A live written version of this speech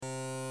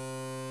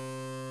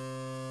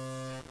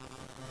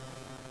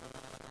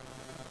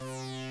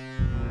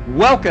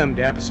Welcome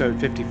to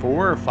episode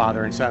 54 of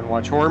Father and Son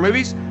Watch Horror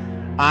Movies.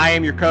 I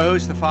am your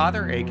co-host, the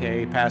Father,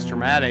 aka Pastor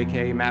Matt,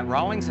 aka Matt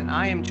Rawlings, and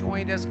I am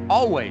joined as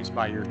always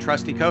by your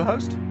trusty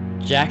co-host,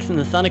 Jackson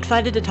the Son,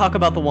 excited to talk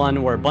about the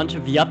one where a bunch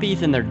of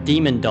yuppies and their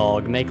demon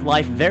dog make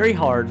life very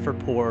hard for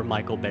poor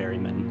Michael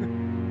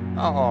Berryman.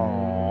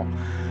 Oh,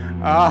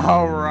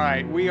 all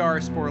right. We are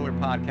a spoiler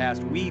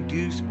podcast. We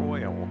do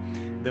spoil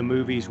the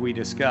movies we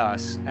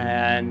discuss,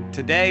 and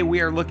today we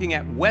are looking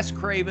at Wes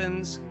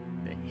Craven's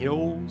The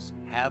Hills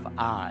Have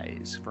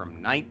Eyes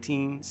from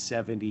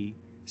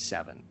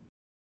 1977.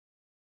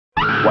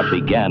 What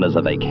began as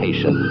a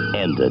vacation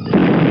ended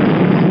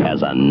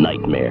as a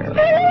nightmare.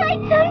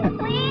 Lights on,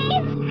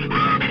 please.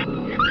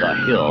 The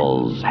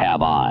Hills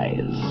Have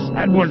Eyes.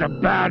 That was a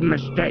bad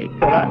mistake.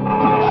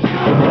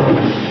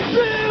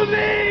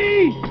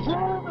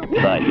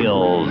 The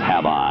Hills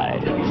Have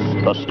Eyes.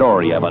 The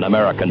story of an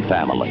American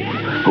family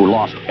who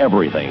lost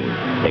everything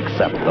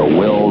except the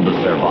will to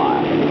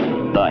survive.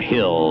 The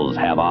Hills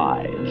Have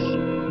Eyes.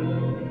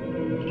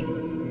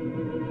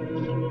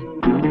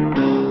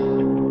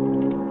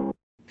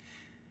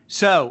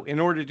 So, in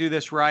order to do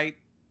this right,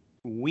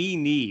 we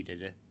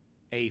needed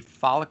a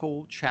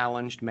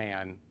follicle-challenged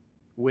man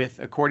with,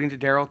 according to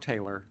Daryl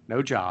Taylor,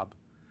 no job,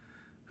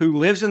 who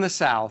lives in the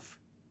South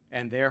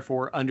and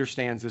therefore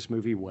understands this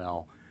movie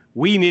well.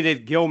 We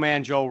needed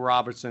Gilman Joel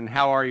Robertson.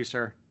 How are you,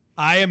 sir?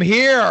 I am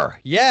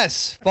here.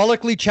 Yes,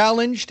 follically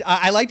challenged.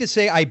 I like to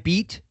say I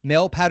beat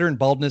male pattern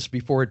baldness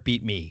before it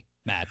beat me,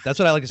 Matt. That's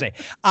what I like to say.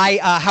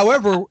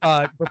 However,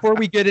 before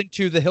we get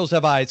into The Hills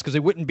Have Eyes, because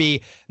it wouldn't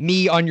be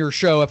me on your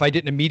show if I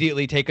didn't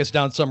immediately take us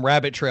down some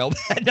rabbit trail that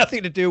had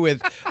nothing to do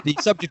with the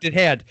subject at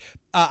hand.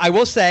 I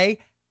will say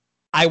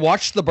I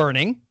watched The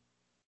Burning.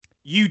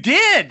 You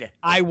did.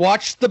 I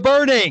watched The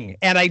Burning,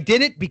 and I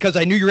did it because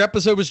I knew your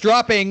episode was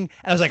dropping.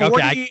 And I was like,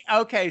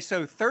 okay,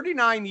 so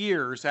 39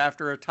 years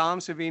after a Tom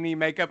Savini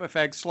makeup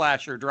effects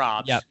slasher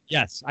drops. Yeah,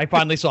 yes, I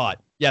finally saw it.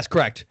 Yes,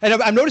 correct. And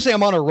I'm noticing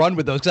I'm on a run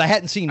with those because I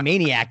hadn't seen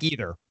Maniac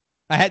either.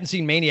 I hadn't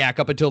seen Maniac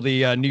up until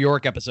the New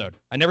York episode.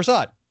 I never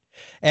saw it,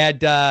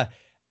 and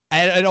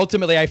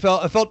ultimately I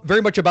felt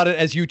very much about it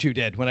as you two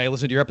did when I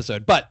listened to your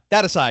episode. But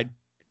that aside,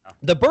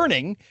 The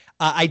Burning,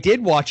 I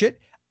did watch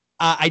it.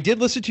 I did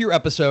listen to your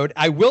episode.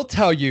 I will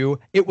tell you,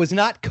 it was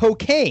not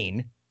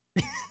cocaine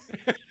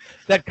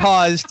that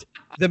caused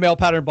the male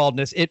pattern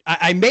baldness.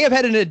 I may have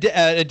had an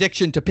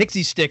addiction to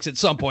pixie sticks at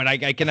some point.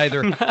 I can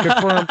neither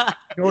confirm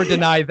nor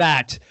deny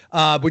that,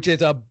 which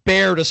is a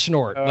bear to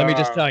snort. Let me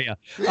just tell you.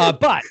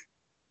 But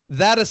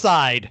that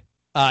aside,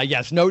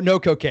 yes, no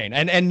cocaine,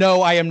 and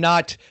no, I am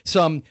not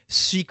some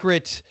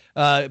secret.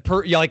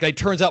 Like it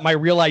turns out my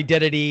real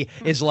identity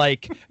is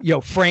like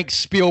Frank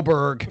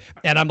Spielberg,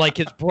 and I'm like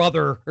his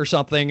brother or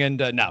something. And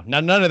no,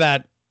 none of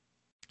that.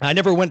 I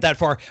never went that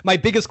far. My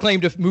biggest claim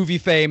to movie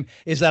fame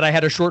is that I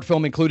had a short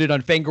film included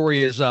on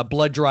Fangoria's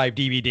Blood Drive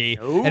DVD.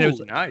 Oh, and it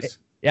was nice.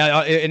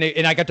 Yeah,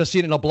 and I got to see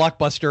it in a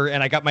Blockbuster,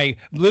 and I got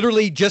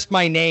literally just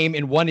my name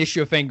in one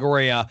issue of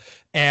Fangoria,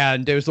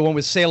 and it was the one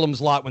with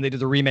Salem's Lot when they did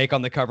the remake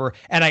on the cover,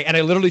 and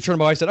I literally turned to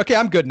my wife and said, "Okay,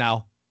 I'm good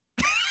now.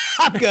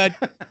 I'm good.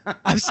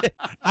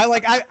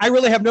 I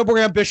really have no more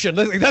ambition."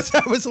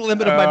 That was the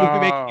limit of my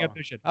movie making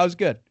ambition. I was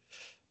good.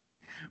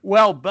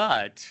 Well,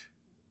 but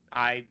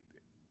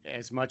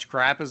as much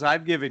crap as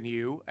I've given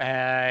you,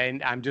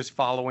 and I'm just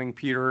following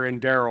Peter and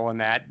Daryl on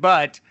that,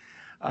 but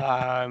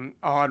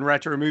on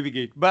Retro Movie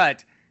Geek.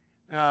 But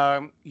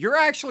you're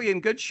actually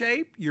in good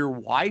shape. Your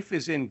wife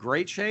is in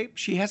great shape.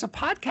 She has a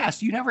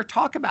podcast you never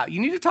talk about. You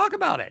need to talk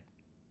about it.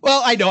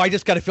 Well, I know. I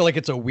just got to feel like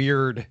it's a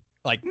weird,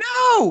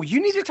 No, you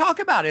need to talk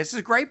about it. This is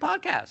a great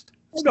podcast.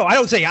 No, I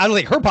don't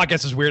think her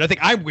podcast is weird. I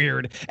think I'm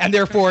weird, and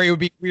therefore it would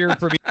be weird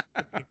for me.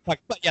 But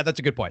yeah, that's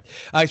a good point.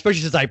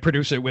 Especially since I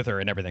produce it with her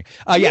and everything.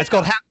 It's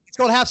called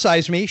Half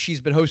Size Me.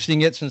 She's been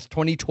hosting it since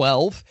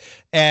 2012,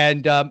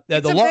 and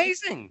it's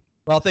amazing.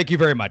 Well, thank you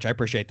very much. I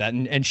appreciate that,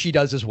 and she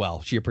does as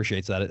well. She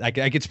appreciates that.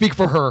 I could speak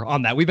for her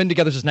on that. We've been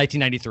together since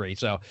 1993,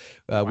 so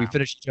we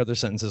finished each other's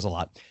sentences a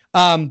lot.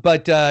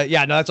 But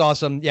that's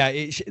awesome. Yeah,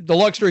 the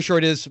long story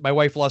short is my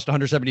wife lost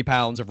 170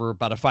 pounds over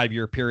about a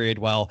 5-year period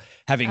while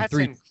having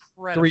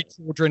three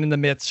children in the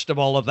midst of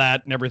all of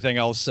that and everything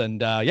else.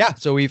 And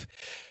so we've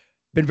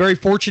been very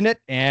fortunate,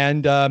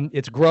 and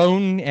it's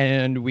grown,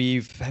 and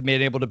we've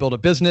been able to build a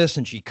business,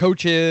 and she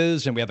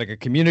coaches, and we have a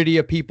community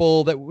of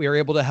people that we are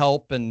able to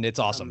help, and it's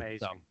awesome.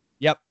 Amazing. So,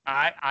 yep.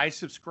 I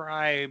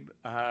subscribe.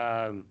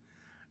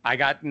 I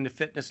got into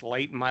fitness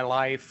late in my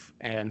life,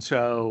 and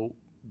so,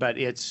 but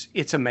it's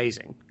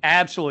amazing.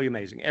 Absolutely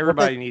amazing.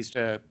 Everybody needs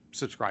to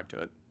subscribe to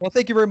it. Well,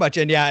 thank you very much.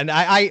 And yeah, and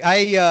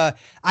I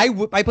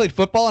played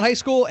football in high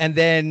school, and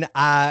then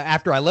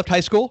after I left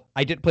high school,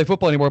 I didn't play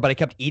football anymore, but I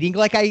kept eating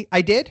like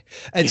I did,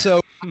 and so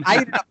I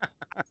ended up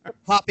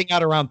popping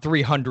out around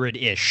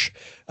 300-ish,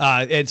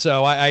 and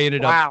so I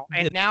ended up. Wow!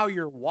 And now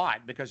you're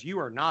what? Because you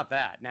are not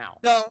that now.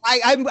 No,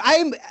 I'm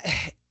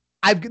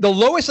the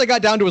lowest I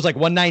got down to was like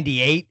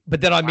 198, but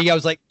then on me, I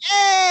was like,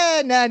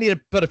 I need to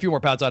put a few more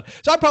pounds on.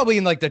 So I'm probably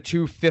in like the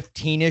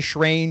 215-ish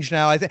range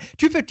now. I think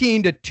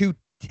 215 to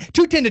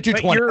 210 to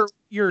 220. But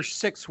you're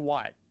 6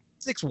 what?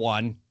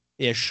 6'1"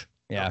 ish.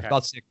 Yeah, Okay.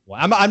 about 6'1".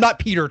 I'm not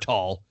Peter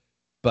tall,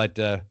 but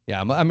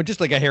yeah, I'm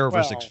just like a hair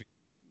over 6 feet.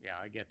 Yeah,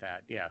 I get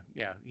that. Yeah.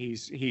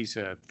 He's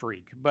a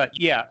freak, but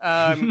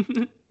yeah.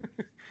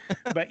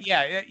 But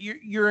yeah,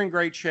 you're in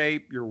great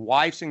shape. Your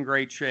wife's in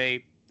great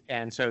shape,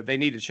 and so they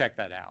need to check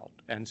that out.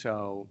 And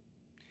so,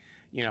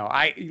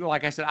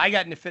 like I said, I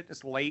got into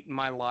fitness late in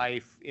my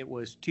life. It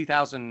was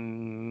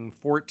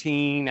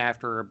 2014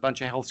 after a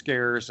bunch of health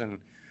scares, and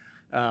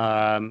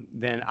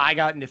then I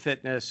got into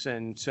fitness.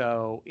 And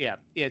so, yeah,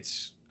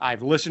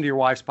 I've listened to your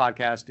wife's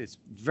podcast. It's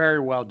very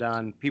well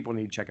done. People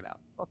need to check it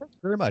out. Well, thanks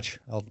very much.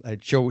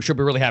 She'll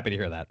be really happy to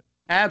hear that.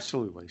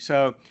 Absolutely.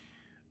 So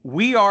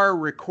we are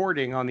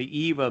recording on the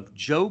eve of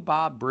Joe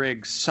Bob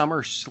Briggs'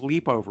 summer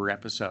sleepover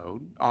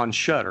episode on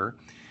Shudder.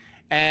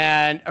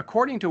 And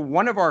according to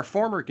one of our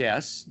former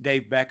guests,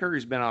 Dave Becker,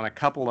 who's been on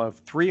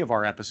three of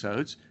our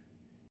episodes,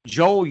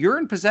 Joel, you're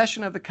in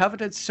possession of the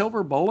coveted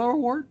Silver Bolo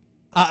Award?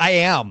 I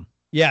am.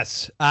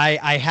 Yes,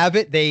 I have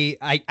it.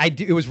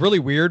 It was really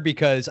weird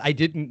because I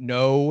didn't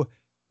know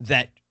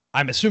that.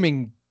 I'm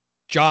assuming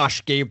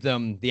Josh gave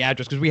them the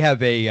address because we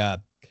have a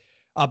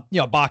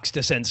box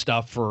to send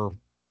stuff for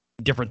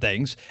different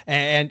things,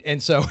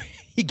 and so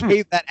he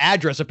gave that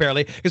address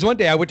apparently because one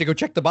day I went to go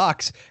check the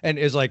box and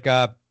is like,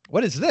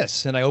 what is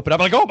this? And I open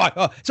up, I'm like, oh my!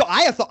 So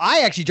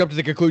I actually jumped to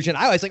the conclusion.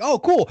 I was like, oh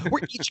cool,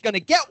 we're each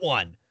gonna get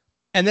one.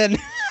 And then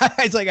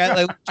I was like, I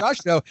let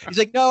Josh know. He's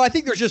like, no, I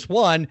think there's just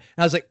one. And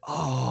I was like,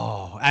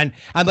 oh. And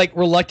I'm like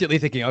reluctantly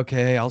thinking,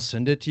 okay, I'll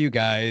send it to you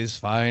guys.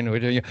 Fine.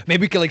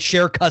 Maybe we can like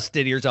share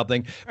custody or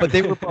something. But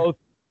they were both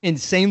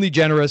insanely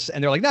generous.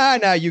 And they're like,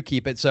 nah, you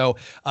keep it. So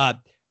I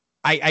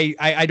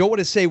don't want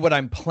to say what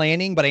I'm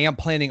planning, but I am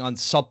planning on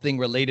something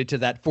related to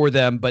that for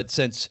them. But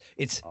since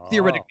it's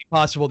theoretically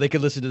possible they could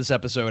listen to this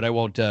episode, I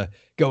won't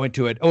go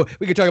into it. Oh,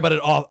 we could talk about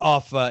it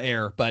off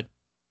air. But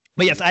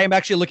yes, I am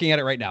actually looking at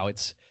it right now.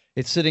 It's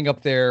sitting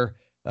up there,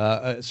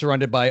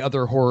 surrounded by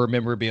other horror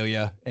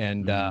memorabilia,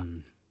 and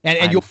I'm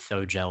you're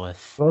so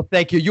jealous. Well,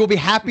 thank you. You'll be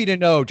happy to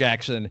know,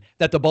 Jackson,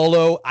 that the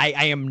bolo I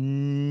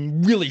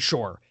am really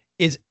sure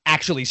is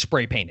actually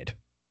spray painted.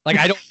 Like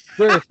I don't.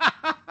 There's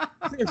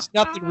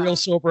nothing real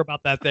sober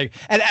about that thing.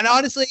 And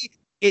honestly,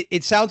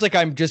 it sounds like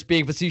I'm just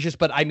being facetious,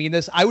 but I mean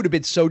this. I would have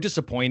been so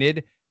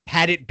disappointed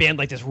had it been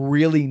like this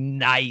really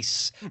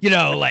nice,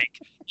 like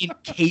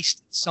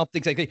encased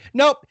something like that.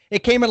 Nope,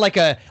 it came in like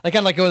kind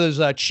of like one of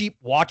those cheap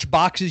watch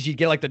boxes you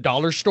get like the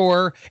dollar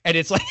store, and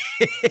it's like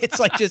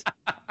just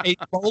a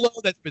bolo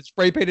that's been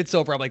spray painted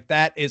silver. I'm like,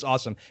 that is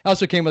awesome. It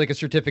also came with like a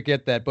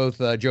certificate that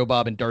both Joe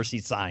Bob and Darcy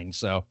signed,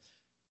 so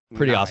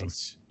pretty awesome.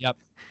 Yep.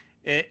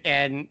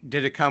 And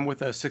did it come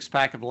with a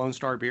 6-pack of Lone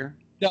Star beer?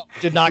 No,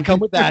 did not come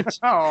with that.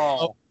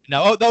 Oh.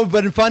 No, that would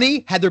have been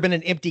funny had there been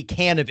an empty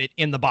can of it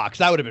in the box.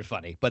 That would have been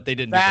funny, but they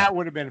didn't. That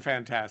would have been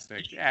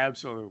fantastic.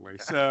 Absolutely.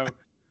 So,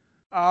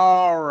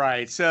 all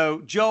right.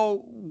 So,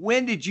 Joel,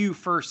 when did you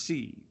first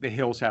see The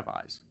Hills Have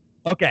Eyes?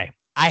 Okay.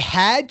 I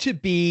had to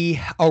be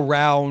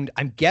around,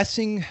 I'm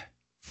guessing,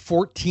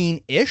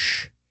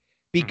 14-ish,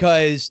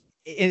 because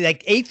in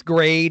like 8th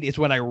grade is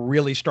when I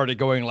really started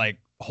going like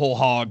whole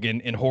hog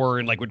in horror,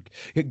 and like would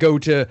go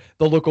to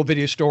the local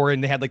video store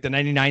and they had like the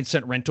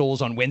 99-cent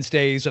rentals on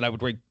Wednesdays, and I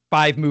would rent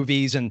 5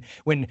 movies. And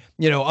when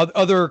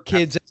other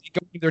kids,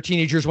 their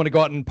teenagers want to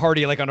go out and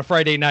party like on a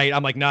Friday night,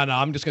 I'm like, no,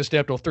 I'm just gonna stay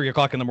up till 3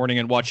 o'clock in the morning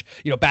and watch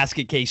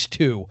Basket Case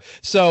 2.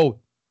 So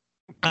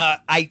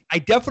I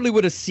definitely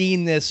would have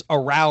seen this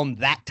around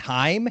that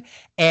time,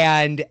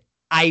 and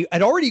I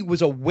already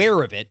was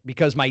aware of it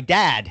because my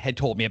dad had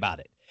told me about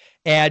it.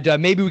 And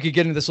maybe we could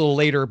get into this a little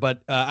later,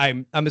 but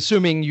I'm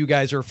assuming you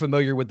guys are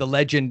familiar with the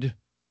legend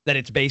that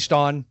it's based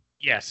on.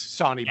 Yes,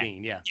 Sonny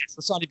Bean. Yeah. Yes,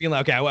 the Sonny Bean.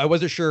 Okay, I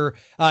wasn't sure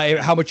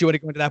how much you want to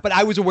go into that, but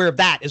I was aware of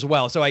that as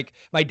well. So like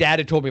my dad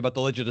had told me about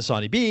the legend of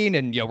Sonny Bean,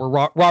 and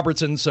we're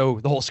Robertson, so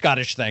the whole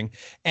Scottish thing.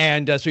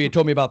 And so he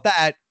told me about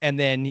that, and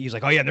then he's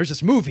like, oh yeah, there's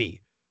this movie,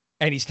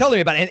 and he's telling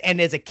me about it.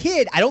 And as a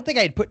kid, I don't think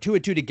I had put 2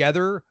 and 2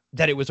 together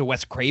that it was a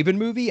Wes Craven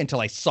movie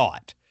until I saw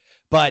it.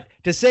 But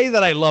to say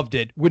that I loved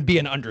it would be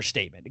an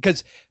understatement,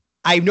 because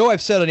I know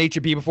I've said on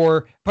H&P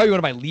before, probably one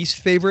of my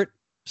least favorite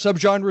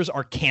subgenres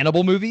are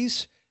cannibal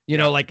movies,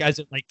 like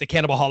the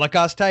Cannibal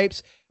Holocaust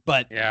types.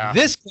 But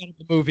This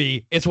cannibal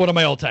movie, it's one of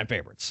my all-time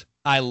favorites.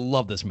 I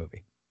love this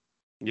movie.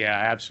 Yeah,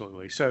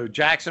 absolutely. So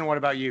Jackson, what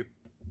about you?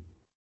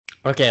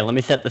 Okay, let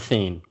me set the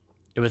scene.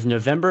 It was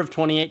November of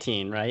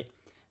 2018, right?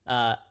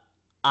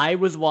 I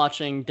was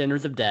watching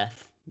Dinners of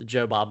Death, the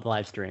Joe Bob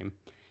live stream.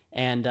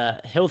 And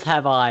Hills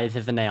Have Eyes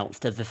is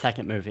announced as the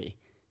second movie.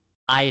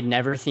 I had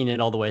never seen it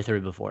all the way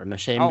through before. I'm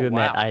ashamed to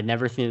admit I had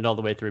never seen it all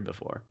the way through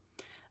before.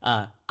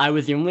 I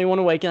was the only one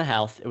awake in the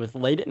house. It was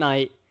late at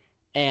night,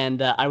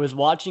 and I was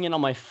watching it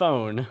on my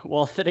phone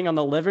while sitting on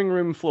the living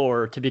room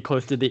floor to be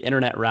close to the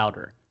internet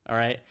router. All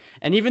right?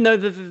 And even though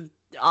this is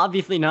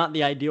obviously not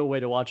the ideal way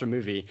to watch a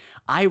movie,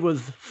 I was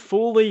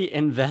fully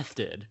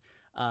invested.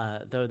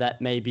 Though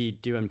that may be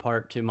due in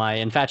part to my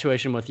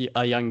infatuation with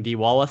a young Dee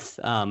Wallace.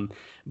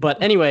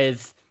 But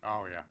anyways,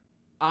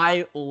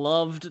 I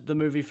loved the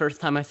movie first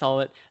time I saw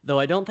it, though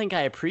I don't think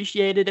I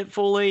appreciated it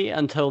fully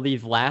until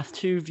these last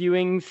two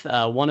viewings,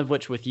 one of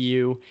which with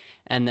you,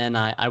 and then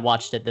I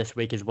watched it this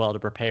week as well to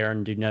prepare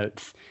and do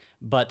notes.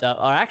 But,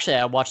 or actually,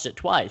 I watched it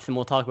twice, and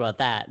we'll talk about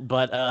that.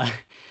 But,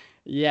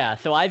 yeah,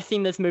 so I've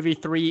seen this movie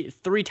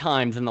three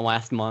times in the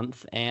last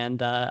month,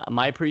 and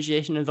my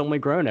appreciation has only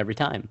grown every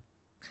time.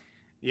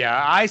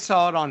 Yeah, I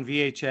saw it on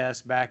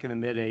VHS back in the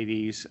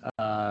mid-'80s.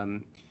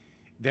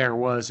 There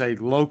was a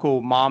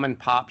local mom and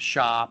pop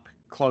shop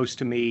close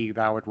to me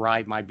that I would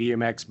ride my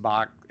BMX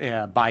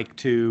bike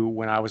to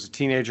when I was a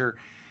teenager.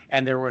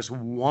 And there was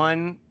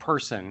one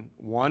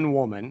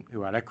woman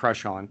who I had a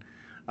crush on,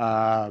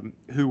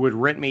 who would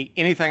rent me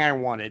anything I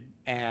wanted.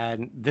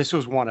 And this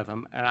was one of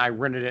them. And I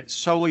rented it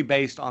solely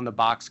based on the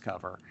box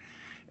cover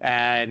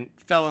and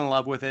fell in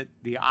love with it.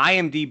 The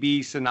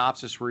IMDb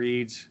synopsis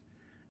reads,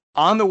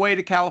 "On the way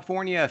to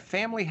California, a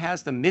family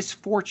has the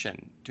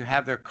misfortune to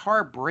have their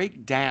car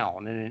break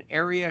down in an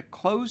area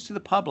closed to the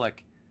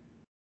public."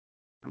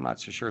 I'm not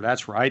so sure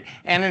that's right.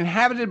 "And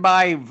inhabited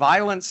by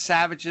violent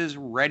savages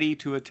ready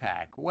to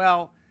attack."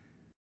 Well,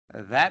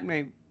 that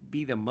may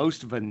be the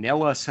most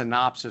vanilla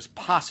synopsis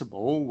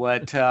possible,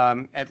 but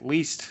at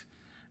least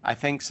I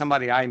think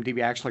somebody at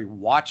IMDb actually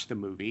watched the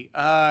movie.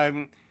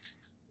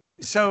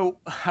 So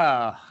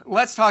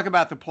let's talk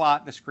about the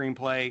plot and the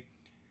screenplay.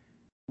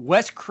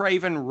 Wes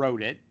Craven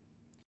wrote it.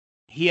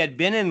 He had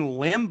been in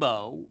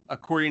limbo,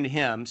 according to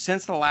him,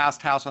 since The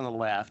Last House on the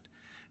Left,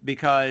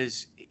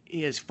 because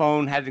his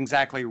phone hadn't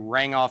exactly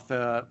rang off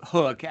the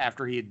hook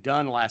after he had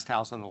done Last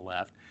House on the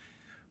Left.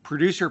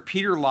 Producer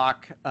Peter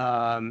Locke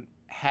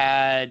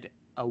had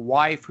a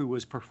wife who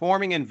was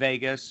performing in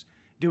Vegas,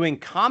 doing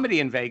comedy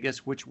in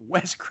Vegas, which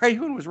Wes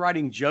Craven was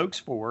writing jokes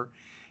for.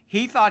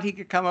 He thought he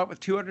could come up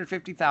with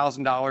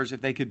 $250,000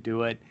 if they could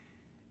do it.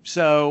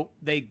 So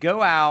they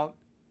go out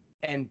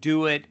and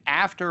do it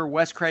after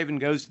Wes Craven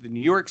goes to the New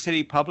York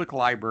City Public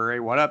Library,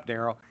 what up,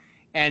 Daryl,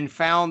 and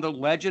found the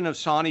legend of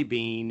Sawney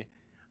Bean,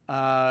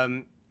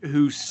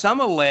 who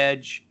some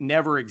allege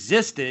never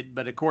existed,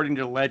 but according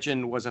to the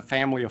legend was a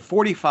family of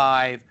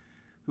 45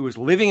 who was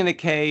living in a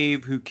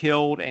cave, who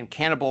killed and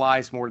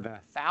cannibalized more than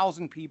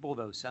 1,000 people,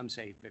 though some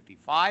say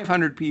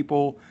 5,500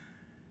 people.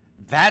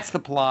 That's the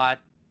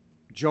plot.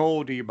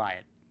 Joel, do you buy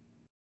it?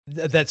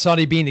 That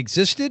Sawney Bean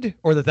existed,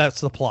 or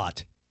that's the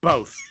plot?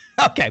 Both.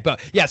 Okay, but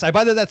yes, I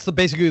buy that that's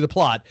basically the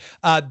plot.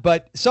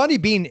 But Sawney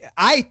Bean,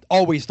 I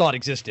always thought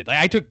existed.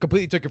 I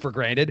completely took it for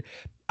granted.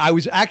 I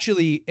was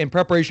actually, in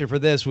preparation for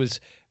this, was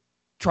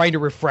trying to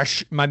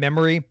refresh my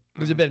memory.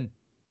 Because it's been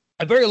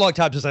a very long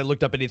time since I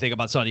looked up anything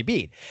about Sawney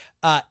Bean.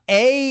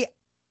 I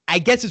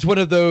guess it's one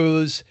of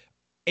those.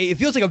 It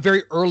feels like a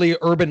very early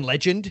urban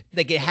legend.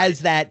 Like it has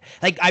that.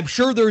 Like I'm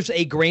sure there's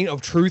a grain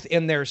of truth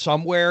in there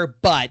somewhere,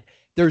 but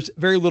there's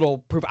very little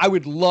proof. I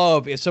would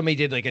love if somebody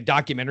did like a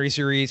documentary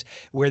series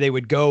where they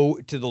would go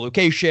to the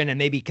location and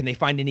maybe can they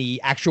find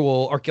any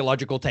actual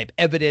archaeological type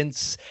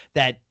evidence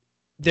that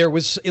there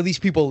was at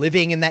least people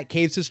living in that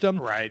cave system.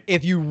 Right.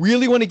 If you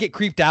really want to get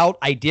creeped out,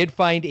 I did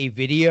find a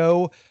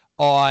video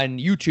on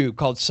YouTube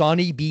called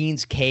Sawney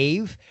Bean's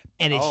Cave.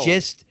 And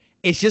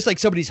it's just like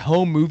somebody's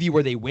home movie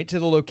where they went to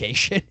the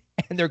location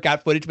and they've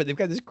got footage, but they've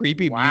got this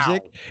creepy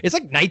music. It's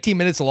like 19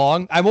 minutes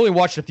long. I've only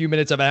watched a few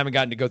minutes of it. I haven't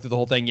gotten to go through the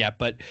whole thing yet,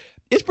 but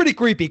it's pretty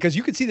creepy because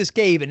you can see this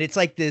cave and it's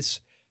like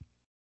this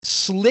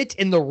slit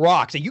in the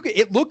rocks. And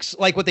it looks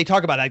like what they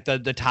talk about. Like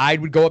the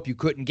tide would go up. You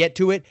couldn't get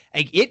to it.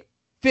 Like it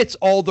fits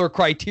all their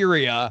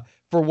criteria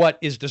for what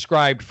is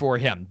described for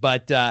him.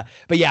 But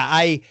yeah,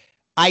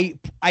 I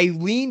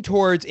lean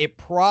towards it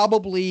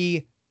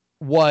probably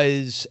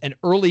was an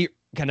early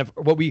kind of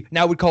what we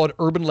now would call an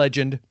urban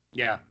legend.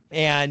 Yeah.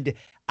 And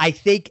I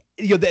think,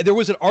 there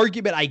was an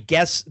argument, I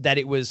guess, that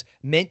it was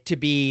meant to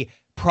be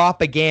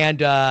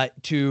propaganda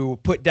to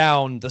put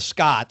down the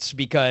Scots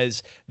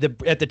because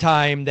at the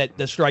time that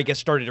the strike has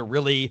started to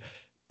really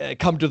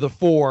come to the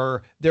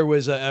fore, there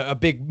was a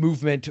big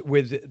movement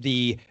with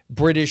the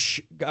British,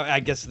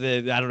 I guess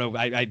I don't know.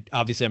 I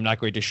obviously I'm not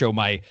going to show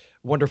my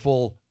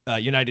wonderful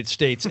United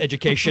States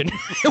education,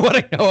 what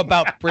I know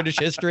about British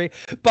history.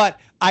 But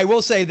I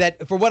will say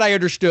that for what I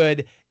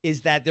understood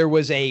is that there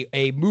was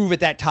a move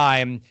at that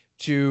time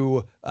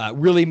to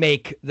really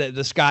make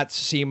the Scots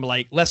seem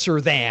like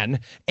lesser than,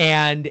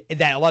 and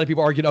that a lot of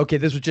people argued, okay,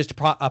 this was just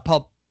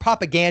a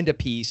propaganda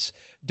piece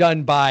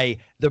done by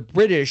the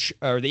British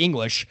or the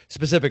English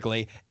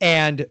specifically.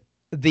 And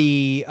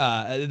the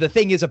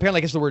thing is, apparently,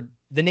 I guess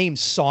the name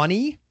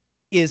Sawney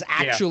is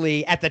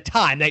actually at the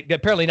time,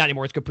 apparently not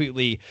anymore, it's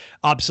completely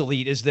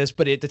obsolete is this,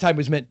 but at the time it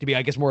was meant to be,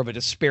 I guess, more of a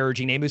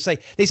disparaging name. It was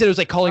like, they said it was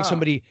like calling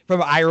somebody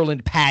from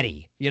Ireland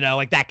Paddy,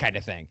 like that kind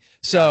of thing.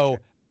 So,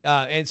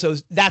 and so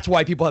that's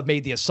why people have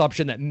made the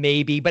assumption that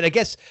maybe, but I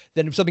guess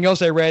then something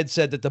else I read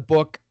said that the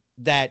book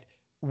that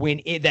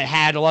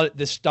had a lot of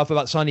this stuff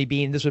about Sawney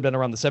Bean, this would have been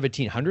around the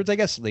 1700s, I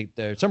guess,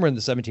 somewhere in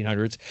the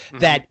 1700s,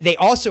 that they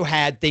also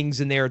had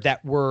things in there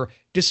that were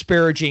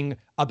disparaging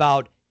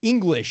about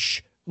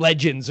English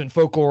legends and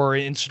folklore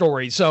and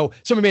stories. So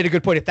somebody made a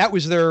good point. If that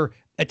was their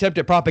attempt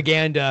at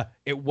propaganda,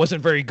 it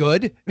wasn't very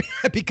good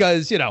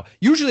because,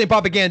 usually in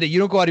propaganda, you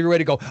don't go out of your way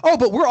to go, oh,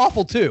 but we're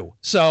awful too.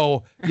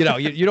 So, you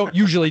don't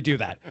usually do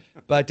that.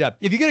 But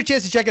if you get a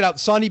chance to check it out,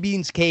 Sonny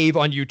Bean's Cave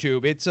on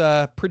YouTube, it's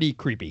pretty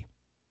creepy.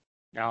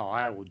 Oh,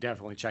 I will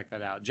definitely check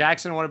that out.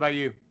 Jackson, what about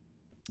you?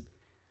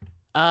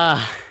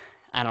 I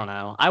don't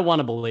know. I want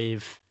to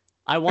believe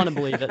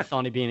that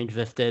Sonny Bean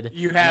existed.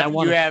 You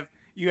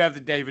have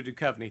the David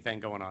Duchovny thing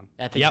going on.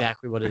 That's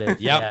exactly what it is.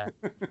 Yeah.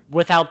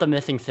 Without the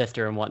missing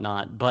sister and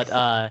whatnot. But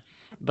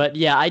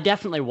yeah, I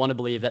definitely want to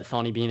believe that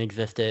Sonny Bean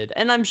existed.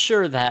 And I'm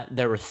sure that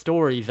there were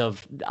stories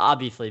of,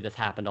 obviously this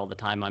happened all the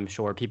time, I'm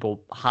sure,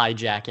 people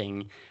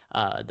hijacking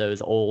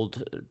those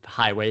old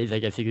highways, I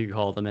guess you could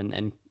call them,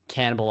 and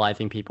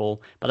cannibalizing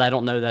people. But I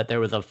don't know that there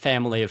was a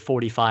family of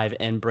 45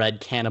 inbred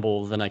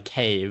cannibals in a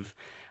cave.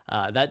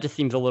 That just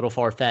seems a little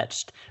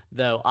far-fetched,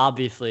 though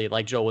obviously,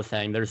 like Joel was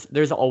saying,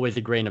 there's always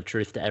a grain of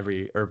truth to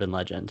every urban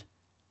legend.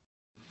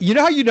 You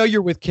know how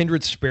you're with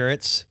kindred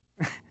spirits?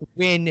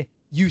 When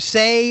you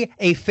say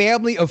a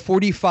family of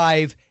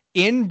 45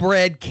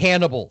 inbred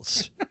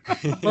cannibals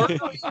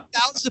murdering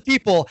thousands of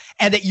people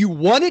and that you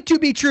want it to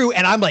be true,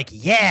 and I'm like,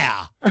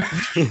 yeah.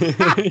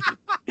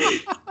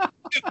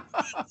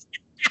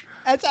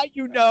 That's how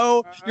you're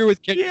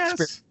with kindred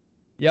spirits.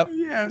 Yep.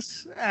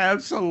 Yes,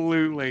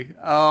 absolutely.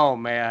 Oh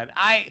man.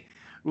 I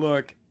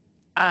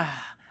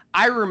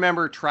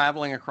remember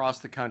traveling across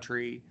the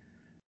country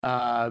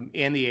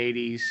in the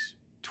 80s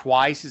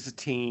twice as a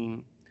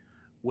teen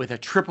with a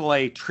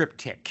AAA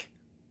triptych.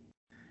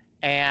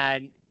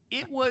 And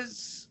it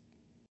was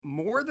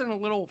more than a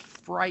little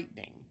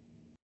frightening.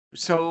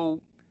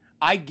 So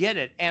I get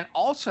it. And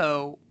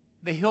also,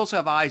 The Hills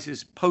Have Eyes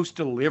is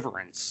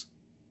post-Deliverance,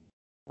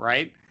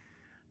 right?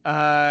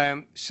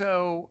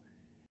 So...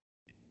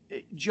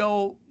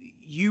 Joel,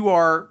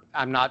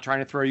 I'm not trying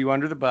to throw you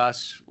under the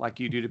bus like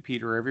you do to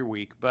Peter every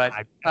week, but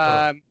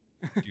are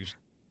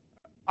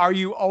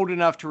you old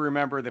enough to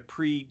remember the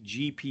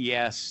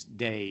pre-GPS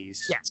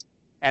days? Yes.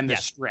 And the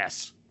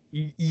stress?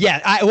 Yeah.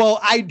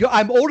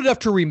 I'm old enough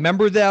to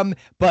remember them,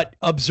 but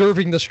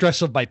observing the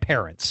stress of my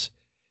parents.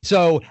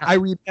 So I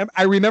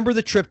remember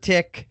the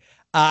triptych.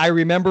 I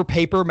remember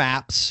paper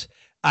maps.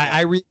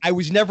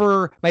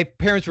 My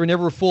parents were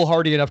never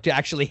foolhardy enough to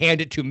actually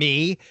hand it to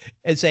me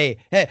and say,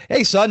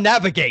 hey son,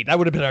 navigate. That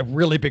would have been a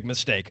really big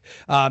mistake.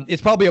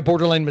 It's probably a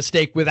borderline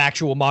mistake with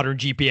actual modern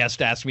GPS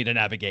to ask me to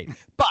navigate.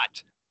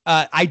 But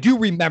I do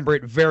remember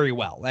it very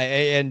well.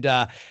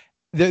 I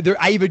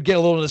even get a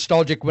little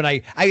nostalgic when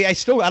I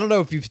don't know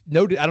if you've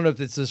noted, I don't know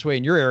if it's this way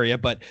in your area,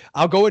 but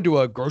I'll go into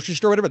a grocery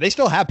store or whatever. They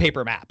still have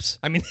paper maps.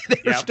 I mean,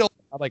 they're still,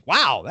 I'm like,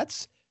 wow,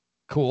 that's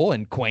cool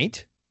and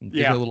quaint. And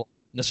a little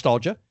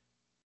nostalgia.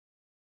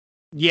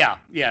 Yeah,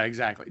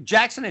 exactly.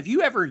 Jackson, have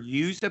you ever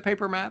used a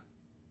paper map?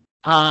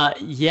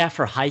 Yeah,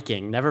 for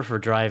hiking, never for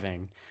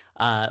driving.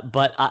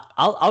 But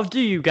I'll do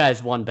you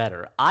guys one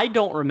better. I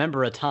don't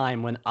remember a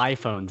time when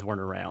iPhones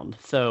weren't around.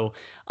 So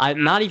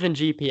not even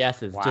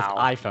GPSs, just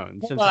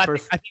iPhones. Well, I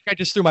think I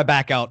just threw my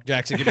back out,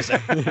 Jackson. Give me a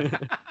second.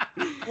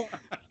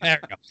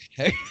 There we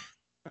go.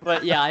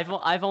 But yeah,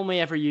 I've only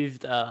ever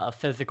used a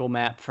physical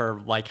map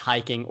for like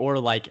hiking or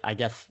like, I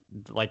guess,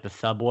 like the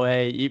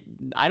subway.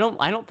 I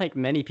don't think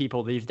many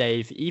people these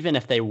days, even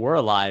if they were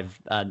alive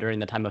during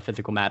the time of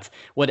physical maps,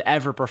 would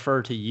ever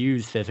prefer to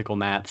use physical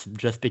maps,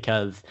 just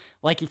because,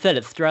 like you said,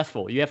 it's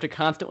stressful. You have to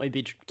constantly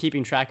be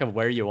keeping track of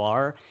where you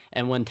are,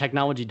 and when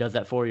technology does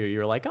that for you,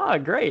 you're like, oh,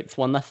 great, it's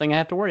one less thing I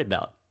have to worry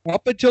about.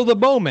 Up until the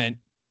moment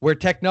where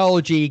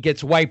technology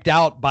gets wiped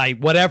out by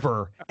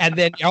whatever, and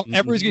then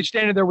everyone's going to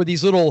stand there with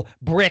these little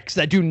bricks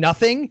that do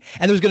nothing,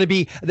 and there's going to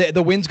be,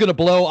 the wind's going to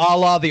blow a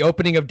la the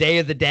opening of Day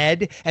of the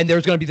Dead, and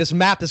there's going to be this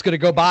map that's going to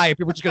go by, and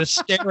people are just going to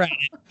stare at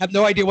it, have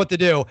no idea what to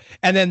do.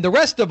 And then the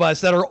rest of us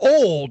that are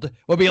old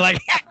will be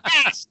like,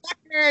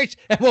 suckers!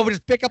 And we'll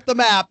just pick up the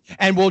map,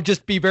 and we'll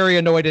just be very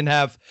annoyed and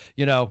have,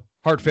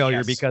 heart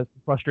failure because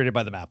we're frustrated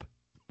by the map.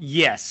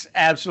 Yes,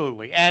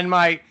 absolutely. And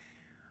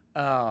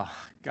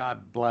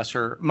God bless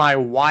her, my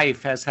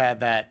wife has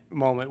had that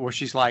moment where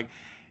she's like,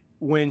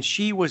 when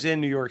she was in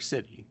New York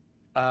City,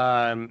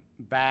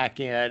 back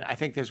in, I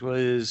think this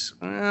was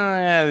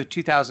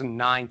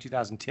 2009,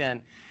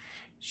 2010,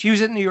 she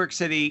was in New York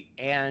City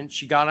and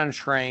she got on a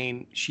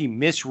train. She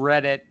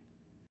misread it.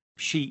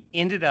 She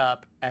ended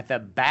up at the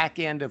back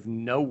end of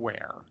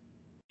nowhere,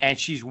 and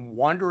she's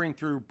wandering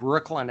through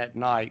Brooklyn at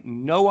night,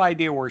 no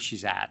idea where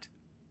she's at.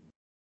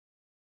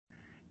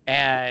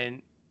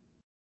 And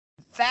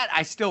that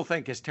I still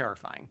think is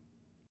terrifying.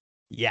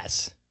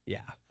 Yes.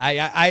 Yeah.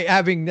 I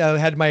having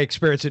had my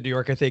experience in New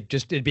York, I think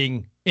just it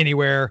being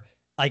anywhere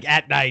like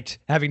at night,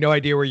 having no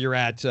idea where you're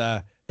at,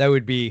 that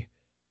would be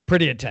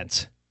pretty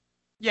intense.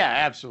 Yeah,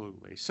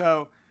 absolutely.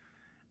 So,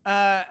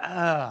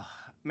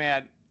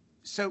 man,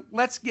 so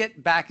let's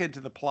get back into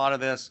the plot of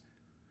this.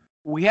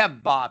 We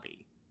have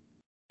Bobby,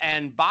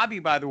 and Bobby,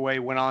 by the way,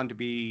 went on to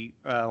be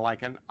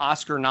like an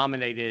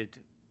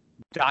Oscar-nominated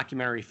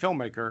documentary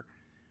filmmaker.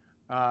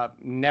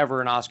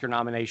 Never an Oscar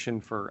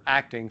nomination for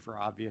acting for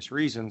obvious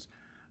reasons.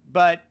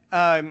 But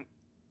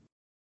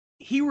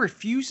he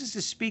refuses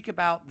to speak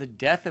about the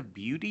death of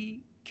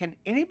beauty. Can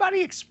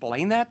anybody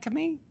explain that to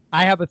me?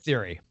 I have a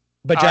theory,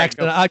 but All right,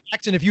 Jackson, go.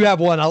 Jackson, if you have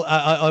one,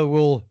 I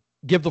will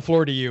give the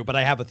floor to you. But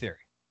I have a theory.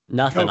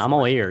 Nothing. Go I'm for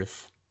all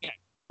ears.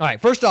 All right.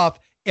 First off,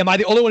 am I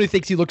the only one who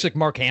thinks he looks like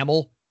Mark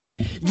Hamill?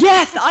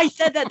 Yes, I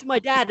said that to my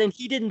dad, and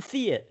he didn't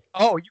see it.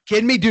 Oh, you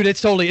kidding me, dude?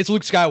 It's Luke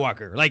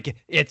Skywalker. Like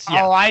it's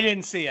yeah. Oh, I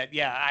didn't see it.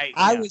 Yeah,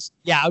 I was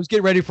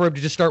getting ready for him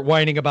to just start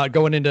whining about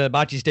going into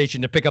Machi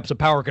Station to pick up some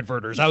power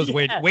converters. I was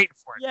waiting for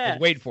it. I was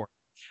waiting for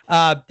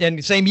it.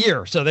 And same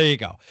year, so there you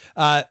go.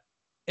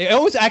 It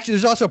always actually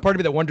there's also a part of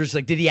me that wonders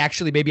like, did he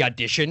actually maybe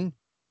audition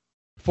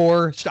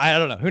for? I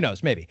don't know. Who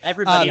knows? Maybe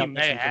Everybody may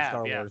auditioned for have,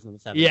 Star yeah. Wars in the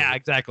 70s. Yeah,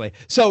 exactly.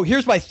 So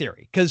here's my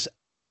theory, because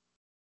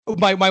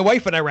my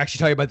wife and I were actually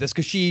talking about this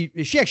because she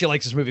actually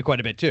likes this movie quite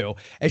a bit too,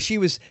 and she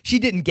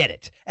didn't get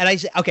it, and I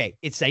said, okay,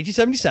 it's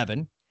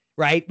 1977,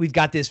 right? We've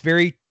got this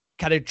very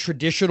kind of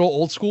traditional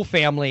old school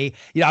family.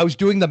 You know, I was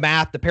doing the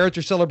math. The parents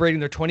are celebrating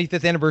their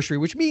 25th anniversary,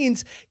 which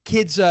means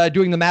kids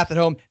doing the math at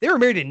home. They were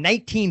married in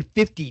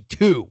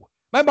 1952.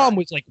 My mom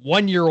was like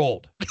 1 year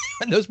old,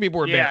 and those people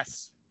were married.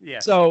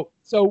 Yes.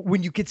 So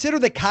when you consider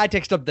the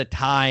context of the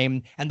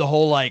time and the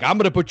whole like I'm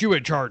gonna put you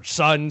in charge,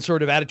 son,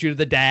 sort of attitude of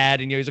the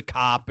dad, and he's a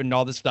cop and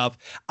all this stuff,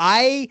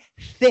 I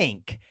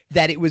think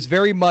that it was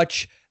very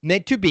much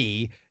meant to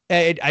be.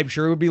 I'm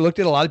sure it would be looked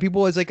at a lot of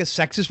people as like a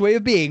sexist way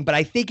of being, but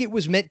I think it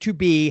was meant to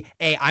be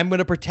I'm going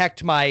to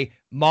protect my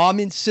mom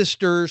and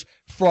sisters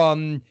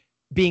from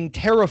being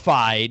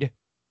terrified.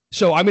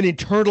 So I'm going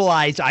to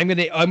internalize, I'm going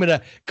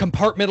to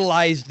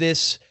compartmentalize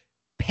this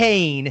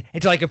pain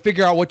until I can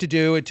figure out what to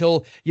do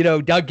until, you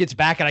know, Doug gets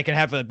back and I can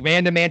have a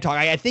man-to-man talk.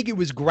 I think it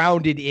was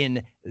grounded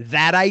in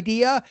that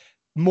idea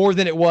more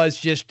than it was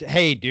just,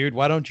 hey, dude,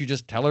 why don't you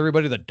just tell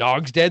everybody the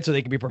dog's dead so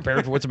they can be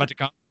prepared for what's about to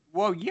come?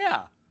 Well,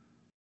 yeah.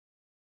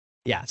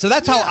 Yeah, so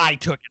that's how I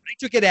took it. I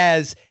took it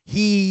as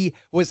he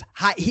was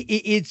high.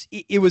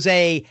 It was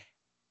a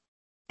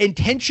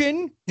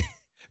intention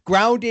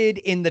grounded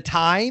in the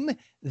time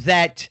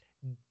that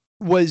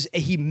was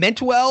he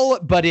meant well,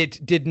 but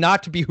it did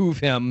not behoove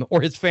him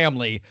or his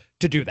family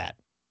to do that.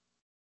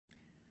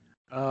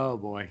 Oh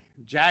boy,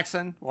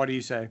 Jackson, what do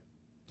you say?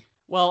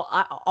 Well,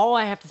 all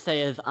I have to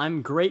say is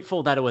I'm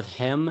grateful that it was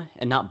him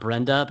and not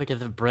Brenda,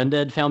 because if Brenda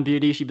had found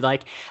beauty, she'd be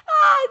like,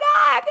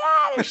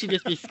 and she'd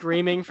just be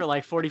screaming for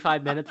like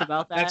 45 minutes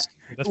about that.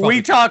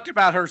 We talked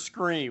about her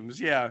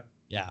screams. Yeah.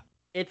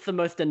 It's the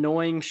most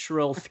annoying,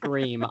 shrill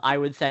scream, I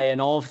would say, in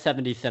all of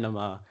 70s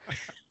cinema.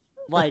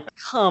 Like,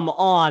 come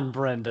on,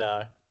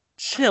 Brenda.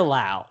 Chill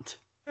out.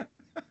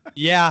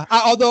 Yeah,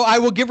 although I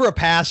will give her a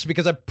pass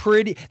because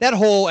that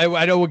whole,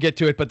 I know we'll get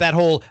to it, but that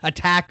whole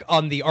attack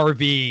on the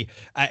RV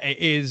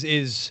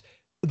is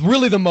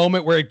really the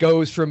moment where it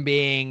goes from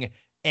being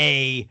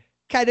a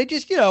kind of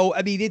just, you know,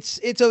 I mean, it's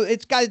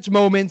got its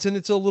moments and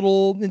it's a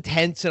little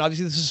intense and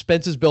obviously the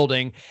suspense is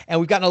building and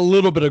we've gotten a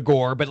little bit of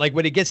gore, but like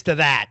when it gets to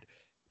that,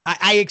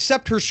 I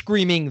accept her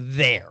screaming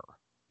there.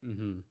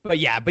 Mm-hmm. But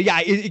yeah,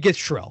 it gets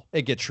shrill.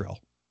 It gets shrill.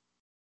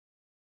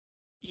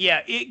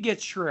 Yeah, it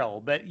gets shrill,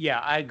 but yeah,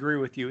 I agree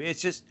with you.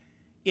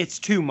 It's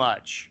too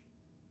much.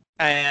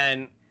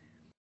 And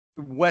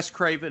Wes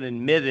Craven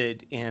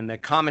admitted in the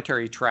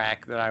commentary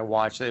track that I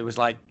watched, that it was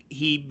like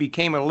he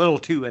became a little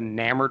too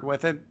enamored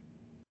with it.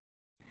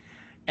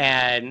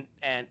 And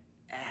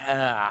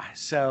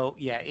so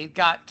yeah, it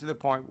got to the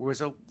point where it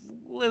was a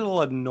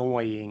little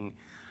annoying.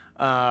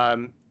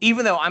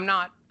 Even though I'm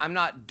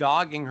not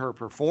dogging her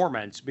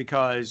performance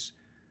because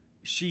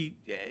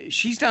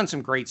she's done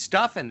some great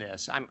stuff in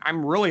this.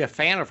 I'm really a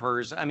fan of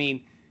hers. I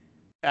mean,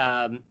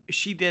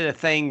 she did a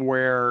thing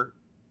where,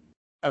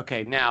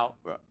 okay, now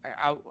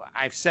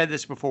I've said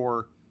this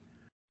before.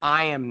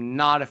 I am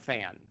not a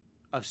fan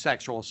of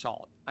sexual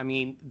assault. I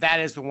mean, that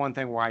is the one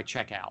thing where I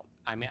check out.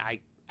 I mean,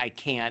 I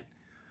can't,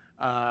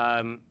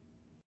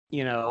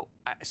 you know,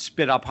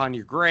 spit upon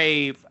your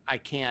grave. I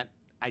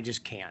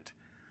just can't.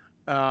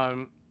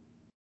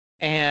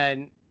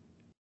 And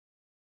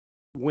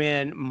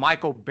when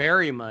Michael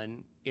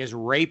Berryman is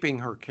raping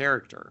her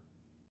character,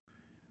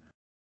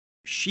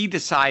 she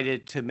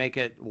decided to make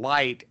it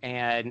light.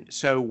 And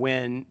so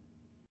when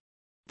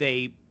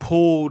they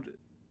pulled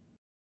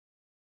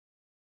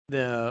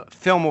the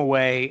film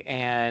away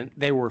and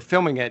they were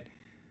filming it,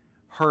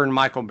 her and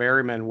Michael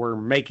Berryman were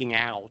making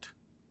out,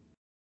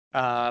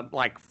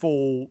 like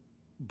full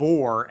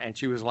bore. And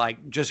she was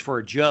like, just for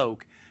a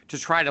joke, to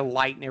try to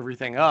lighten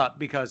everything up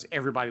because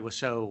everybody was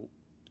so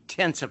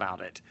tense about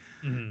it.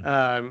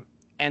 Mm-hmm.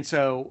 And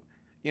so,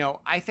 you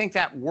know, I think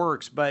that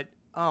works, but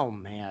oh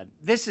man,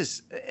 that's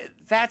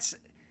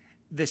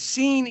the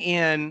scene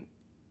in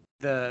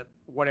the,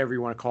 whatever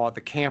you want to call it,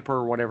 the camper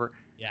or whatever.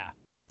 Yeah.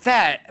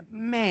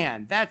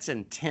 That's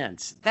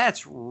intense.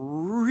 That's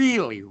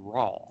really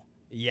raw.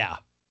 Yeah.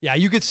 Yeah.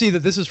 You could see that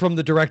this is from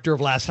the director of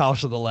Last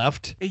House on the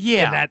Left.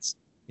 Yeah. And that's,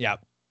 yeah.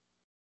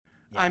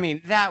 I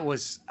mean, that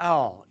was,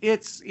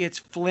 it's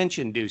flinch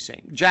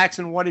inducing.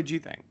 Jackson, what did you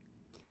think?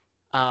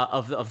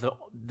 Of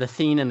the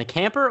scene in the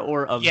camper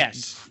or of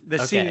the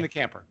scene in the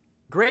camper.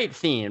 Great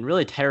scene,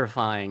 really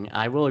terrifying.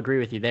 I will agree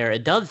with you there.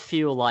 It does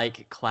feel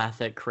like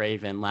classic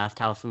Craven, Last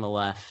House on the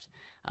Left.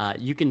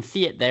 You can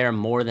see it there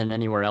more than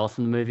anywhere else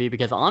in the movie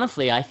because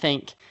honestly, I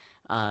think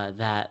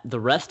that the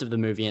rest of the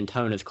movie in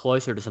tone is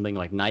closer to something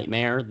like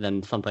Nightmare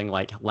than something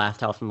like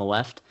Last House on the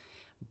Left.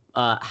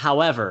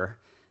 However,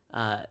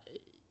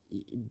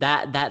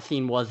 that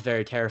scene was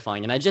very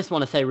terrifying, and I just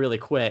want to say really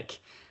quick,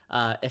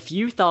 if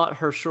you thought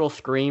her shrill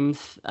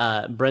screams,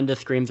 Brenda's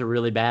screams, were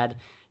really bad,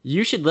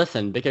 you should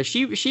listen because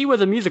she was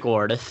a musical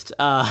artist.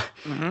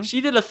 She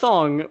did a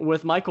song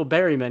with Michael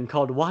Berryman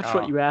called "Watch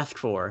What You Ask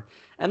For,"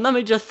 and let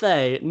me just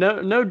say,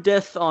 no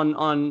diss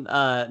on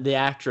the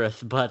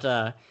actress,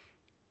 but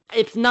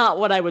it's not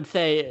what I would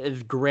say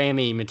is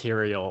Grammy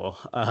material.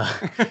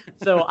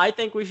 So I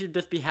think we should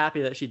just be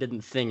happy that she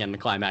didn't sing in the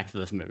climax of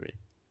this movie.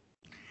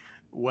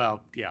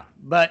 Well, yeah,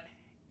 but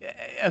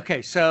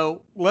okay.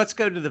 So let's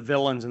go to the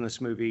villains in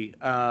this movie.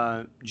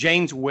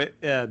 James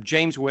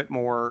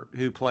Whitmore,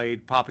 who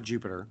played Papa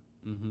Jupiter,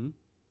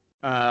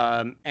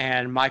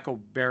 and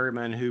Michael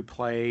Berryman, who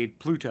played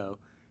Pluto.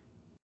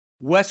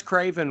 Wes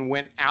Craven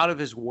went out of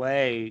his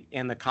way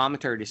in the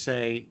commentary to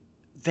say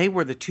they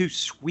were the two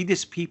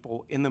sweetest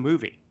people in the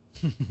movie.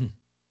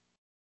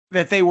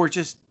 That they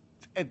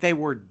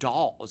were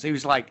dolls. He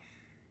was like,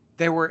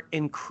 they were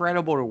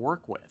incredible to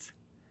work with.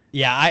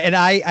 Yeah,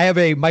 I have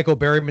a Michael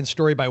Berryman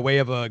story by way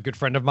of a good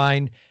friend of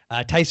mine,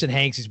 Tyson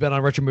Hanks. He's been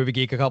on Retro Movie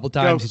Geek a couple of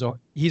times.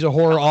 He's a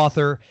horror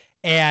author,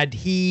 and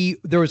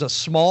there was a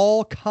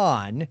small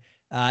con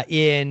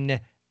in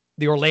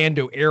the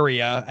Orlando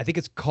area. I think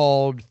it's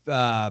called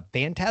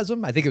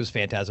Phantasm. I think it was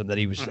Phantasm that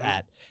he was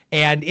at,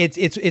 and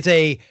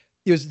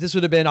this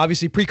would have been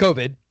obviously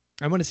pre-COVID.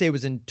 I want to say it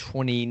was in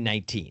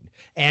 2019,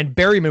 and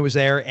Berryman was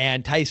there,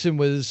 and Tyson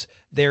was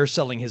there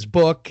selling his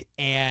book,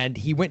 and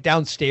he went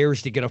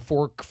downstairs to get a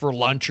fork for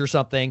lunch or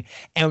something,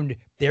 and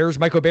there's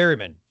Michael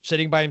Berryman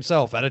sitting by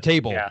himself at a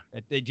table,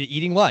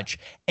 eating lunch,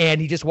 and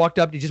he just walked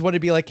up. He just wanted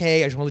to be like,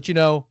 "Hey, I just want to let you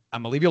know,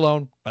 I'm gonna leave you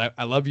alone, but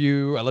I love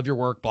you. I love your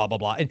work, blah blah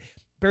blah." And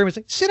Berryman's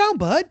like, "Sit down,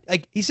 bud."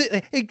 Like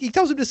he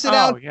tells him to sit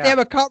down. Yeah. They have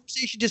a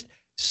conversation. Just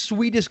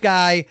sweetest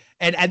guy,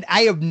 and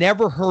I have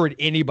never heard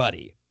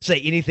anybody say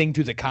anything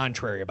to the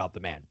contrary about the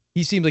man.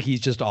 He seems like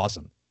he's just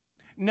awesome.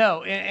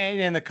 No, and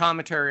in the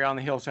commentary on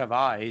The Hills Have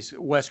Eyes,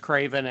 Wes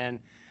Craven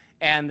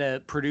and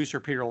the producer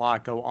Peter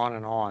Locke go on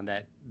and on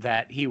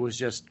that he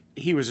was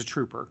a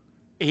trooper.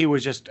 He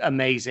was just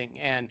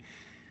amazing. And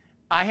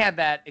I had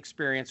that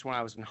experience when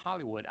I was in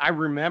Hollywood. I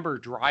remember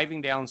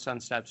driving down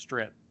Sunset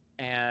Strip,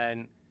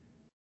 and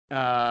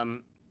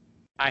I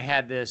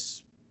had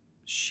this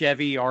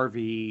Chevy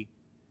RV.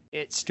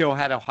 It still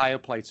had Ohio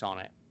plates on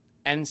it.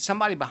 And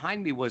somebody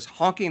behind me was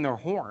honking their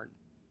horn.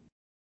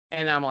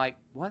 And I'm like,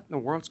 what in the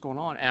world's going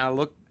on? And I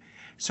looked,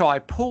 so I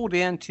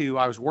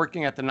was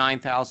working at the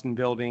 9000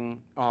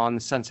 building on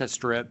the Sunset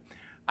Strip.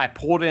 I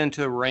pulled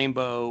into the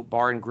Rainbow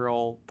Bar and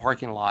Grill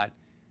parking lot.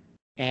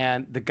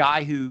 And the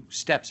guy who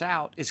steps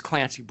out is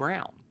Clancy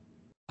Brown.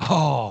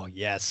 Oh,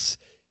 yes.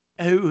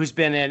 Who's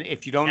been in,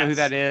 if you don't know who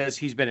that is,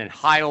 he's been in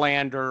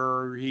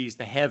Highlander. He's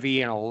the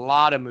heavy in a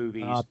lot of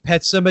movies.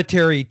 Pet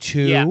Cemetery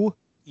 2. Yeah.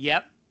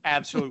 Yep,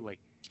 absolutely.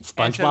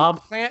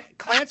 SpongeBob. So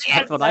Clancy,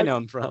 that's what I know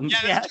him from.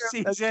 Yes,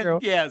 he's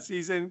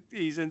in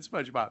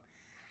SpongeBob.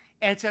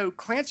 And so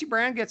Clancy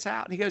Brown gets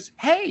out and he goes,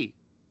 "Hey,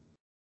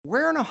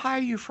 where in Ohio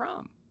are you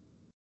from?"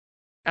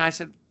 And I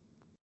said,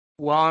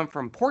 "Well, I'm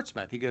from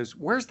Portsmouth." He goes,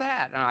 "Where's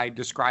that?" And I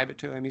describe it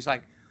to him. He's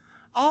like,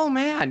 "Oh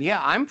man,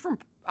 yeah, I'm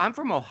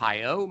from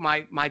Ohio.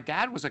 My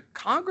dad was a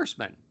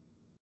congressman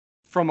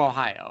from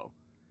Ohio."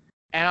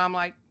 And I'm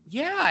like,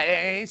 "Yeah."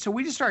 And so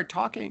we just started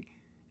talking,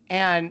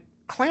 and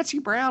Clancy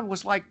Brown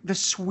was like the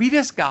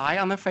sweetest guy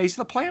on the face of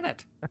the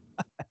planet.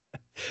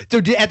 So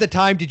at the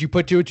time, did you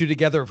put two and two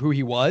together of who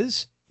he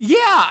was?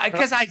 Yeah,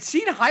 because I'd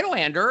seen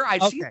Highlander,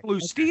 I'd seen Blue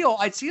Steel,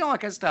 I'd seen all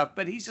that kind of stuff,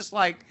 but he's just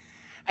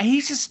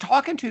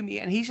talking to me,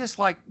 and he's just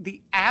like the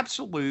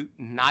absolute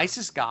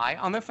nicest guy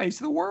on the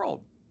face of the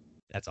world.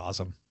 That's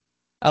awesome.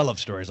 I love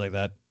stories like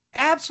that.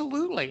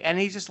 Absolutely. And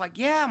he's just like,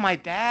 "Yeah, my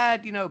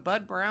dad,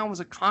 Bud Brown was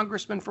a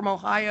congressman from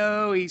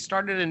Ohio. He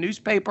started a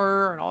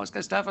newspaper and all this kind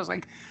of stuff." I was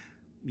like,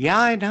 "Yeah,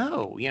 I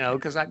know,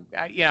 because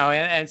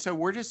and so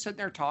we're just sitting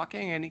there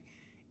talking, and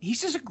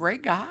he's just a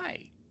great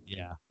guy."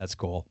 Yeah, that's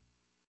cool.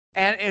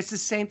 And it's the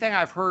same thing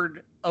I've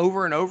heard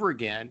over and over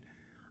again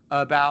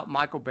about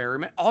Michael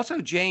Berryman.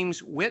 Also,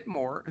 James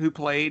Whitmore, who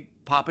played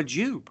Papa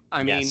Jupe.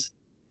 I mean,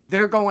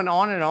 they're going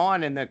on and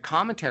on in the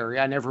commentary.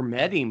 I never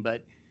met him,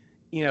 but,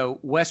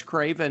 Wes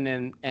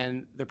Craven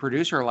and the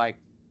producer are like,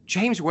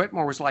 James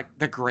Whitmore was like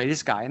the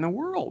greatest guy in the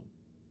world.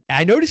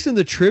 I noticed in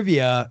the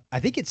trivia, I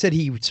think it said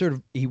he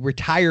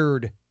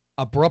retired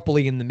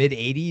abruptly in the mid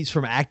 80s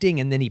from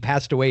acting, and then he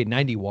passed away in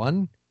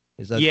 91.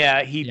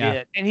 Yeah, he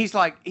did. And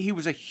he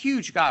was a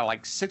huge guy,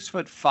 like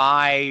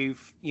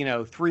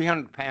 6'5",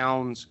 300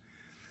 pounds.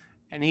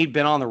 And he'd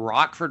been on the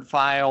Rockford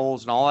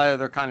Files and all that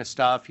other kind of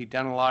stuff. He'd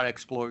done a lot of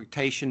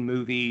exploitation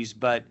movies,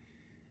 but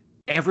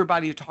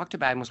everybody who talked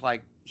about him was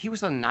like, he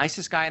was the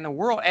nicest guy in the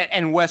world.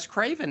 And Wes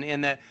Craven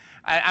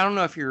I don't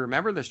know if you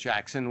remember this,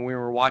 Jackson. When we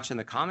were watching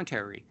the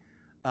commentary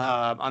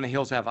on The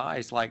Hills Have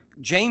Eyes, like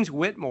James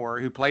Whitmore,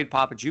 who played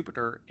Papa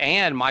Jupiter,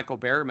 and Michael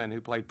Berryman, who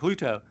played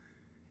Pluto,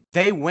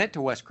 they went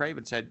to Wes Craven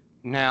and said,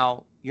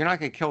 "Now you're not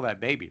going to kill that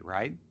baby,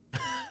 right?"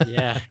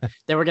 Yeah,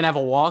 they were gonna have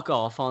a walk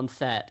off on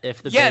set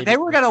if the they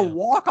were going to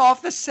walk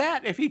off the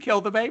set if he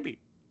killed the baby.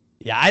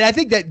 Yeah, I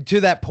think that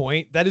to that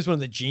point, that is one of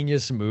the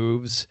genius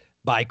moves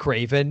by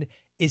Craven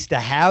is to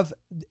have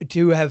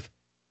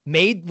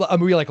made a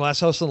movie like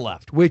Last House on the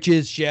Left, which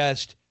is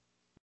just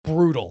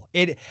brutal.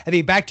 I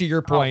mean, back to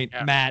your point,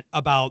 Matt,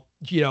 about,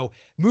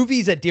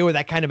 movies that deal with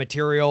that kind of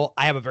material,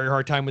 I have a very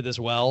hard time with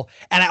as well.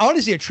 And I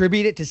honestly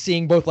attribute it to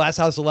seeing both Last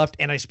House on the Left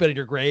and I Spit on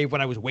Your Grave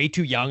when I was way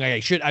too young.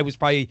 I was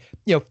probably,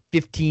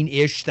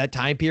 15-ish, that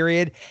time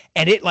period.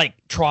 And it like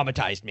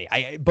traumatized me.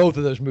 Both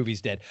of those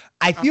movies did.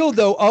 I feel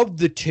though, of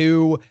the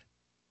two,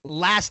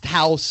 Last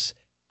House,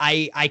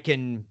 I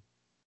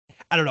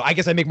don't know. I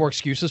guess I make more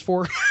excuses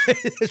for.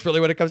 It's really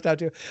what it comes down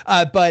to.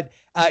 But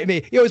I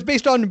mean, it's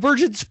based on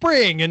Virgin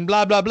Spring and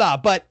blah blah blah.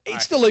 But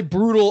it's still a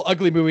brutal,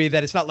 ugly movie.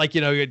 That it's not like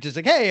you're just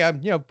like, hey, I'm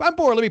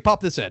bored. Let me pop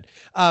this in.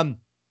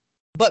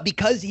 But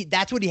because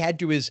that's what he had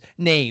to his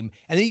name,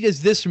 and then he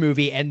does this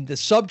movie, and the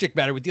subject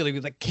matter with dealing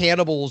with like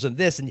cannibals and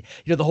this, and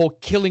the whole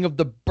killing of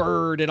the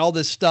bird and all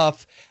this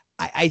stuff.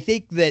 I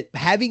think that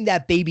having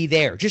that baby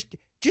there,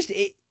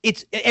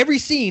 it's every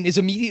scene is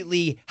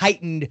immediately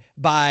heightened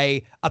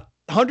by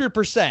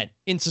 100%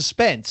 in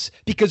suspense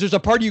because there's a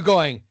part of you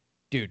going,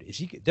 dude,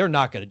 they're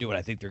not going to do what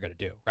I think they're going to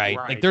do, right?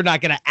 Like they're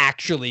not going to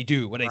actually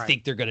do what I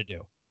think they're going to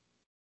do.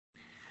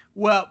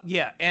 Well,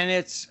 yeah, and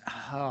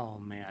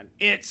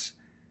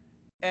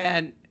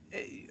and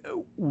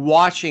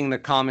watching the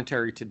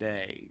commentary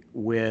today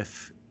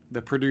with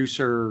the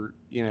producer,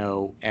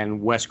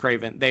 and Wes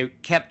Craven, they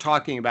kept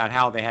talking about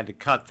how they had to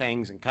cut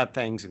things and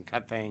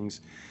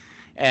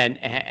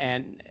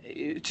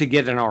to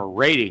get an R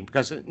rating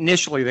because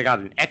initially they got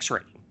an X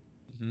rating.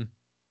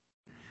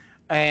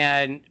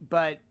 Mm-hmm.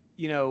 But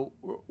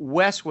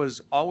Wes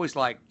was always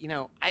like,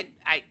 I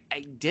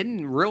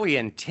didn't really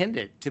intend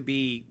it to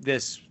be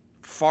this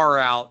far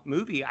out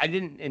movie. I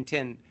didn't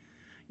intend,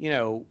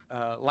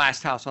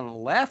 Last House on the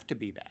Left to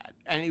be that.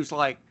 And he was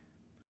like,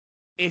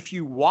 if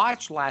you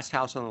watch Last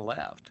House on the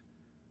Left,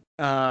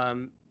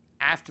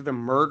 after the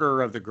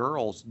murder of the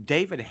girls,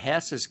 David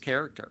Hess's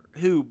character,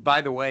 who,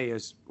 by the way,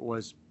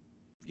 was,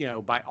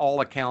 by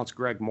all accounts,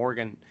 Greg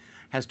Morgan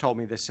has told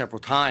me this several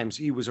times,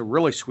 he was a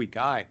really sweet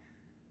guy.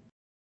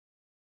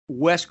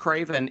 Wes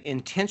Craven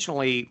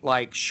intentionally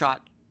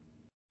shot,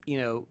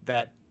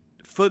 that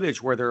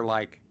footage where they're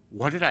like,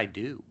 what did I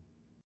do?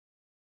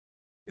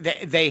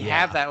 They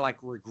have that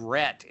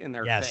regret in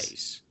their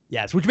face.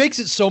 Yes, which makes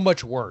it so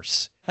much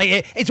worse.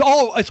 It's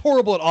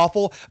horrible and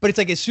awful, but it's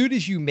like as soon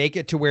as you make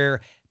it to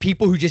where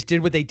people who just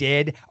did what they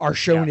did are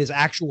shown as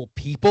actual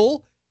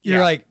people,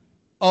 you're like,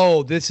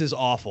 oh, this is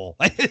awful.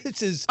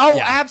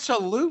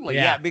 Absolutely.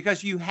 Yeah.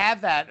 Because you have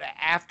that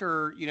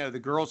after, the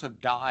girls have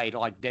died,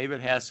 like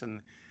David Hess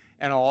and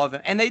all of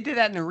them. And they did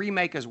that in the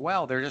remake as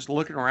well. They're just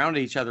looking around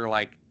at each other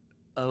like,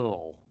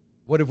 oh,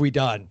 what have we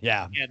done?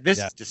 Yeah. This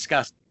is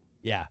disgusting.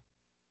 Yeah.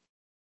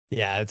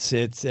 Yeah,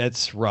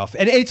 it's rough.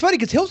 And it's funny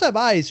because Hills Have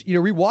Eyes,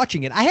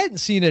 rewatching it, I hadn't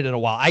seen it in a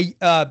while.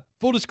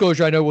 Full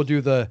disclosure, I know we'll do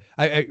the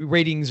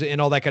ratings and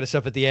all that kind of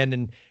stuff at the end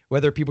and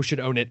whether people should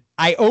own it.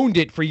 I owned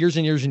it for years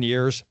and years and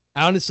years.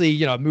 I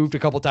honestly, moved a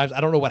couple times. I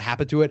don't know what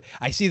happened to it.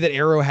 I see that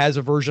Arrow has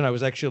a version. I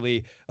was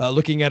actually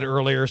looking at it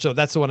earlier, so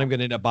that's the one I'm going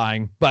to end up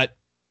buying. But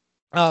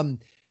I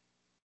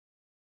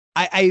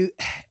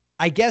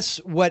guess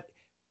when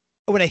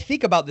I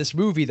think about this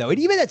movie though, and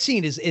even that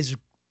scene is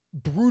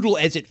brutal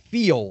as it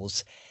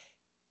feels.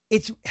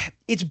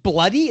 It's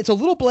bloody. It's a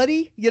little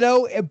bloody,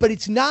 but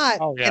it's not.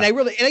 Oh, yeah. And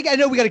I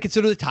know we got to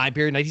consider the time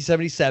period,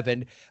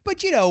 1977,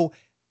 but I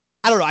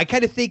don't know. I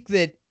kind of think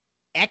that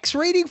X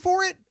rating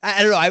for it.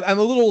 I don't know. I'm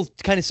a little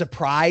kind of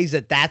surprised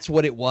that that's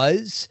what it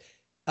was.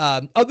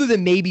 Other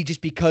than maybe just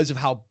because of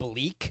how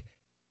bleak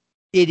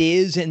it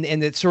is. And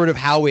it's sort of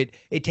how it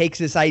takes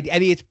this idea. I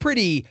mean, it's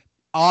pretty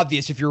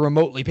obvious if you're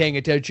remotely paying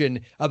attention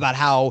about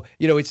how,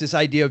 it's this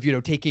idea of,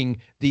 taking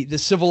the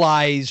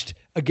civilized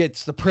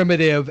against the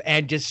primitive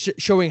and just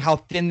showing how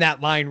thin that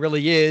line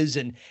really is.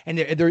 And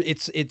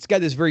it's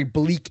got this very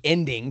bleak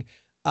ending.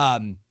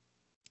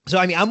 So,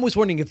 I mean, I'm always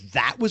wondering if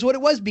that was what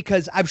it was,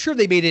 because I'm sure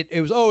they made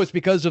it's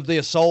because of the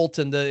assault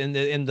and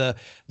the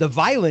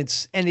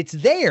violence, and it's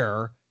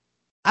there.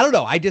 I don't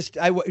know.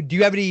 Do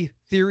you have any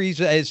theories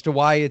as to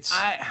why it's?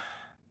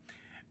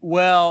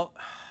 Well,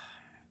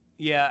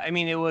 yeah, I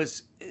mean,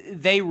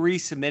 they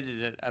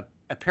resubmitted it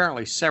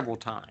apparently several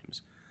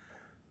times.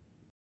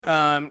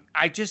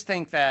 I just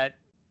think that,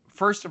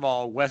 first of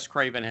all, Wes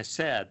Craven has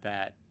said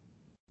that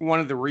one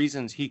of the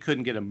reasons he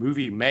couldn't get a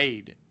movie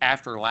made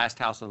after Last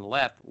House on the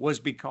Left was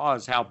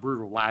because how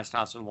brutal Last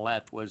House on the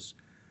Left was,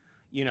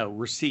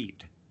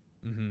 received.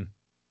 Mm-hmm.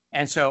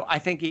 And so I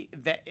think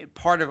that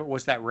part of it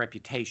was that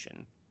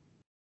reputation.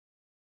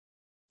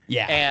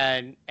 Yeah.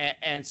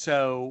 And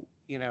so,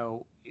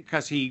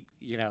 because he,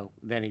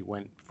 then he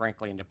went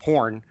frankly into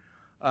porn.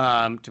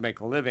 to make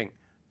a living.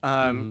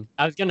 I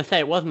was gonna say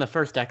it wasn't the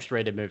first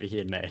X-rated movie he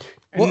had made.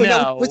 Well,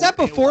 no, was that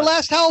before it was-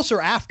 Last House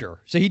or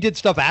after? So he did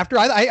stuff after.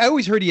 I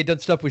always heard he had done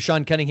stuff with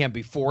Sean Cunningham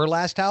before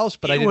Last House,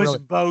 but I It didn't was really.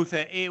 both.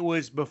 It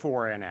was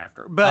before and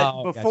after. But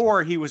Oh, gotcha.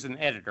 before he was an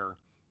editor.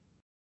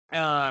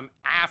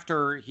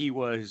 After he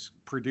was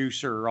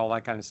producer, all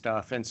that kind of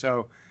stuff, and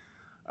so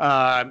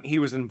he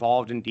was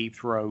involved in Deep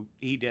Throat.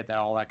 He did that,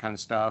 all that kind of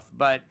stuff.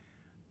 But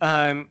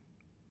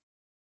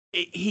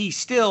he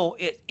still.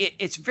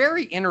 It's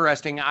very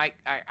interesting.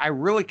 I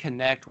really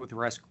connect with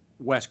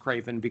Wes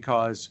Craven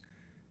because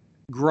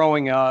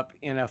growing up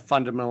in a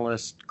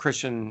fundamentalist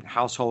Christian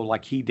household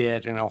like he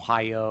did in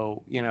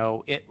Ohio,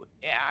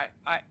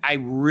 I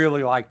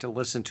really like to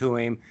listen to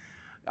him.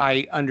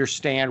 I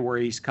understand where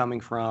he's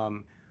coming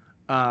from.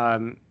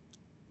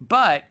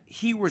 But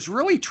he was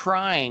really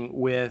trying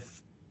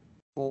with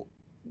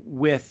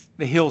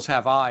The Hills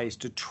Have Eyes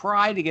to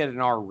try to get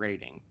an R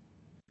rating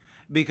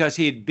because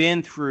he had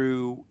been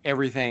through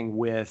everything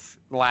with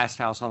Last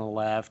House on the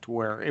Left,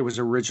 where it was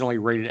originally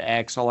rated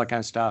X, all that kind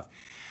of stuff.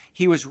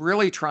 He was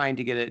really trying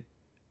to get it.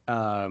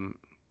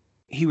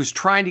 He was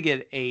trying to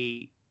get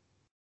a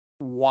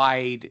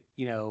wide,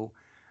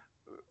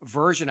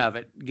 version of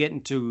it, get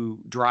into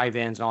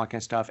drive-ins and all that kind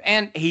of stuff,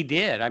 and he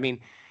did. I mean,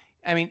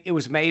 it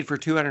was made for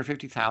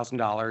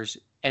 $250,000,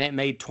 and it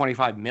made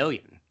 $25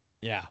 million.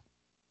 Yeah,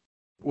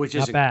 which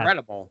Not is bad.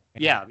 incredible.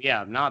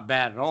 Yeah, not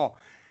bad at all.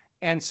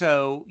 And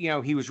so,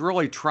 he was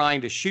really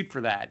trying to shoot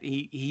for that.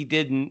 He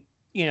didn't,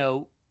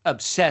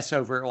 obsess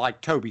over it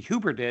like Tobe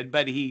Hooper did,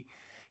 but he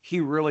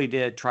really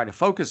did try to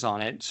focus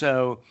on it.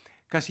 So,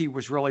 because he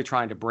was really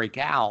trying to break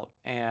out,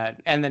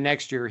 and the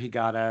next year he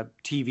got a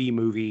TV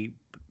movie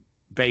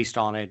based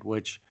on it,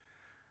 which.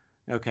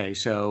 Okay,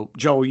 so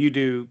Joel, you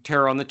do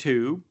Terror on the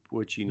Tube,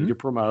 which you need to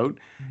promote,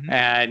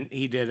 and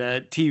he did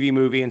a TV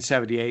movie in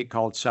 '78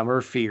 called Summer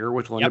of Fear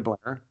with Linda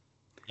Blair.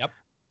 Yep.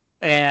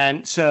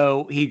 And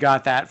so he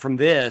got that from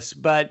this,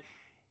 but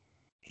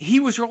he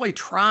was really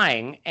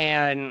trying,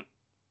 and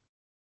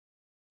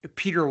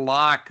Peter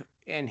Locke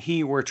and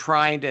he were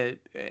trying to.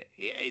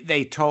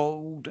 They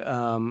told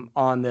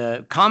on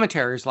the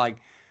commentaries, like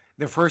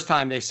the first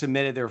time they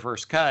submitted their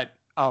first cut,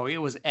 oh, it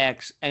was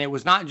X, and it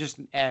was not just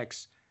an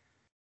X.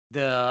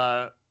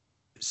 The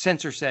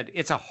censor said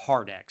it's a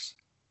hard X.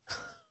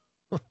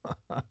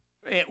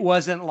 It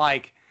wasn't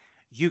like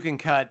you can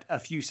cut a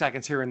few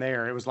seconds here and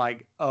there. It was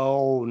like,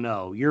 oh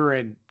no, you're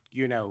in,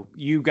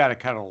 you've got to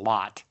cut a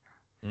lot.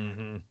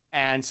 Mm-hmm.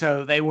 And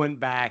so they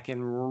went back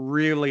and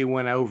really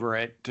went over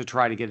it to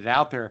try to get it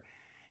out there.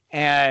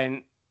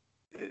 And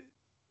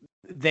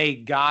they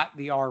got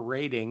the R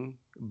rating,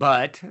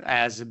 but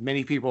as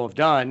many people have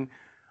done,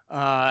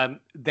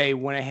 they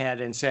went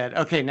ahead and said,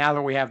 okay, now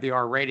that we have the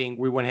R rating,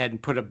 we went ahead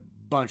and put a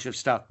bunch of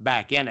stuff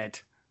back in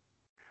it.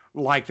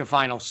 Like the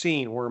final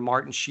scene where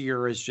Martin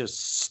Shear is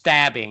just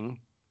stabbing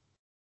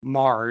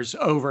Mars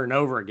over and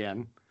over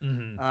again.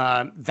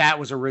 Mm-hmm. That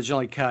was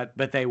originally cut,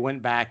 but they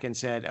went back and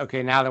said,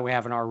 okay, now that we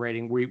have an R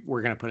rating,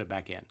 we're going to put it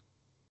back in.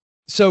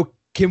 So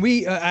can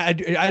we, I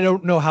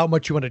don't know how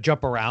much you want to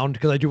jump around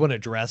because I do want to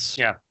address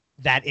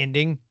that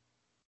ending.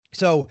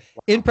 So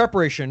in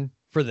preparation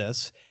for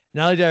this,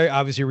 now that I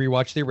obviously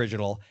rewatched the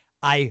original,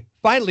 I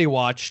finally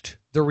watched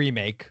the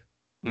remake,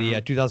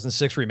 the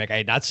 2006 remake. I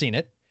had not seen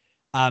it.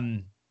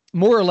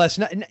 More or less,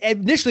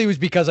 initially it was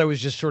because I was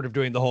just sort of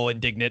doing the whole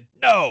indignant,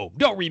 no,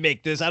 don't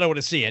remake this. I don't want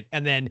to see it.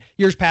 And then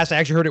years passed, I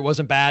actually heard it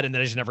wasn't bad, and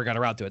then I just never got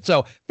around to it.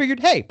 So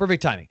figured, hey,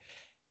 perfect timing.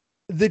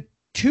 The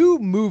two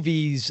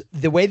movies,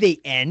 the way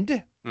they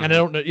end, and I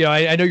don't know,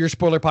 I know your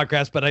spoiler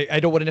podcast, but I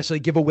don't want to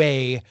necessarily give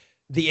away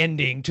the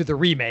ending to the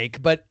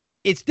remake, but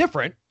it's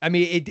different. I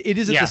mean, it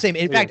isn't the same.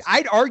 In fact,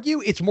 I'd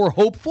argue it's more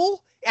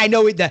hopeful. I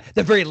know the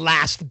very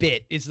last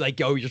bit is like,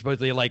 oh, you're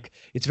supposed to like,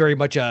 it's very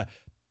much a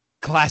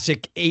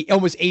classic,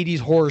 almost 80s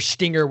horror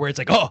stinger where it's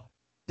like, oh,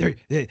 they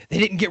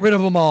didn't get rid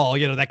of them all,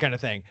 that kind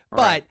of thing.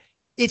 Right. But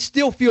it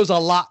still feels a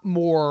lot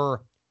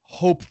more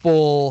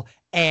hopeful,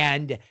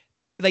 and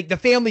like the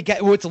family,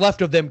 what's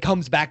left of them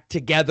comes back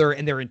together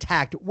and they're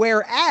intact.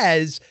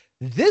 Whereas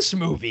this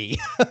movie,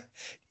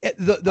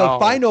 the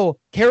final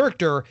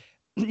character,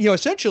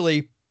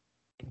 essentially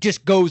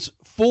just goes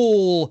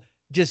full,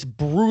 just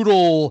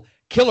brutal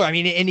killer. I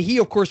mean, and he,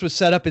 of course, was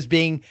set up as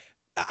being,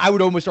 I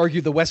would almost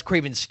argue, the Wes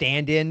Craven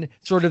stand-in,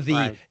 sort of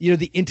the,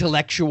 the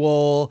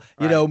intellectual,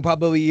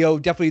 probably,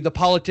 definitely the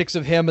politics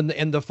of him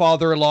and the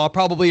father-in-law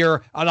probably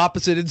are on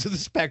opposite ends of the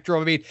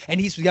spectrum. I mean, and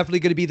he's definitely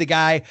going to be the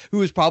guy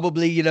who is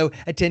probably,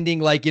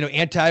 attending like,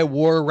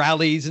 anti-war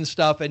rallies and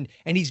stuff. And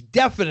he's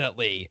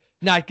definitely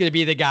not going to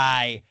be the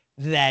guy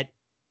that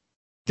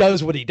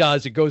does what he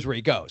does and goes where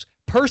he goes.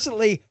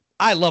 Personally,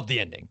 I love the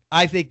ending.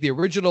 I think the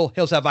original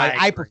Hills Have Eyes,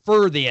 I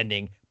prefer the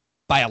ending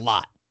by a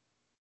lot.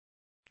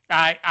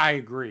 I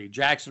agree.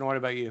 Jackson, what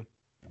about you?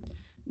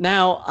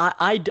 Now,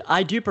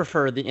 I do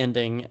prefer the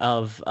ending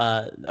of,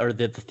 or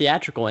the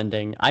theatrical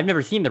ending. I've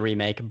never seen the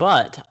remake,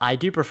 but I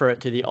do prefer it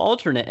to the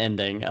alternate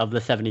ending of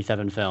the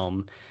 77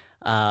 film,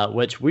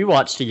 which we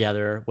watched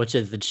together, which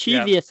is the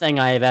Yep. cheesiest thing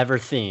I have ever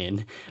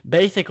seen.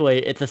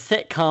 Basically, it's a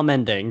sitcom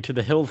ending to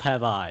The Hills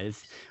Have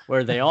Eyes,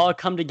 where they all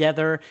come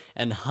together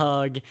and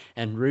hug,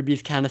 and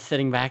Ruby's kind of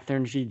sitting back there,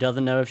 and she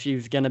doesn't know if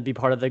she's going to be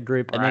part of the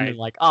group. And then they're Right.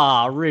 like,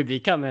 "Ah, Ruby,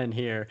 come in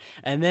here."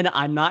 And then,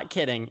 I'm not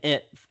kidding,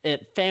 it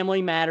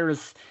Family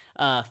Matters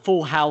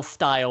Full House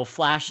style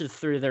flashes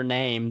through their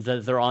names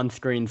as they're on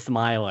screen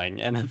smiling,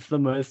 and it's the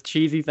most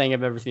cheesy thing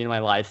I've ever seen in my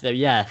life. So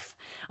yes,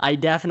 I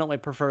definitely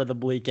prefer the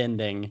bleak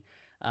ending.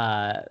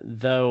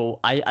 Though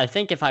I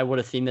think if I would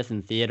have seen this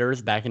in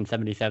theaters back in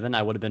 '77,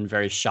 I would have been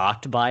very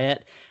shocked by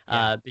it,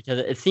 because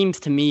it seems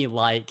to me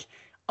like,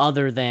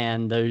 other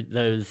than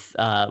those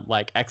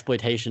like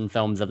exploitation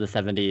films of the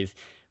 '70s,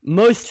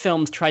 most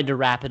films tried to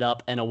wrap it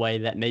up in a way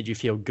that made you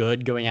feel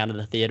good going out of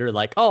the theater,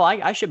 like, oh,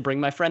 I should bring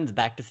my friends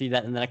back to see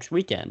that in the next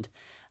weekend.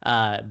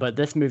 But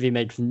this movie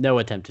makes no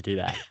attempt to do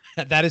that.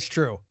 That is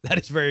true.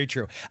 That is very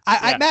true.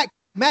 Yeah.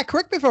 Matt,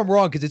 correct me if I'm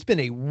wrong, because it's been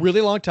a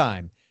really long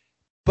time.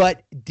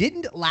 But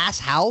didn't Last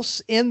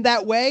House end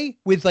that way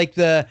with like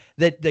because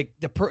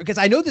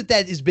I know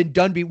that has been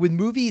done with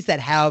movies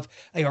that have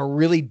like a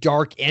really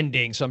dark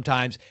ending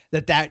sometimes,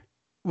 that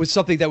was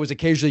something that was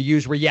occasionally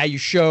used where, you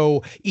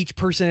show each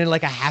person in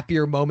like a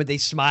happier moment, they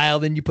smile,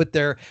 then you put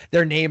their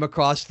name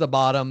across the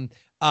bottom.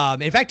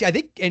 In fact, I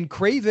think, and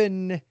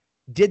Craven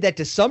did that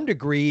to some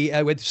degree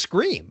with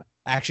Scream.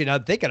 Actually, now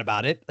I'm thinking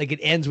about it, like it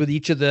ends with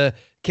each of the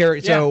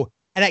characters. Yeah. So,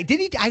 and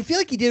I feel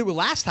like he did it with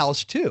Last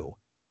House too.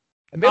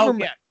 I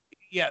remember,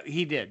 Yeah,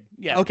 he did.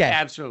 Yeah. Okay.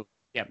 Absolutely.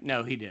 Yeah.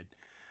 No, he did.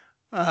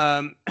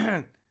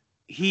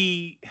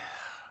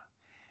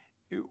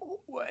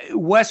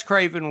 Wes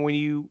Craven, when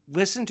you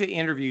listen to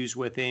interviews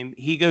with him,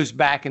 he goes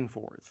back and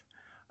forth.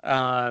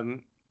 But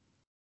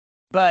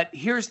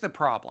here's the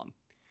problem.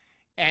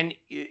 And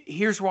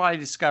here's what I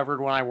discovered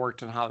when I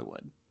worked in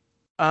Hollywood.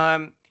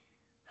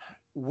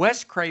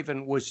 Wes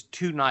Craven was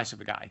too nice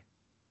of a guy.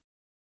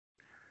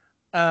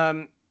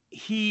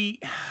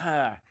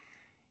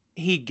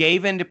 He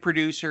gave in to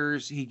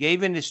producers. He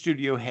gave in to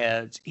studio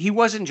heads. He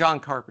wasn't John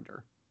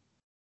Carpenter.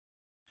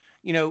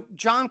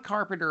 John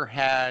Carpenter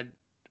had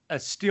a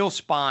steel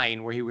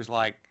spine where he was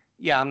like,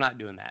 yeah, I'm not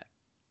doing that.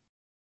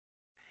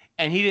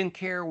 And he didn't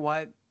care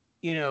what,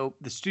 the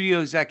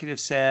studio executive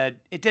said.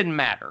 It didn't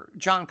matter.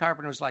 John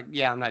Carpenter was like,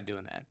 yeah, I'm not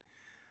doing that.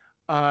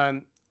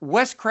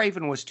 Wes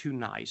Craven was too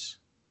nice.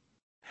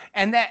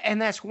 And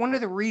that's one of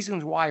the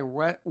reasons why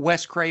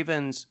Wes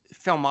Craven's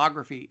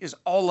filmography is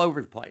all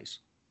over the place.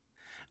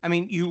 I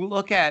mean, you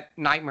look at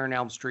Nightmare on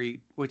Elm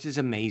Street, which is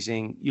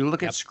amazing. You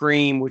look at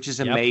Scream, which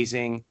is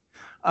amazing.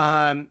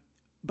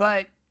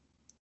 But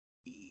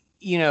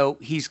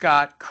he's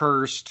got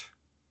cursed.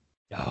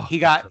 Oh, he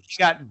got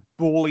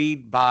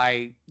bullied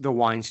by the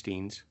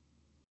Weinsteins.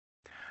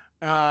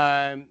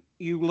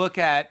 You look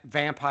at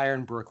Vampire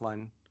in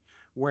Brooklyn,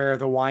 where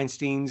the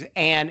Weinsteins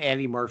and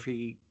Eddie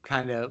Murphy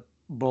kind of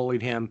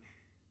bullied him.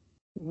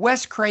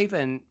 Wes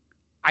Craven,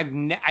 I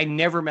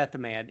never met the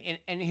man.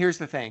 And here's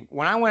the thing.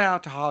 When I went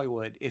out to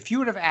Hollywood, if you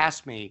would have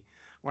asked me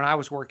when I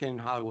was working in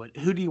Hollywood,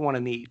 who do you want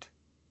to meet?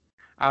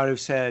 I would have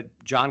said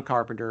John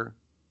Carpenter,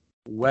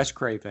 Wes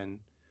Craven,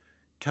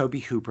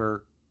 Tobe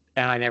Hooper,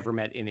 and I never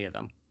met any of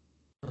them.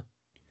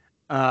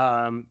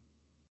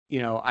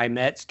 I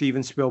met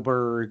Steven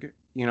Spielberg.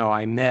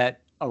 I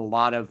met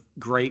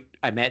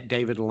I met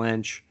David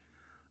Lynch.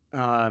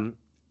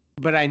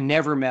 But I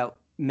never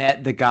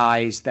met the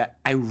guys that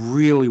I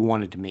really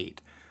wanted to meet.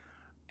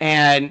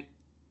 And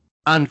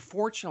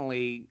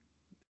unfortunately,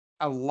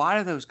 a lot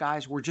of those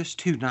guys were just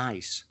too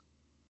nice.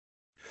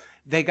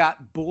 They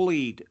got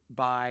bullied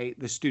by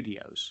the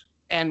studios.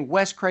 And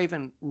Wes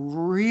Craven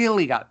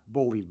really got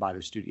bullied by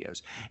the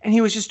studios. And he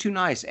was just too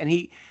nice.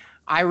 And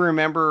I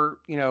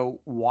remember,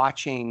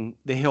 watching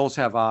The Hills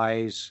Have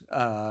Eyes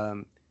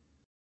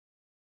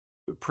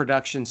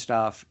production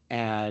stuff.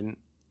 And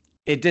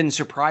it didn't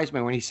surprise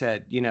me when he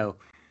said,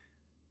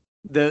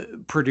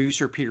 the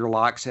producer, Peter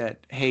Locke, said,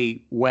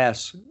 hey,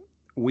 Wes,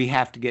 we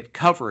have to get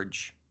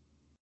coverage.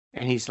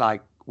 And he's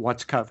like,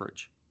 what's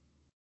coverage?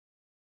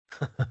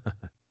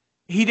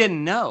 He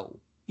didn't know.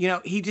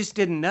 He just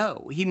didn't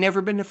know. He'd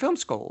never been to film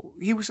school.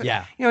 He was, he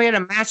had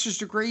a master's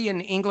degree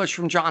in English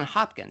from Johns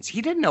Hopkins.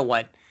 He didn't know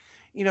what,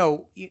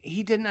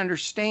 he didn't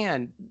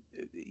understand,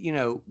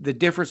 the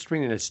difference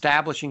between an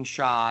establishing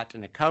shot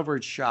and a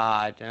coverage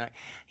shot. And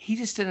he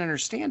just didn't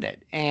understand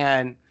it.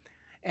 And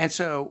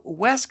so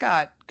Wes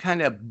got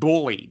kind of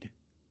bullied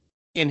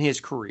in his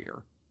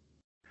career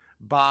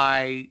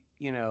by,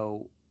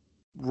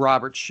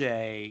 Robert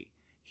Shea.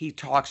 He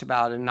talks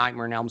about in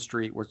Nightmare on Elm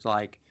Street where it's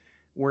like,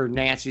 where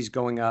Nancy's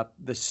going up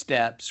the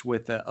steps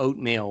with the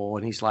oatmeal.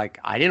 And he's like,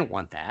 I didn't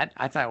want that.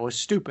 I thought it was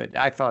stupid.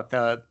 I thought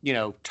the,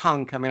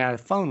 tongue coming out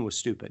of the phone was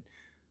stupid.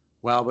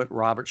 Well, but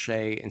Robert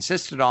Shea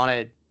insisted on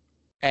it.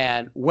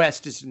 And Wes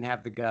just didn't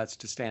have the guts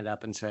to stand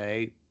up and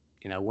say,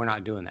 we're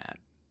not doing that.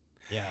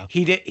 Yeah.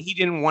 He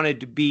didn't want it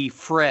to be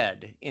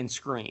Fred in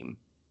Scream.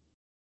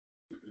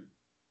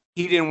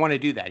 He didn't want to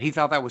do that. He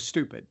thought that was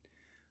stupid.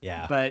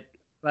 Yeah.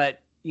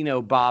 But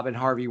Bob and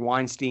Harvey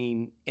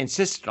Weinstein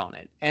insisted on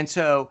it. And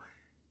so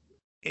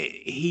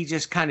he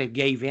just kind of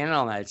gave in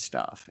on that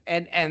stuff.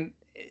 And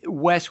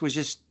Wes was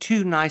just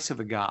too nice of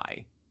a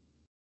guy.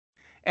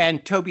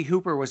 And Tobe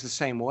Hooper was the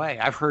same way.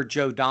 I've heard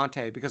Joe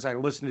Dante, because I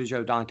listened to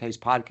Joe Dante's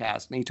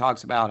podcast, and he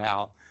talks about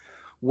how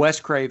Wes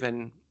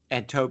Craven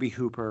and Tobe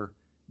Hooper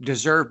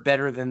deserved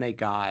better than they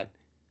got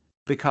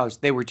because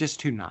they were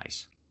just too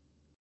nice.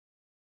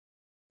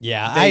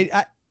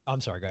 Yeah,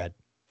 I'm sorry, go ahead.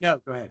 No,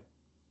 go ahead.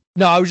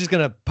 No, I was just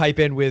going to pipe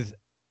in with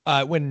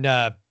when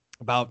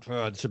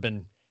it's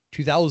been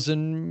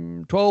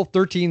 2012,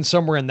 13,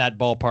 somewhere in that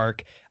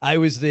ballpark. I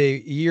was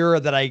the year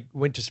that I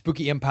went to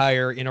Spooky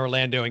Empire in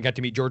Orlando and got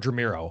to meet George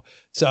Romero.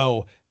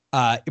 So,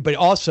 but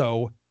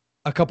also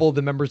a couple of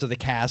the members of the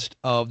cast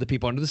of The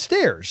People Under the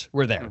Stairs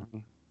were there. Mm-hmm.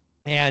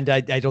 And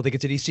I don't think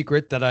it's any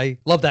secret that I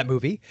love that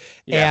movie.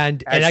 Yeah,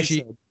 and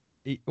actually,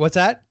 what's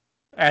that?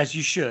 As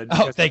you should.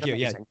 Oh, thank you.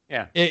 Amazing.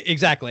 Yeah,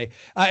 exactly.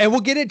 And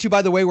we'll get into,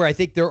 by the way, where I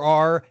think there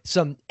are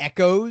some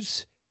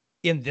echoes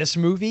in this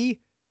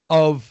movie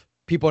of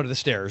People Under the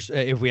Stairs,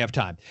 if we have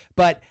time.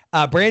 But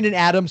Brandon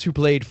Adams, who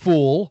played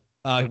Fool,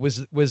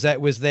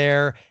 was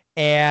there,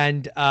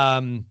 and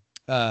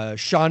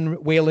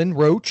Sean Whalen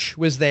Roach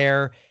was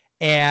there,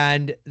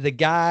 and the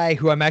guy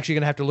who I'm actually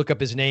gonna have to look up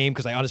his name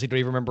because I honestly don't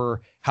even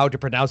remember how to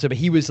pronounce it, but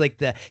he was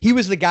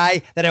the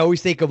guy that I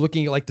always think of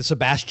looking like the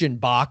Sebastian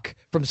Bach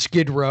from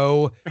Skid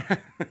Row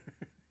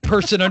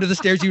person under the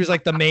stairs. He was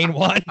like the main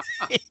one.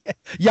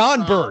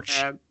 Jan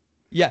Birch.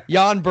 Yeah,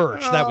 Jan Birch.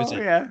 That was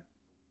it. Yeah.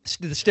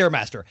 The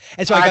Stairmaster.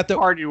 And so I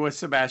partied with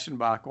Sebastian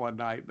Bach one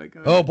night.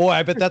 Oh boy,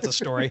 I bet that's a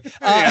story.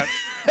 But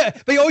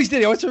he always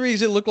did. What's the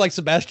reason it looked like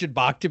Sebastian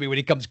Bach to me when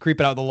he comes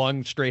creeping out with the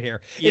long straight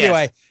hair? Yes.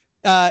 Anyway,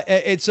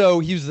 and so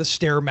he was the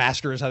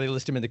Stairmaster is how they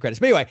list him in the credits.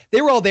 But anyway,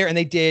 they were all there and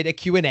they did a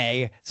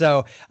Q&A.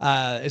 So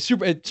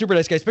super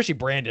nice guy, especially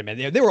Brandon,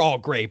 man. They were all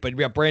great, but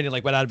Brandon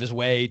went out of his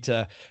way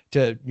to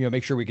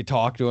make sure we could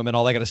talk to him and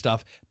all that kind of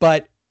stuff.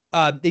 But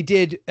they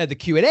did the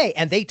Q&A,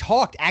 and they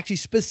talked actually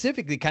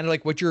specifically kind of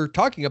like what you're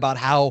talking about,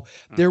 how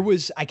there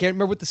was, I can't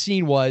remember what the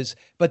scene was,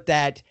 but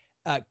that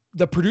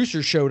the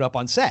producers showed up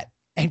on set,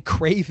 and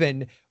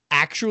Craven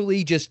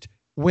actually just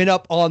went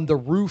up on the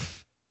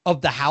roof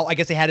of the house. I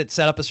guess they had it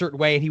set up a certain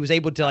way, and he was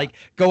able to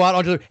go out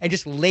onto and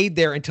just laid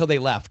there until they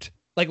left.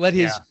 Let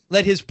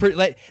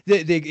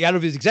the out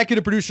of his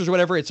executive producers or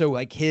whatever. And so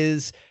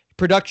his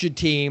production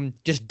team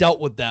just dealt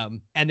with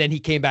them, and then he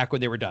came back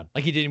when they were done.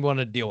 He didn't want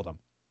to deal with them.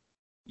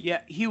 Yeah,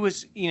 he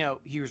was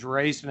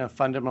raised in a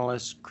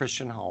fundamentalist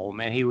Christian home,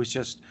 and he was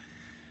just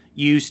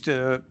used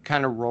to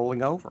kind of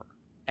rolling over,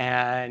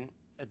 and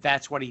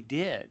that's what he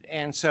did.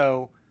 And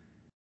so,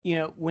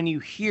 when you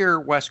hear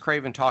Wes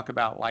Craven talk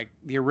about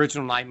the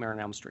original Nightmare on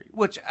Elm Street,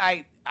 which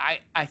I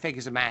think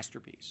is a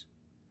masterpiece.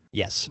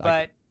 Yes.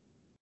 But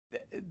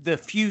the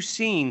few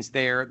scenes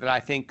there that I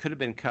think could have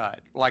been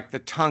cut, like the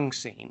tongue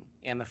scene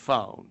and the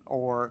phone,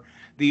 or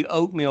the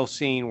oatmeal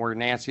scene where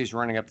Nancy's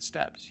running up the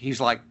steps,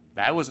 he's like,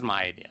 that wasn't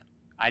my idea.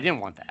 I didn't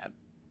want that.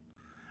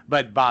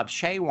 But Bob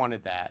Shaye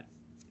wanted that,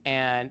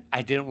 and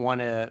I didn't want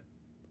to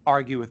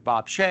argue with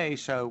Bob Shaye,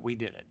 so we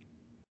did it.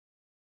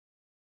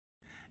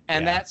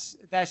 And that's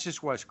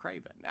just Wes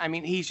Craven. I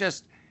mean,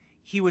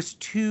 he was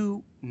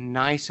too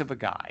nice of a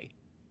guy.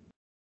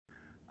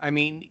 I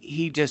mean,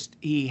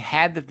 he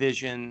had the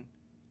vision.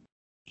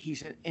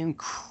 He's an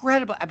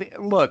incredible. I mean,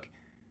 look,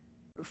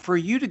 for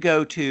you to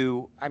go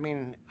to, I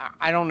mean,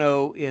 I don't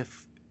know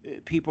if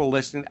people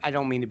listening, I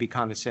don't mean to be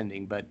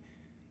condescending, but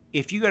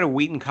if you go to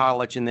Wheaton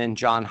College and then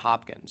Johns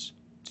Hopkins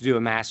to do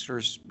a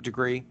master's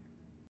degree,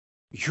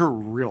 you're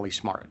really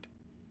smart.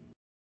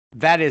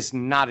 That is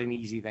not an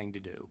easy thing to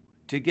do.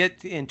 To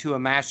get into a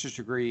master's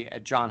degree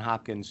at Johns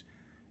Hopkins,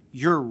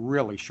 you're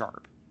really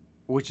sharp,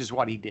 which is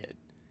what he did.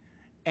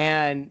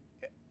 And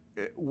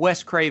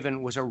Wes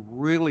Craven was a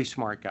really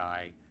smart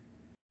guy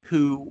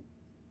who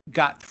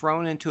got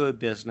thrown into a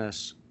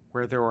business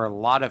where there were a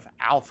lot of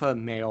alpha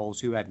males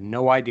who had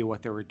no idea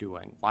what they were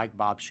doing, like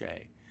Bob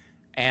Shaye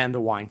and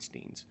the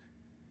Weinsteins.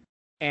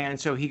 And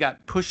so he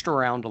got pushed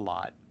around a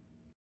lot.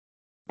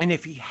 And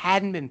if he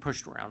hadn't been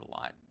pushed around a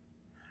lot,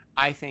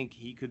 I think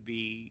he could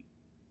be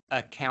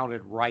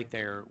accounted right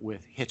there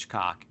with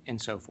Hitchcock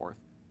and so forth,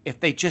 if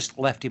they just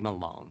left him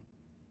alone.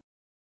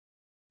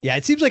 Yeah,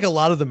 it seems like a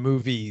lot of the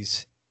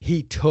movies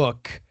he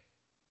took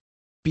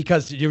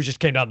because it just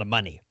came down to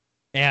money.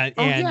 And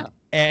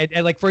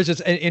for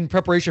instance, in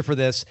preparation for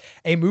this,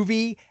 a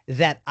movie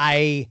that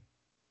I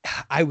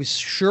was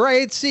sure I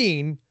had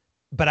seen,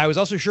 but I was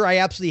also sure I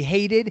absolutely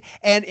hated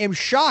and am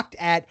shocked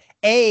at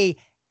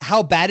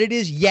how bad it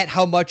is, yet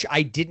how much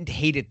I didn't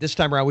hate it this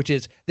time around, which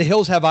is The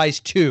Hills Have Eyes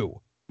 2.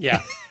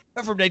 Yeah.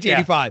 From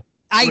 1985. Yeah.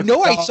 I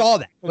know I saw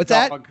that. What's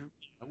that?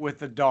 With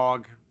the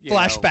dog.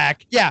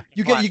 Flashback. Yeah.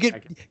 You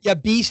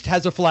get Beast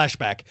has a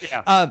flashback.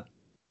 Yeah.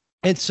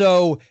 And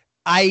so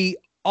I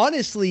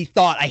honestly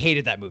thought I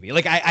hated that movie.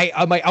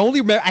 I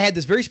only remember, I had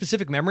this very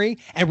specific memory,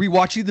 and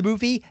rewatching the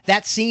movie,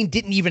 that scene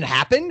didn't even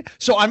happen.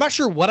 So I'm not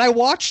sure what I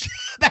watched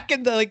back back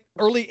in the like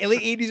late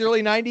 80s,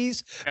 early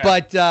 90s.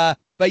 Yeah.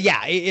 But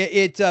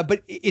yeah,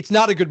 but it's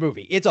not a good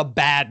movie. It's a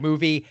bad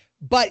movie.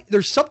 But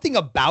there's something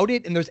about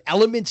it, and there's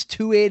elements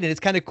to it, and it's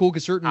kind of cool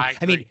because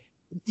I mean,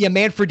 yeah,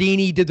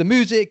 Manfredini did the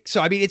music,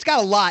 so I mean, it's got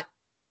a lot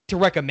to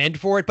recommend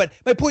for it. But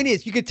my point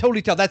is, you could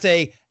totally tell that's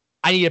I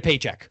need a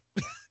paycheck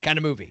kind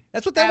of movie.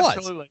 That's what that was.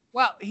 Absolutely.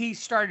 Well, he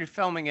started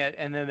filming it,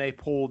 and then they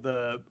pulled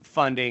the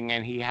funding,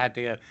 and he had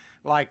to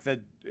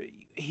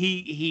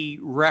he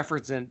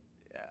referenced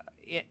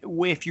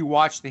if you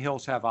watch The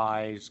Hills Have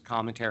Eyes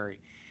commentary,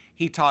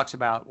 he talks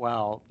about,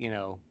 well,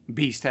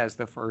 Beast has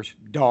the first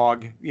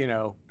dog,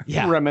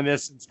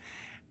 reminiscence,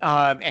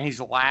 and he's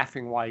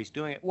laughing while he's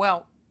doing it.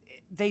 Well,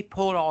 they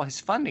pulled all his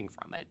funding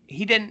from it.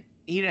 He didn't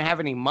have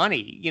any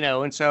money,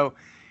 and so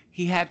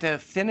he had to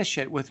finish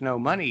it with no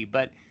money.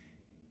 But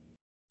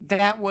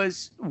that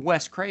was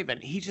Wes Craven.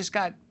 He just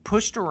got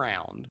pushed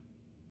around,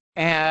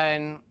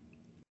 and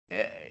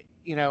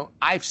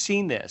I've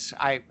seen this.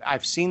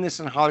 I've seen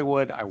this in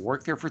Hollywood. I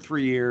worked there for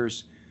 3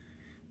 years.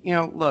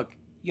 Look,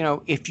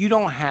 if you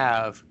don't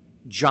have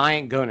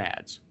giant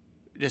gonads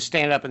to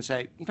stand up and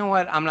say, you know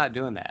what, I'm not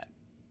doing that,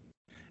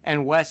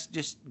 and Wes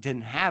just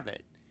didn't have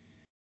it,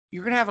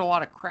 you're going to have a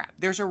lot of crap.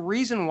 There's a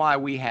reason why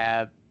we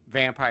have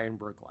Vampire in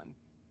Brooklyn.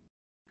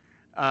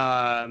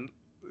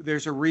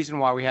 There's a reason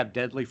why we have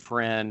Deadly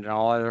Friend and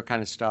all other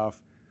kind of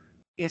stuff.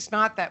 It's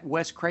not that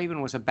Wes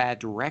Craven was a bad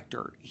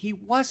director. He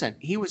wasn't.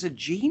 He was a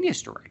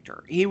genius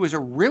director. He was a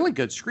really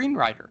good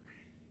screenwriter.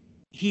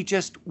 He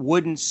just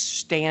wouldn't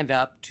stand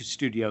up to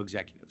studio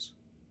executives.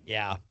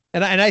 Yeah.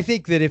 And I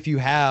think that if he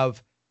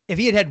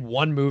had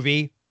one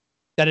movie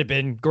that had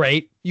been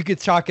great, you could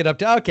chalk it up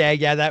to, okay,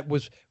 yeah, that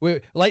was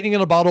lightning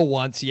in a bottle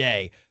once.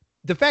 Yay.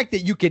 The fact that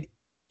you could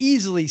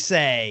easily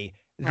say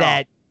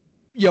that,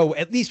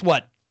 at least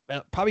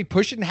probably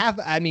pushing half.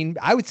 I mean,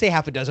 I would say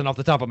half a dozen off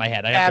the top of my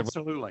head.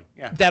 Absolutely.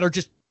 Yeah. That are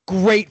just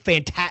great,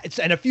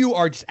 fantastic. And a few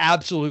are just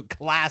absolute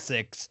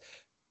classics.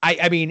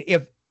 I mean,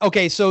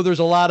 so there's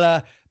a lot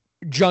of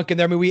junk in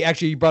there. I mean,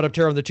 you brought up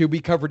Terror on the Tube. We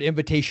covered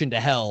Invitation to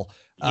Hell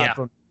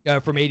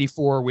from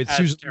 84 with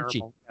Susan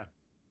Lucci. Yeah.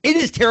 It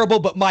is terrible,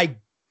 but my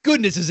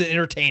goodness, is it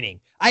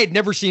entertaining. I had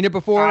never seen it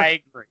before.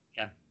 I agree.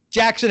 Yeah.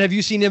 Jackson, have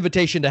you seen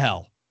Invitation to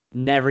Hell?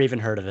 Never even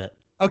heard of it.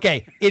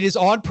 Okay. It is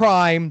on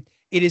Prime.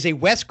 It is a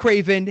Wes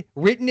Craven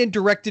written and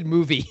directed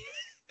movie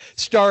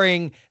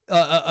starring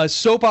a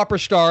soap opera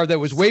star that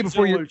was way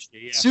before your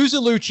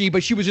Susan Lucci,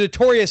 but she was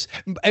notorious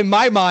in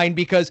my mind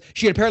because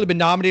she had apparently been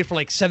nominated for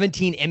like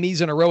 17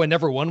 Emmys in a row and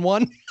never won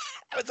one.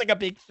 That was like a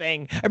big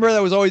thing. I remember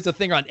that was always a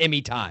thing on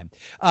Emmy time.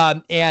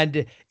 And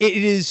it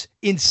is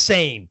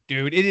insane,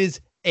 dude. It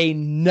is a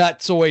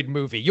nutsoid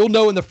movie. You'll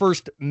know in the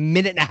first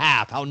minute and a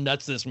half how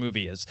nuts this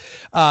movie is.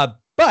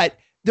 But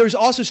there's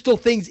also still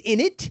things in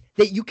it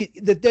that you could,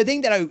 the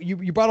thing that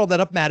you brought all that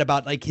up, Matt,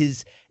 about like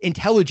his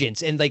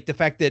intelligence and like the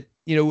fact that,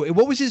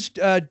 what was his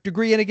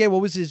degree in again?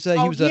 What was his, he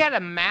had a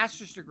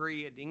master's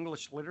degree in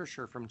English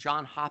literature from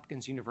Johns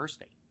Hopkins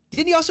University.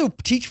 Didn't he also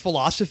teach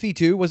philosophy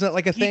too? Wasn't that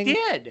like a thing? He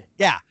did.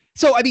 Yeah.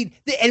 So, I mean,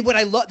 and what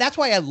I love, that's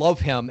why I love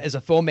him as a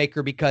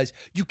filmmaker, because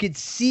you could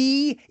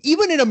see,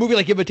 even in a movie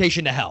like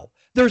Invitation to Hell,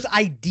 there's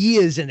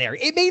ideas in there.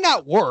 It may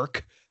not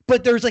work,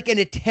 but there's like an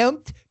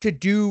attempt to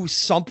do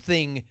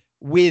something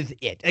with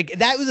it. Like,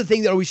 that was the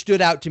thing that always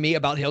stood out to me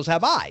about Hills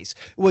Have Eyes,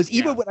 was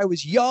even when I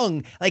was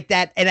young, like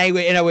that. And I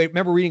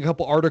remember reading a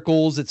couple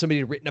articles that somebody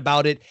had written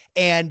about it.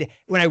 And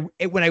when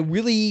I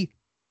really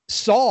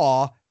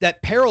saw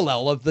that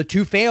parallel of the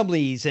two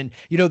families, and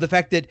the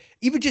fact that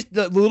even just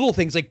the little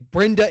things like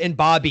Brenda and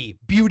Bobby,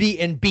 Beauty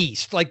and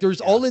Beast, like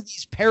there's all of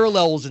these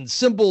parallels and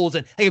symbols,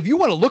 and like, if you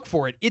want to look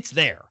for it, it's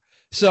there.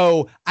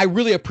 So I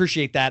really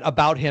appreciate that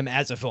about him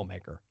as a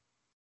filmmaker.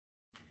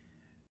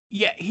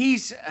 Yeah,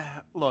 he's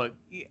look,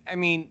 I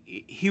mean,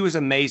 he was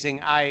amazing.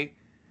 When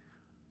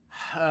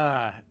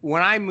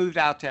I moved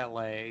out to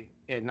LA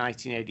in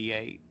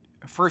 1988,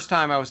 first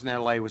time I was in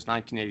LA was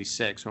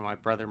 1986 when my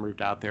brother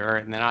moved out there,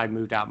 and then I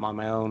moved out on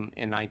my own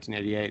in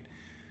 1988.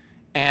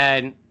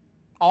 And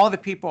all the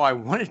people I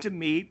wanted to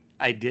meet,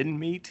 I didn't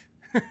meet.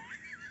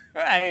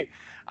 I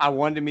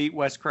wanted to meet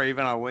Wes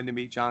Craven, I wanted to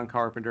meet John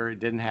Carpenter. It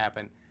didn't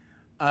happen.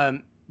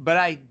 But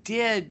I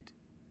did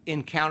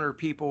encounter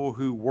people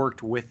who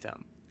worked with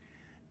them.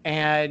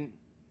 And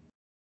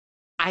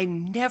I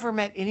never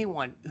met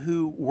anyone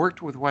who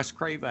worked with Wes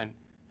Craven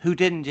who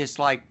didn't just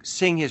like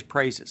sing his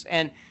praises.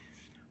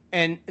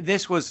 And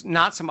this was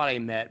not somebody I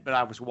met, but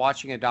I was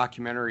watching a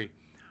documentary.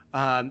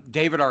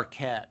 David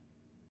Arquette,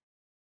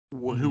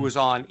 who was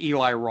on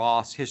Eli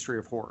Roth's History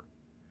of Horror.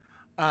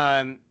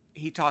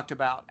 He talked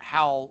about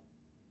how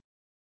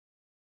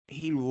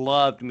he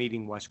loved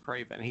meeting Wes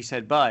Craven. He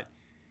said,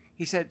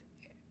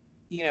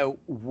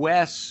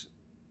 Wes,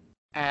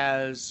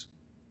 as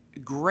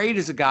great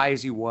as a guy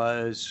as he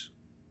was,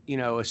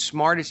 as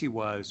smart as he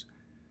was,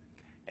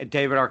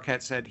 David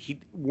Arquette said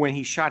when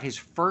he shot his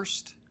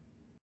first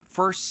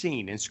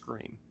scene in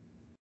Scream,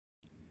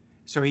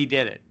 so he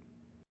did it,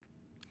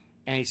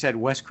 and he said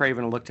Wes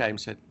Craven looked at him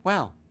and said,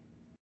 "Well,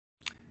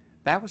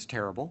 that was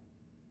terrible."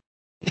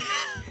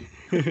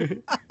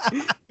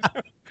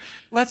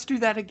 Let's do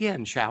that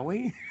again, shall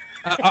we?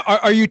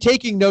 Are you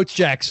taking notes,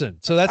 Jackson?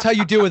 So that's how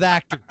you deal with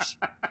actors.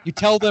 You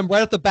tell them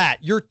right off the bat,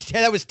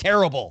 that was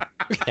terrible.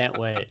 Can't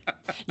wait.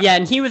 Yeah,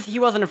 and he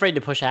wasn't afraid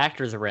to push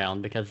actors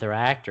around because they're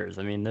actors.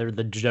 I mean, they're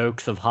the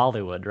jokes of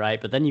Hollywood, right?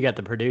 But then you got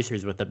the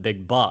producers with the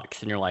big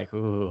bucks, and you're like,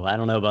 ooh, I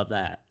don't know about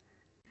that.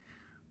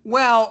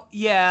 Well,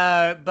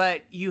 yeah,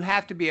 but you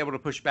have to be able to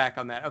push back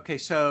on that. Okay,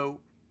 so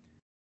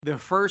the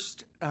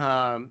first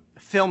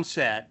film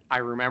set I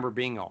remember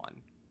being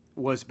on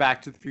was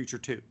Back to the Future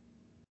 2.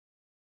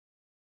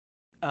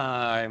 It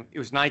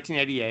was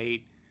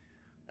 1988.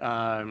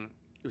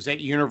 It was at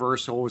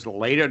Universal. It was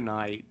late at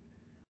night.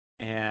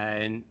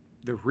 And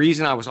the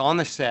reason I was on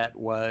the set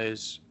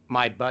was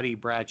my buddy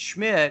Brad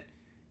Schmidt,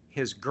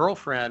 his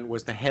girlfriend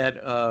was the head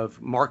of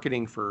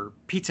marketing for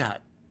Pizza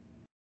Hut.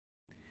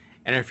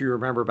 And if you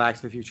remember Back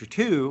to the Future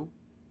 2,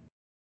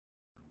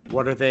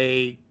 what are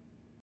they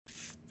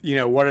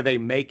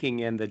making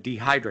in the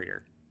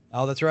dehydrator?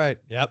 Oh, that's right.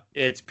 Yep.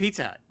 It's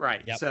Pizza Hut,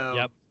 right?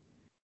 Yep.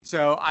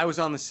 So I was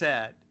on the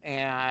set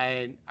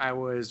and I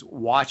was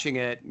watching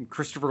it, and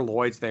Christopher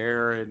Lloyd's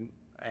there and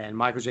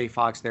Michael J.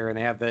 Fox there, and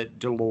they have the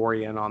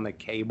DeLorean on the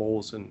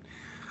cables and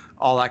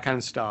all that kind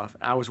of stuff.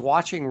 I was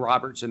watching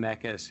Robert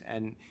Zemeckis,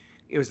 and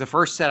it was the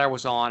first set I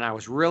was on. I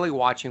was really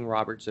watching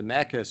Robert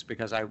Zemeckis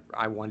because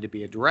I wanted to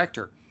be a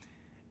director.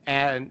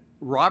 And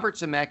Robert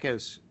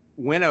Zemeckis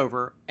went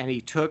over and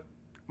he took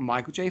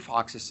Michael J.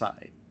 Fox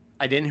aside.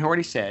 I didn't hear what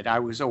he said. I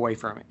was away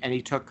from him. And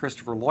he took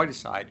Christopher Lloyd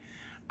aside.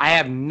 I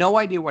have no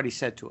idea what he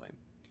said to him.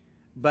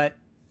 But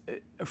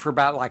for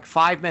about like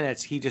 5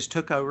 minutes, he just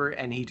took over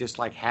and he just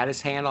like had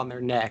his hand on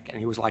their neck and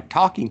he was like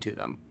talking to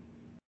them.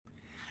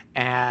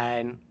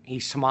 And he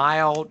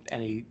smiled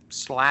and he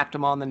slapped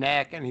him on the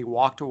neck and he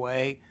walked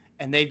away.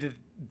 And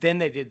then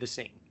they did the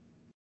scene.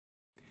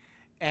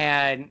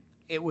 And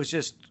it was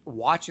just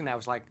watching that. I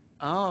was like,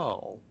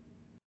 oh,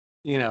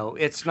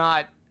 it's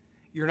not,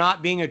 you're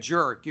not being a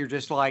jerk. You're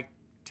just like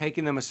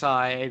taking them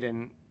aside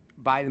and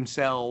by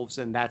themselves,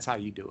 and that's how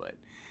you do it.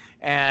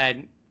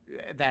 And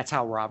that's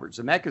how Robert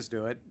Zemeckis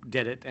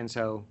did it. And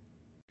so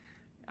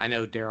I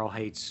know Daryl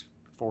hates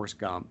Forrest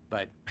Gump,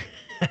 but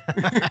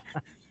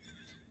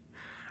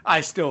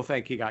I still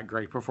think he got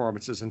great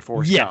performances in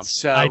Forrest Gump.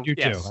 So I do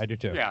too. I do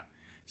too. Yeah.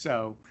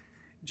 So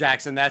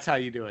Jackson, that's how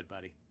you do it,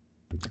 buddy.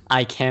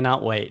 I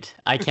cannot wait.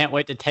 I can't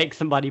wait to take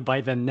somebody by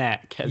the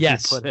neck, as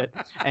Yes. you put it,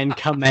 and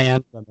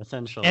command them,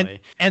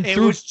 essentially. And It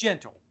through was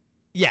gentle.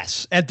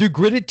 yes, and through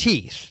gritted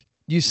teeth,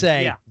 you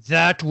say Yeah.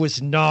 that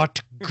was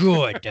not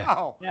good.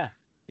 Oh, Yeah.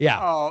 Yeah.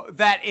 Oh,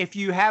 that if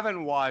you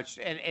haven't watched,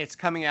 and it's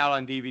coming out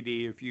on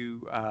DVD. If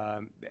you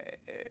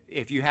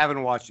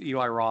haven't watched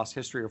Eli Roth's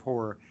History of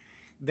Horror,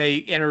 they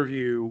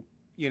interview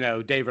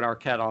David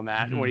Arquette on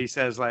that, and what he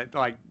says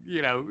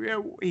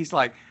he's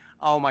like,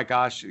 oh my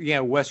gosh,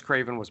 Wes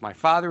Craven was my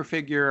father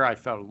figure. I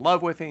fell in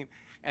love with him,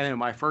 and then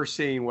my first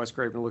scene, Wes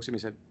Craven looks at me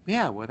and said,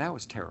 yeah, well that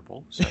was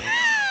terrible. So.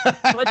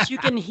 But you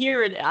can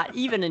hear it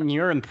even in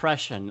your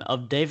impression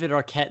of David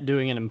Arquette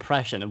doing an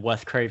impression of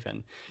Wes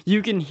Craven.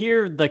 You can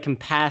hear the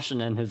compassion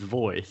in his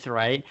voice,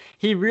 right?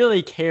 He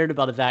really cared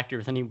about his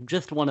actors, and he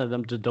just wanted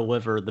them to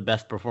deliver the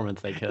best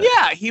performance they could.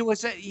 Yeah, he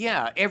was.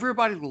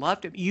 Everybody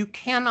loved him. You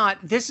cannot.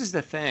 This is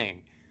the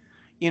thing,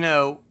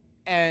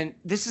 and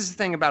this is the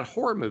thing about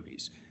horror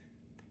movies.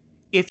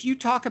 If you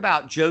talk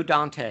about Joe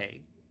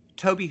Dante,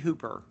 Tobe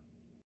Hooper,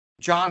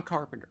 John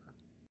Carpenter,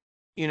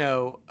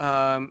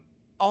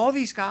 all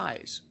these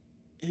guys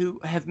who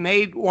have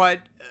made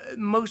what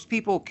most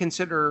people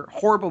consider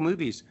horrible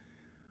movies,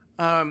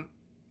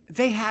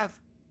 they have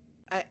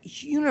a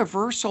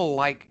universal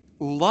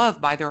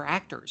love by their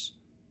actors.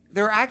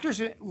 Their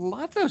actors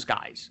love those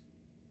guys.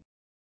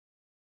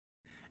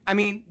 I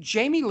mean,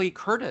 Jamie Lee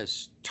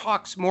Curtis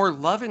talks more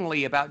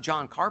lovingly about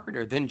John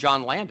Carpenter than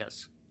John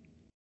Landis.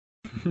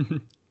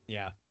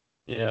 Yeah.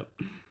 Yep.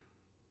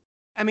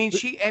 I mean,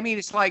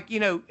 it's like,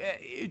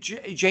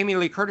 Jamie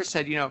Lee Curtis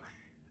said,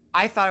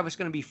 I thought I was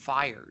going to be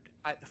fired.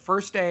 The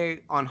first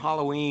day on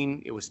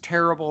Halloween, it was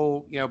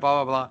terrible, blah,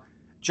 blah, blah.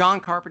 John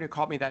Carpenter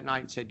called me that night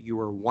and said, you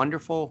were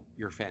wonderful.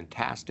 You're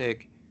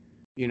fantastic.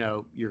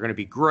 You're going to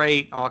be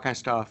great, all that kind of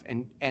stuff.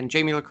 And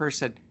Jamie Lee Curtis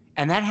said,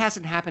 and that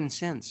hasn't happened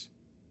since.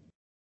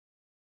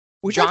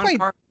 Which I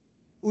find,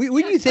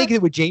 when you think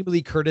that with Jamie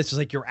Lee Curtis is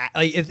like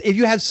if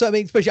you have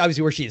something, especially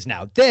obviously where she is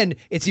now, then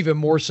it's even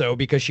more so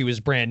because she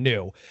was brand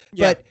new.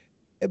 Yeah.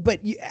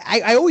 But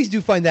I always do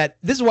find that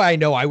this is why I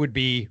know I would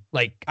be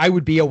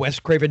a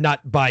Wes Craven,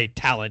 not by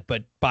talent,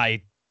 but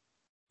by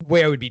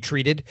way I would be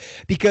treated,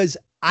 because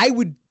I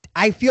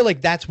feel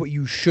like that's what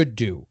you should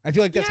do. I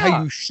feel like that's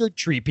how you should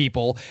treat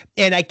people.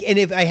 And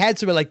if I had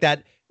somebody like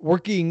that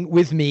working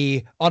with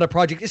me on a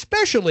project,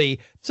 especially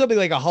something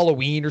like a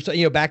Halloween or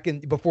so, back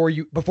in before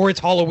it's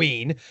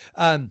Halloween,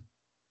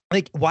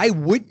 why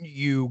wouldn't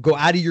you go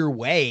out of your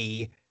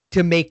way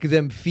to make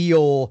them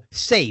feel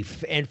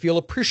safe and feel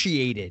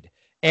appreciated?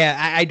 And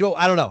I don't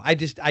know.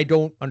 I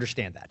don't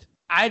understand that.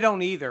 I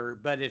don't either,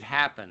 but it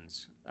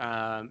happens.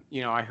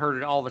 I heard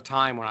it all the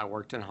time when I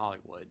worked in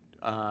Hollywood.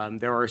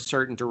 There are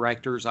certain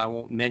directors I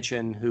won't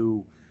mention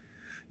who,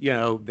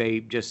 they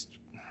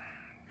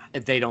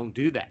don't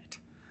do that.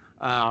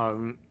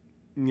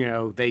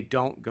 They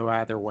don't go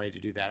out of their way to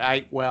do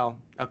that.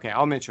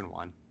 I'll mention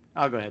one.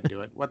 I'll go ahead and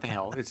do it. What the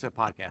hell? It's a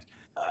podcast.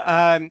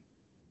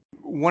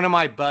 One of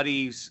my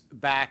buddies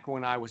back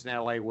when I was in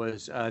LA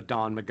was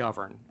Don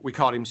McGovern. We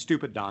called him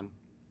Stupid Don.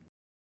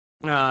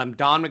 Don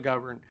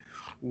McGovern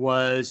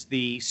was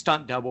the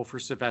stunt double for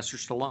Sylvester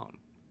Stallone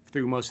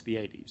through most of the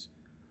 80s.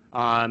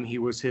 He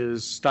was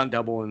his stunt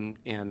double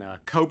in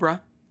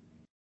Cobra.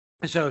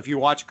 So if you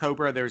watch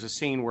Cobra, there's a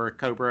scene where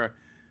Cobra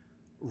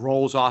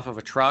rolls off of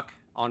a truck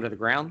onto the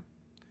ground.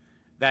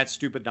 That's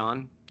Stupid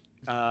Don.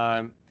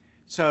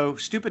 So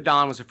Stupid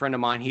Don was a friend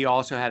of mine. He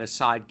also had a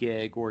side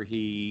gig where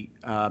he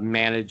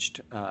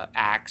managed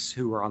acts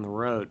who were on the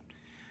road.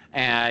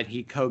 And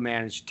he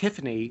co-managed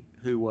Tiffany,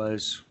 who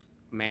was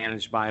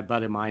managed by a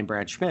buddy of mine,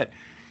 Brad Schmidt.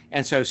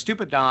 And so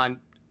Stupid Don,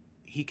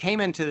 he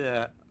came into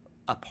the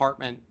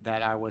apartment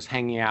that I was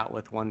hanging out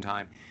with one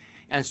time.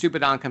 And Stupid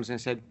Don comes in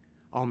and said,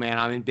 "Oh man,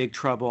 I'm in big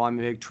trouble. I'm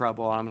in big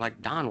trouble." And I'm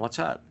like, "Don, what's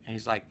up?" And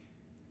he's like,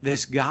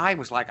 "This guy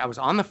was like, I was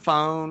on the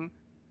phone.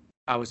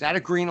 I was at a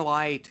green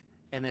light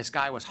and this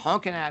guy was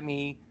honking at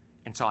me.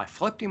 And so I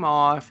flipped him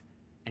off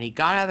and he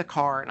got out of the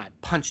car and I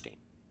punched him."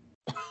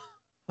 And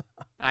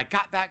I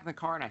got back in the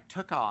car and I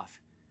took off.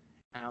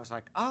 And I was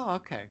like, "Oh,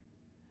 okay."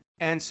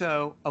 And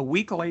so a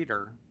week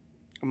later,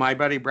 my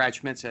buddy Brad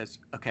Schmidt says,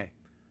 "Okay,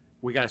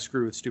 we got to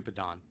screw with Stupid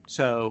Don.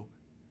 So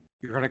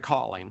you're going to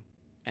call him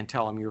and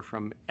tell him you're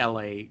from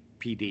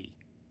LAPD."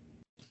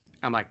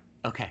 I'm like,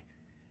 "Okay."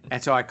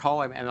 And so I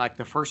call him, and like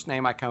the first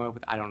name I come up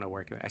with, I don't know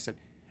where it came. I said,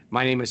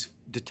 "My name is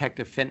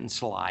Detective Fenton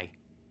Sly.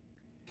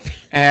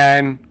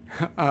 And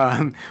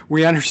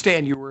we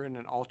understand you were in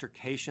an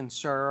altercation,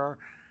 sir,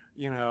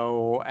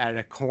 at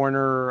a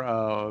corner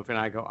of," and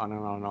I go on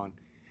and on and on.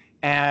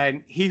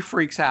 And he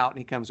freaks out and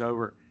he comes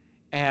over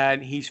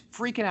and he's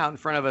freaking out in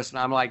front of us. And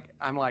I'm like,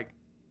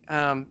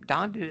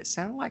 "Don, did it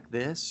sound like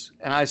this?"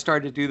 And I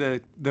started to do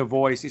the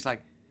voice. He's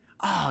like,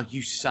 "Oh,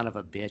 you son of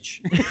a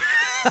bitch."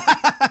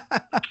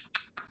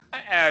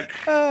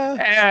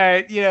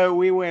 and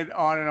we went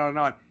on and on and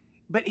on.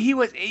 But he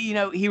was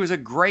a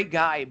great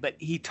guy, but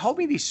he told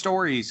me these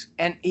stories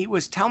and he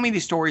was telling me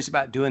these stories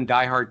about doing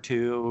Die Hard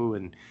 2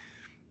 and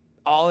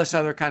all this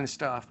other kind of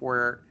stuff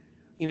where,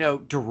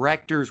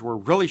 directors were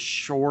really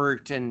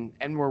short and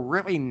were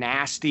really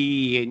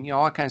nasty and,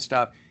 all that kind of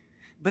stuff.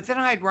 But then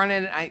I'd run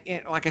in,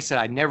 like I said,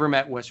 I never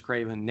met Wes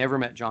Craven, never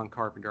met John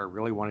Carpenter. I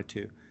really wanted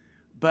to.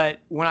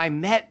 But when I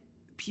met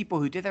people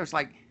who did that, it was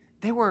like,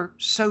 they were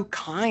so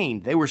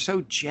kind. They were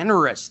so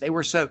generous. They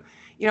were so,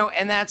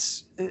 and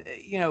that's,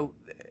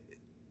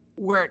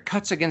 where it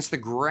cuts against the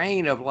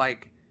grain of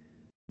like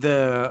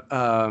the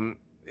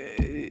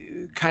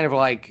kind of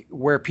like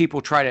where people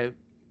try to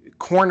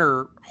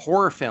corner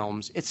horror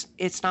films.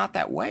 It's not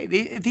that way.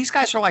 These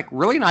guys are like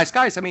really nice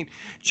guys. I mean,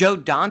 Joe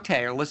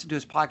Dante, I listened to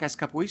his podcast a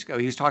couple weeks ago.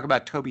 He was talking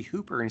about Tobe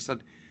Hooper and he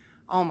said,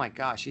 "Oh my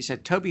gosh," he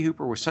said, "Tobe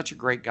Hooper was such a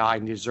great guy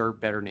and deserved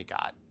better than he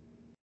got."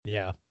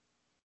 Yeah.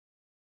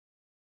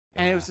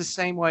 And it was the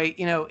same way,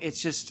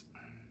 it's just,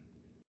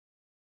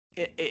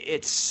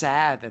 it's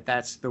sad that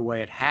that's the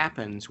way it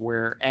happens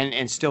where,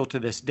 and still to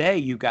this day,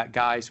 you got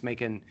guys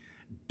making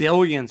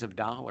billions of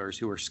dollars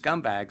who are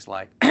scumbags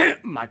like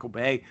Michael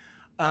Bay,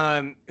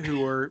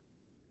 who are,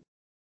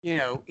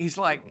 he's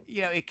like,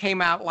 it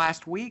came out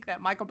last week that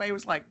Michael Bay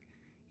was like,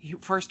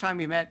 first time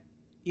he met,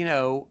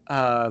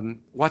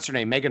 what's her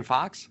name? Megan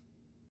Fox.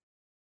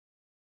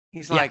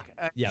 He's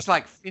he's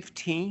like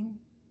 15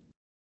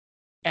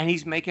 and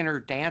he's making her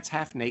dance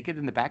half naked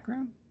in the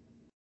background.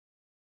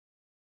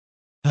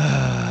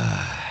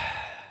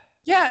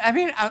 Yeah. I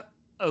mean,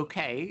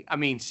 okay. I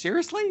mean,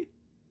 seriously?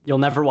 You'll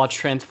never watch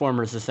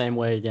Transformers the same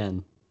way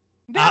again.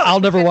 No, I'll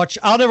never watch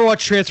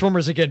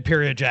Transformers again,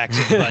 period,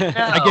 Jackson. But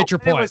no, I get your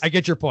point.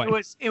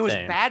 It was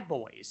Bad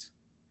Boys.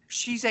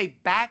 She's a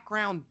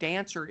background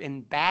dancer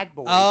in Bad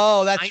Boys.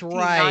 Oh, that's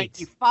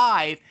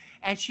 1995,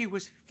 and she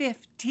was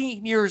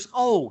 15 years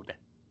old.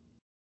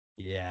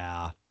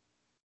 Yeah.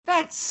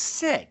 That's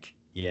sick.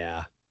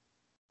 Yeah.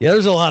 Yeah,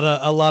 there's a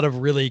lot of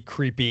really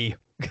creepy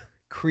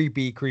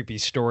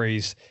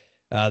stories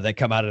that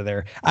come out of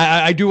there.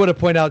 I do want to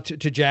point out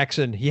to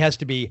Jackson, he has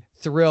to be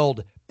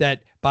thrilled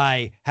that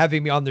by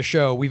having me on the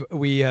show,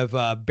 we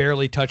have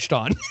barely touched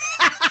on.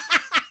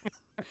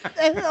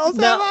 I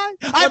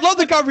love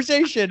the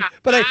conversation,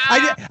 but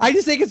I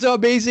just think it's so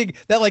amazing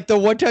that like the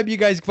one time you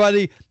guys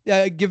finally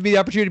give me the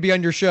opportunity to be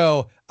on your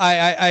show,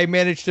 I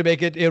managed to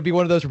make it. It'll be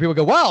one of those where people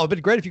go, "Wow, it'd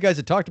been great if you guys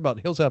had talked about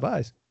Hills Have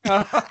Eyes."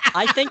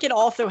 I think it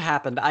also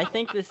happened. I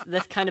think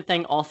this kind of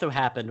thing also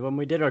happened when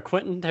we did our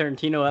Quentin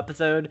Tarantino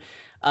episode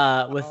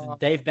with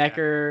Dave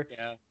Becker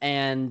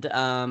and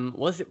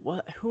was it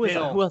what? Who was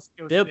Bill. who else?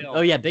 It was Bill. Bill.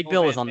 Oh yeah, Big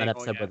Bill was on that Bill,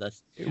 episode yeah. with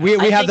us. We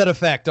I have think- that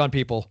effect on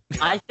people.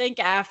 I think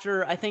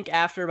after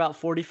about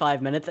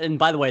 45 minutes, and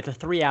by the way, it's a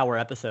 3-hour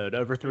episode,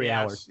 over 3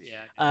 hours.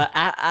 Yeah.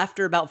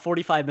 After about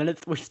 45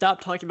 minutes, we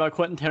stopped talking about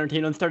Quentin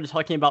Tarantino and started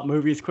talking about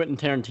movies Quentin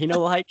Tarantino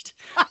liked.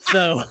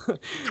 Yeah,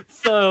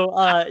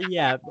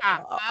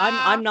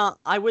 I'm not.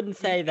 I wouldn't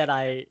say that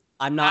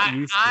I'm not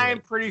used to I'm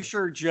it. pretty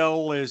sure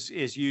Joel is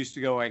used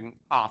to going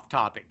off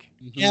topic.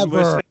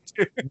 Never.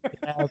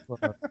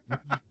 Never.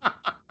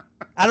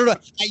 I don't know.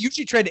 I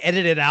usually try to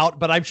edit it out,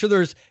 but I'm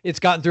sure it's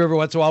gotten through every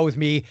once in a while with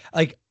me,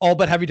 like all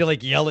but having to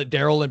like yell at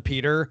Daryl and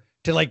Peter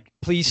to like,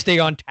 please stay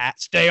on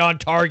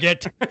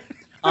target.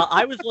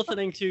 I was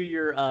listening to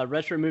your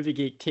Retro Movie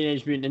Geek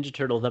Teenage Mutant Ninja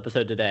Turtles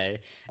episode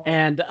today,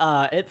 and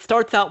it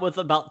starts out with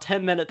about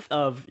 10 minutes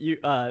of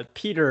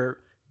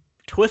Peter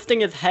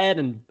twisting his head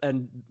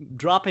and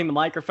dropping the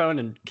microphone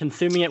and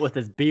consuming it with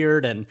his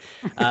beard, and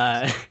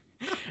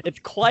it's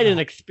quite an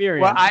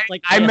experience. Well, It's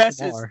like I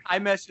ASMR.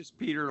 messaged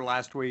Peter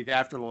last week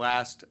after the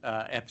last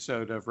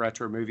episode of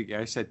Retro Movie Geek.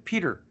 I said,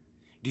 Peter,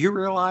 do you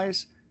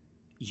realize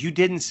you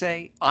didn't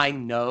say "I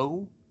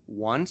know"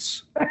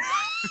 once?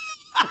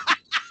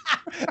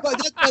 But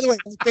that's, by the way,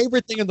 my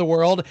favorite thing in the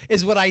world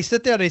is when I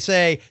sit there and I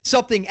say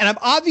something, and I'm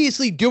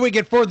obviously doing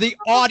it for the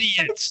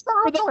audience,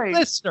 for the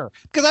listener,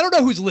 because I don't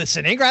know who's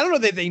listening, or I don't know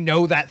that they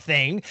know that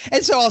thing,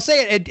 and so I'll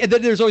say it, and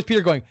then there's always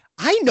Peter going,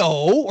 "I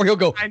know," or he'll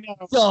go, I know.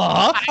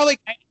 "Duh." I'm like,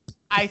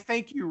 I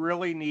think you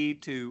really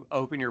need to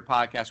open your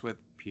podcast with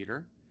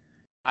Peter.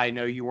 I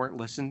know you weren't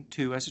listened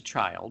to as a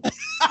child.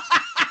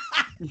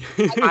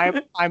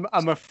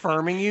 I'm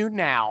affirming you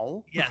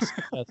now. yes.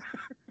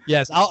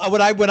 Yes,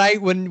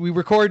 when we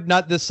record,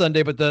 not this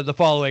Sunday, but the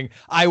following,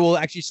 I will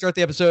actually start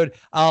the episode.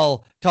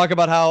 I'll talk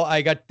about how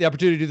I got the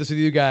opportunity to do this with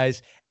you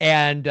guys,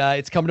 and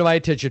it's come to my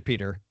attention,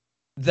 Peter,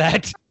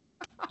 that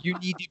you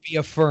need to be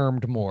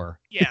affirmed more.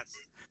 Yes,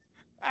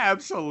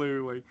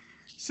 absolutely.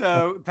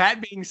 So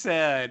that being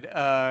said,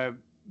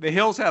 The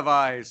Hills Have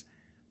Eyes.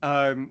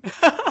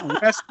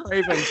 Wes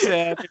Craven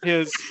said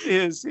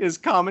his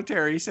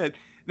commentary. He said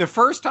the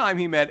first time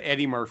he met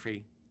Eddie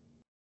Murphy,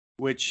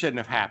 which shouldn't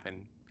have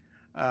happened.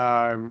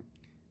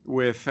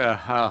 With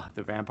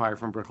the vampire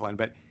from Brooklyn,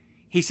 but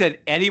he said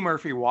Eddie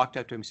Murphy walked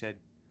up to him and said,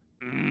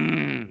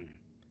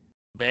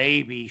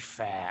 baby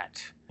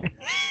fat,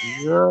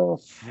 you're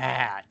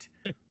fat.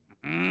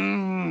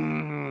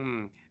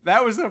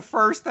 That was the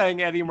first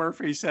thing Eddie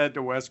Murphy said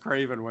to Wes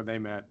Craven when they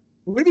met.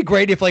 Would it be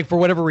great if, like, for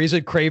whatever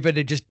reason, Craven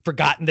had just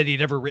forgotten that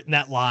he'd ever written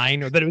that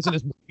line or that it was in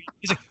his movie?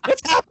 He's like,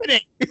 what's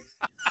happening?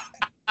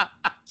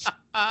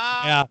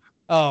 Yeah.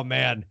 Oh,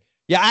 man.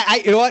 Yeah,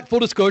 I you know what? Full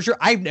disclosure,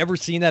 I've never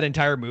seen that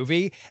entire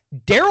movie.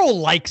 Daryl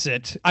likes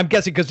it. I'm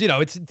guessing because,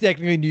 it's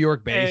technically New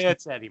York based.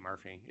 It's Eddie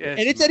Murphy.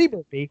 It's Eddie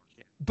Murphy.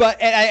 But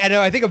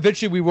I think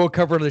eventually we will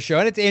cover the show.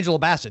 And it's Angela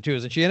Bassett, too.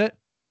 Isn't she in it?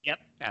 Yep.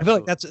 Absolutely. I feel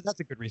like that's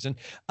a good reason.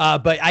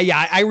 But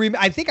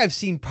I think I've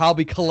seen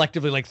probably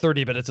collectively like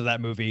 30 minutes of that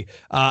movie.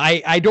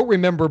 I don't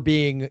remember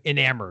being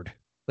enamored.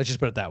 Let's just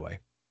put it that way.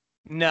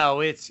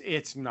 No,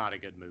 it's not a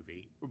good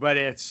movie, but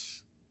it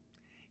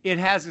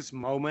has its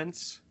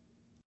moments.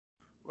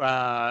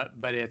 But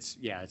it's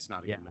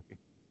not a good movie.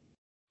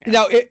 Yeah.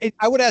 Now,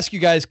 I would ask you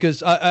guys,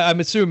 because I'm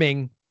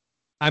assuming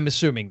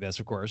this,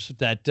 of course,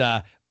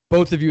 that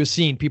both of you have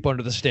seen People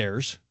Under the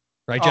Stairs,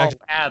 right, Jackson?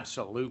 Oh,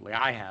 absolutely,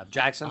 I have.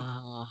 Jackson?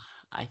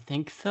 I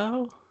think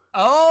so.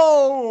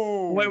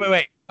 Oh!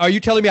 Wait. Are you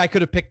telling me I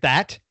could have picked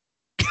that?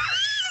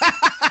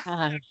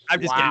 I'm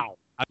just kidding.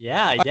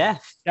 Yeah,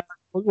 yes.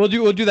 We'll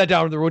do that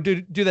down the road.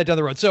 We'll do that down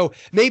the road. So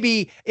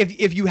maybe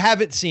if you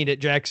haven't seen it,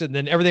 Jackson,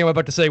 then everything I'm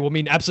about to say will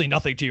mean absolutely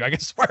nothing to you. I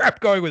guess is where I'm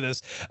going with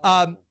this.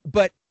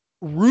 But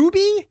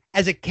Ruby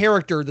as a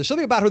character, there's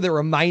something about her that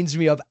reminds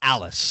me of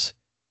Alice.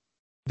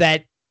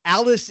 That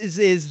Alice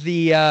is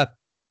the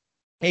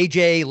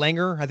AJ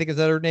Langer, I think is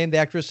that her name, the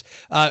actress,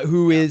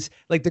 who is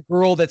like the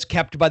girl that's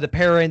kept by the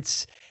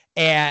parents,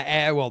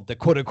 and the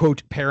quote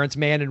unquote parents,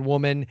 man and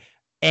woman,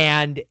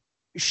 and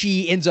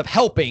she ends up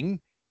helping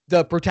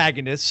the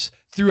protagonists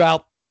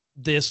throughout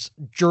this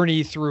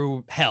journey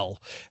through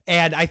hell.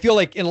 And I feel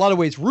like in a lot of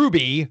ways,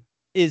 Ruby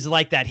is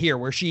like that here,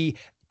 where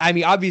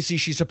obviously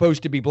she's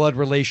supposed to be blood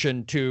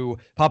relation to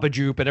Papa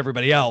Jupe and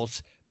everybody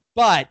else,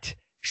 but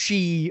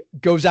she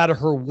goes out of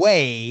her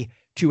way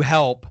to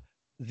help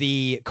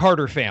the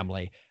Carter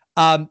family.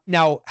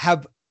 Now,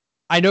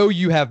 I know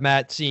you have,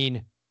 Matt,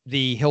 seen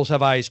The Hills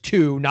Have Eyes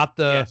 2, not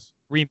the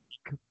remake.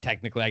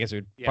 Technically, I guess it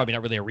would probably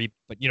not really a remake,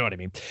 but you know what I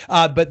mean.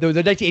 But the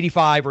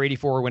 1985 or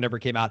 84 or whenever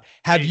it came out,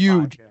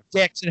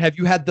 Jackson, have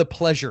you had the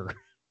pleasure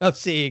of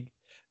seeing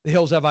The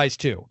Hills Have Eyes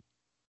 2?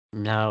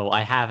 No,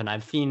 I haven't.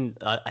 I've seen,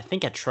 I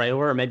think, a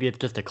trailer, or maybe it's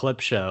just a clip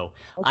show.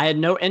 Okay. I had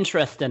no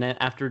interest in it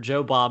after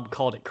Joe Bob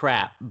called it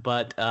crap,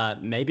 but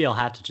maybe I'll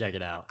have to check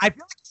it out. I feel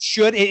like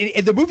it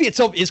should. The movie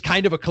itself is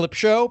kind of a clip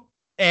show.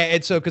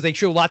 And so, because they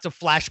show lots of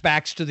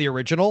flashbacks to the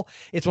original,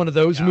 it's one of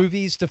those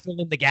movies to fill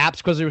in the gaps.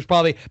 Because it was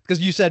probably because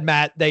you said,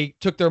 Matt, they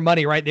took their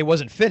money, right? They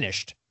wasn't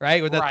finished,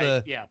 right? Was that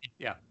right. the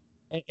Yeah.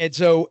 And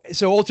so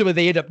ultimately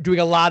they end up doing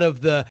a lot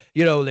of the,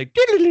 like,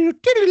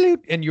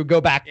 and you go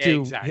back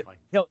to exactly.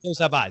 Hills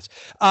Have Eyes.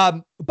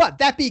 But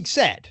that being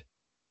said,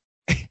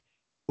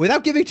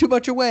 without giving too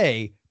much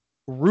away,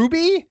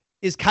 Ruby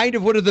is kind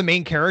of one of the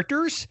main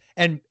characters.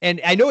 And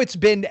I know it's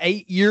been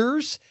 8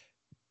 years,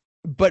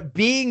 but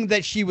being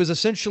that she was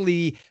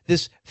essentially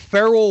this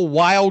feral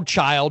wild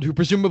child who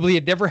presumably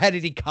had never had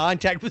any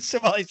contact with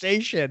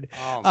civilization.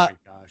 Oh my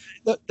gosh.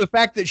 The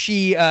fact that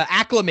she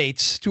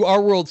acclimates to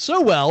our world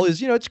so well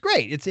is, it's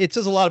great. It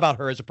says a lot about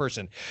her as a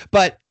person.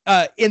 But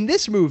in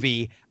this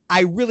movie,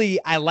 I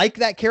like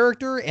that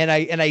character, and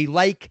I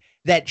like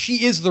that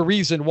she is the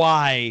reason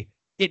why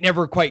it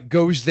never quite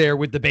goes there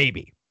with the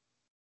baby.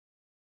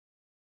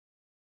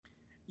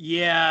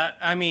 Yeah,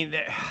 I mean,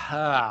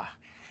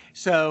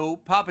 so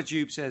Papa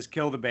Jupe says,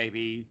 kill the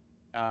baby.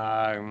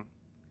 All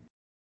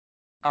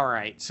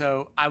right.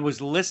 So I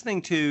was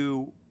listening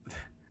to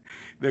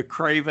the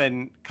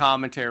Craven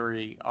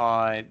commentary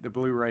on the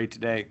Blu-ray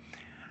today.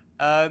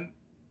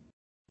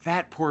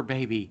 That poor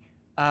baby.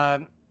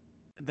 The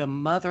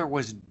mother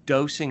was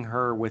dosing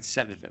her with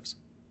sedatives.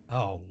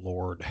 Oh,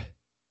 Lord.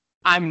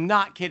 I'm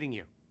not kidding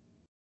you.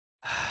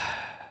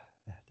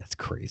 That's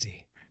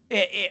crazy.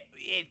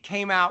 It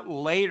came out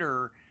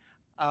later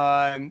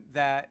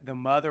that the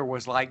mother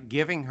was like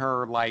giving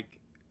her like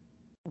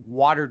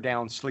watered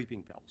down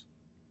sleeping pills.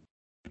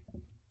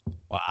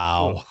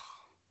 Wow. Oh.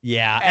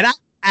 Yeah.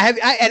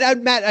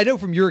 And Matt, I know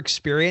from your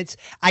experience,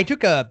 I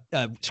took a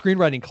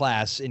screenwriting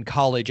class in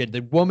college, and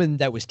the woman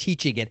that was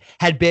teaching it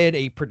had been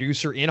a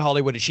producer in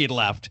Hollywood, and she had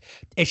left.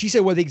 And she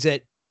said one of the things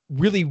that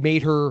really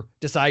made her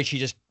decide she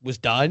just was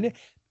done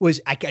was,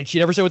 she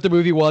never said what the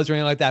movie was or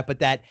anything like that, but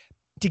that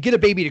to get a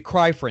baby to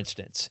cry, for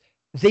instance,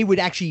 they would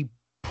actually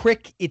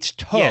prick its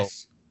toe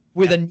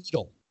with a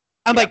needle.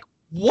 I'm like,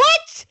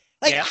 what?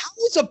 Like, how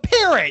is a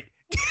parent?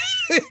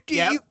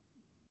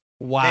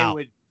 Wow. They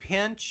would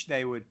pinch,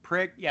 they would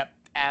prick. Yep,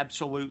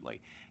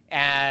 absolutely.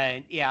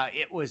 And yeah,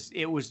 it was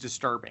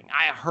disturbing.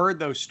 I heard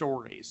those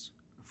stories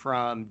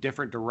from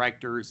different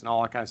directors and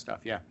all that kind of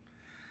stuff. Yeah.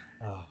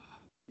 Oh.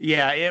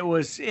 Yeah, it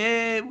was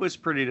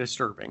pretty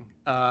disturbing.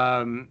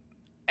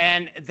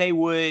 And they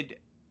would,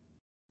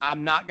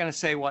 I'm not going to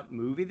say what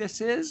movie this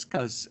is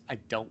because I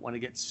don't want to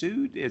get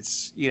sued.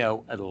 It's,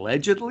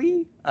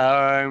 allegedly.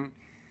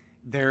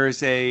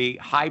 There's a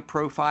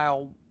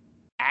high-profile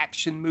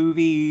action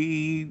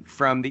movie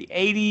from the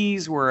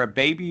 80s where a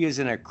baby is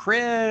in a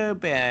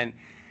crib and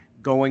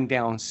going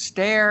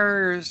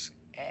downstairs,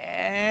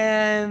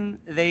 and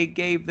they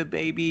gave the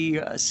baby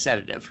a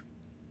sedative.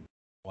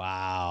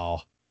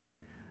 Wow.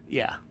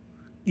 Yeah.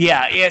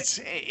 Yeah,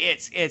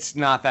 it's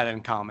not that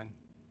uncommon.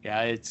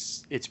 Yeah,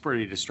 it's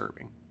pretty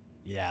disturbing.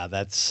 Yeah,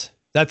 that's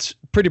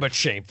pretty much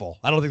shameful.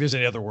 I don't think there's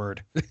any other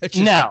word.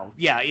 No,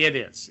 yeah, it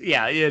is.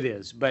 Yeah, it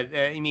is. But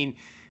I mean,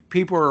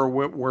 people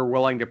were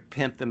willing to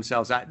pimp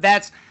themselves out.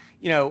 That's,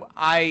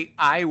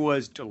 I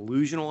was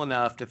delusional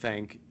enough to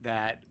think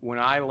that when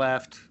I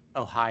left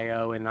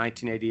Ohio in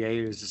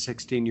 1988 as a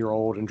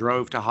 16-year-old and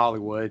drove to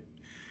Hollywood,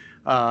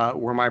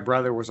 where my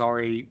brother was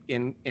already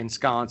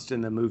ensconced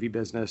in the movie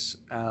business,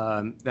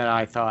 that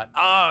I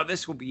thought,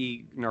 this will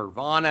be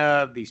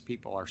Nirvana. These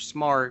people are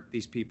smart.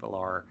 These people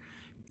are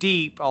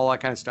deep, all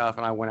that kind of stuff.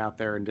 And I went out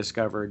there and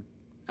discovered,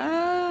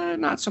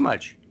 not so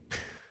much.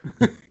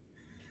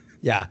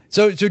 Yeah.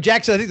 So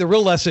Jackson, I think the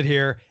real lesson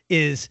here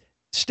is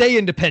stay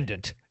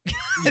independent.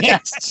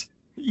 Yes.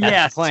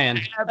 That's the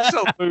plan.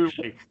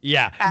 Absolutely.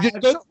 Yeah.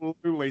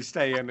 Absolutely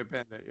stay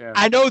independent. Yeah.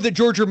 I know that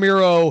George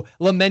Romero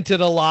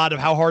lamented a lot of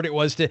how hard it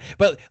was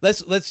but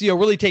let's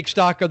really take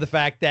stock of the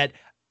fact that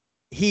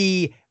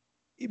he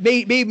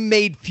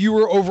made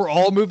fewer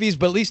overall movies,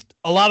 but at least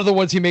a lot of the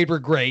ones he made were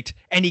great,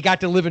 and he got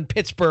to live in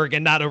Pittsburgh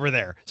and not over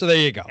there. So there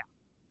you go.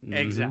 Yeah.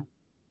 Exactly.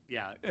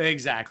 Yeah,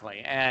 exactly.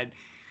 And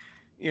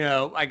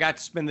I got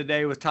to spend the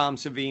day with Tom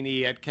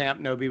Savini at Camp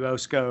Novi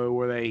Bosco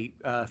where they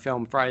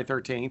filmed Friday the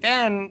 13th.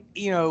 And,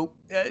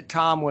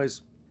 Tom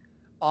was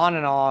on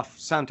and off.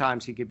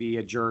 Sometimes he could be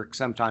a jerk.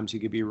 Sometimes he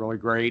could be really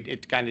great.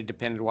 It kind of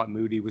depended what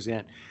mood he was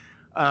in.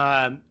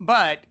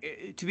 But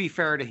to be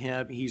fair to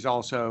him, he's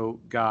also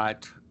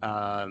got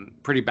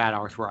pretty bad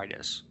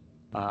arthritis,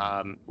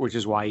 which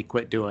is why he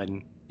quit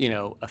doing,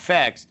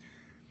 effects.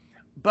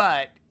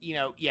 But,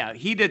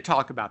 he did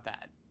talk about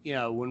that.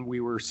 When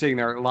we were sitting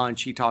there at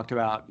lunch, he talked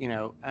about,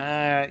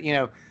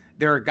 there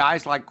are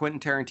guys like Quentin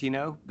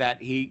Tarantino that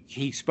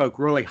he spoke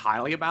really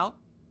highly about.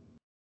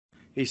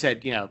 He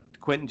said,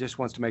 Quentin just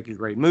wants to make a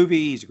great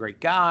movie. He's a great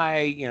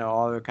guy,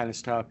 all that kind of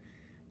stuff.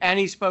 And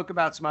he spoke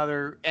about some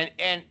other,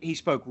 and he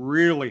spoke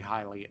really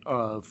highly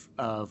of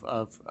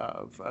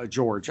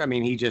George. I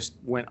mean, he just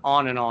went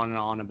on and on and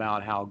on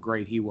about how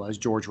great he was,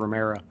 George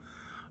Romero.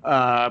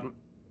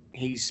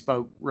 He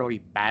spoke really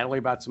badly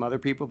about some other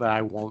people that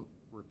I won't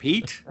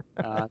repeat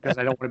because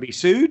I don't want to be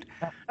sued.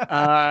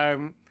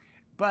 But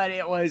but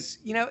it was,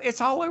 it's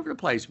all over the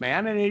place,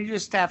 man. And you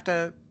just have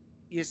to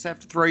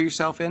throw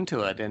yourself into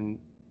it. And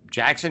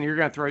Jackson, you're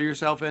going to throw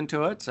yourself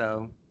into it.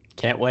 So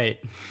can't wait.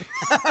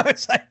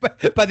 It's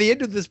like, by the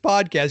end of this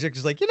podcast, you're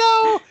just like,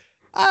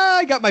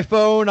 I got my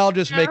phone. I'll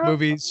just make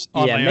movies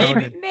on my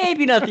own.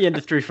 Maybe not the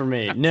industry for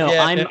me. No,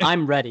 Yeah.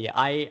 I'm ready.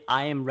 I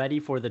am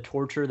ready for the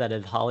torture that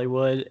is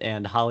Hollywood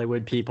and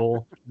Hollywood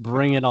people.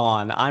 Bring it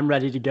on. I'm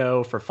ready to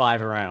go for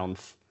 5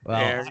 rounds.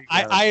 Well,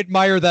 I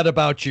admire that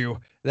about you.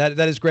 That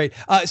is great.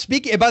 By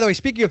the way,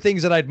 speaking of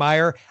things that I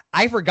admire,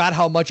 I forgot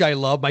how much I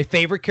love my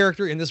favorite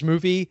character in this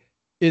movie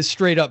is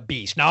straight up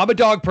Beast. Now I'm a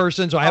dog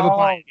person, so I have a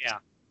bias. Yeah.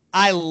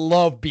 I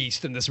love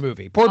Beast in this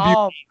movie. Poor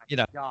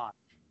Beauty, God.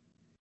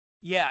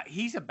 Yeah,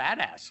 he's a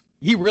badass.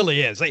 He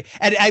really is.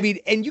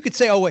 And you could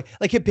say,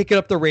 like him picking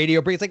up the radio,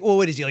 but it's like,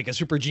 what is he, like a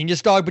super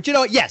genius dog? But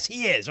yes,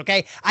 he is.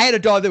 Okay. I had a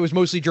dog that was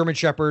mostly German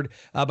Shepherd.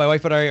 My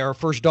wife and I, our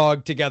first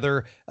dog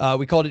together,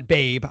 we called it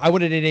Babe. I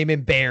wanted to name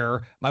him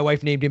Bear. My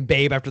wife named him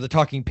Babe after the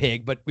talking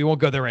pig, but we won't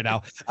go there right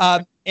now.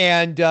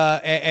 And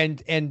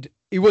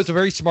he was a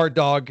very smart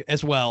dog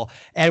as well.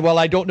 And while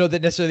I don't know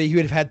that necessarily he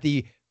would have had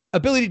the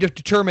ability to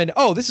determine,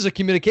 this is a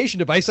communication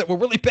device that will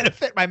really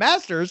benefit my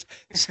masters,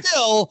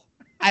 still,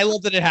 I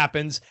love that it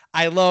happens.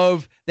 I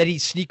love that he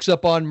sneaks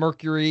up on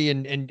Mercury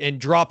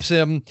and drops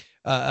him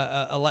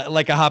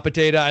like a hot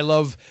potato. I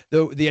love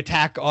the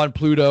attack on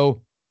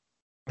Pluto.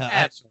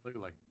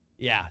 Absolutely.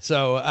 Yeah.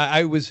 So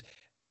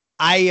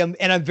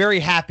I'm very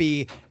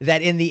happy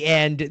that in the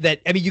end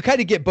you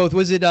kind of get both.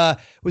 Was it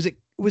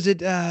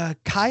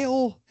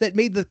Kyle that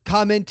made the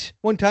comment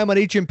one time on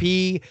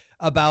HMP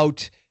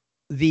about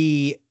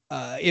the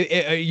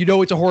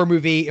it's a horror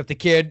movie if the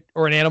kid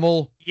or an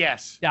animal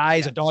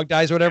dies, a dog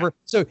dies or whatever.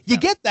 So you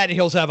get that in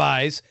Hills Have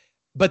Eyes,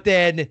 but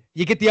then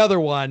you get the other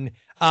one.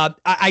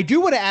 I do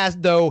want to ask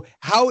though,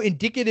 how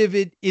indicative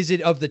is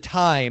it of the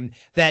time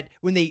that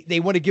when they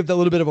want to give a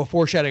little bit of a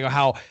foreshadowing of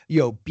how,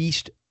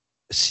 Beast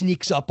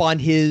sneaks up on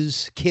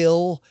his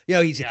kill.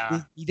 He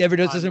never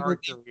does this.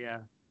 Yeah.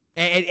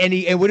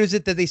 And what is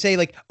it that they say?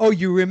 Like, oh,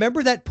 you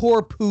remember that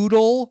poor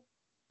poodle?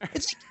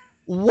 It's like,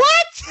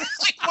 what?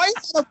 Like, why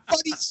is that a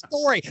funny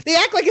story? They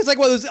act like it's like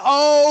one of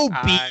those,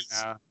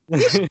 Beast.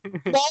 He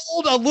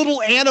mauled a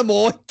little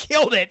animal and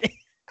killed it.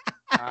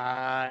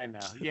 I know.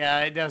 Yeah,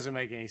 it doesn't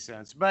make any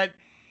sense. But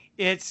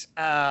it's,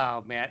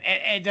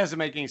 it doesn't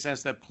make any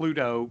sense that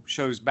Pluto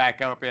shows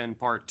back up in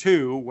part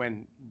 2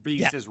 when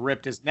Beast has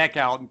ripped his neck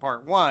out in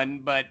part 1.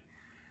 But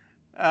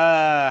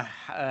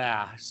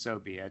so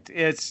be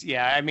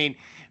it.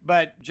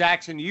 But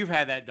Jackson, you've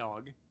had that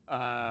dog.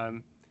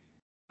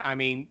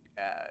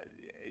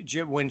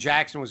 When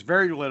Jackson was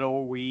very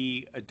little,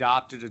 we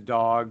adopted a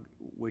dog,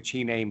 which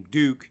he named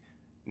Duke,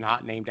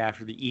 not named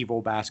after the evil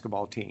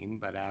basketball team,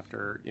 but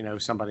after,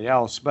 somebody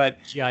else.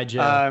 But G.I.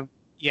 Joe.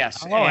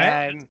 Yes.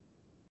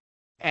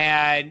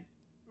 And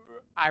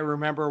I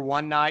remember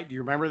one night, do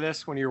you remember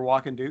this when you were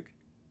walking Duke?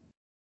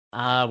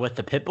 With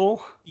the pit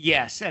bull?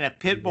 Yes. And a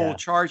pit bull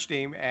charged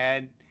him,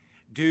 and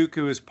Duke,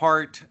 who was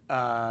part,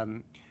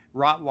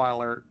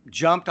 Rottweiler,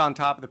 jumped on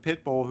top of the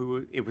pit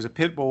bull. It was a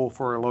pit bull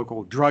for a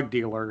local drug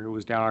dealer who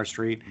was down our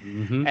street.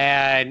 Mm-hmm.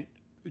 And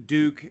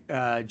Duke,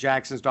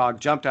 Jackson's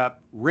dog, jumped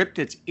up, ripped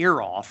its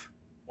ear off.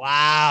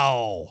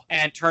 Wow.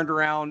 And turned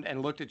around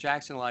and looked at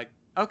Jackson like,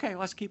 okay,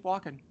 let's keep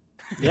walking.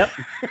 Yep.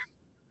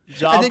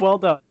 Job well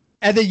done.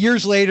 And then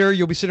years later,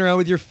 you'll be sitting around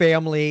with your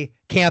family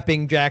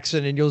camping,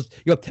 Jackson, and you'll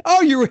go,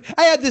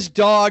 I had this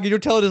dog, and you'll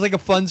tell it as like a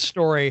fun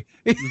story.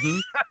 Mm-hmm.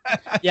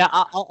 Yeah,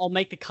 I'll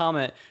make the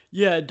comment.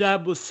 Yeah,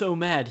 Dad was so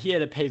mad he had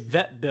to pay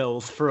vet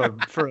bills for a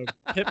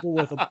pit bull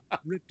with a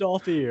ripped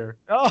off ear.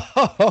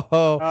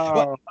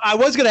 Well, I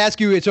was going to ask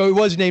you. So it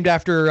was named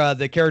after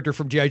the character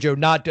from G.I. Joe,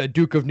 not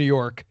Duke of New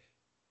York.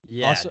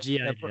 Yeah, also,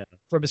 G.I. Joe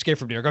from Escape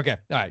from New York. Okay,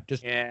 all right.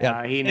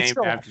 He named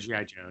after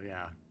G.I. Joe.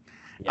 Yeah.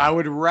 I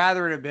would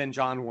rather it have been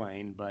John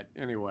Wayne, but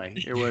anyway,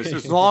 it was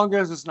as long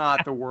as it's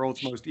not the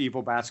world's most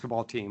evil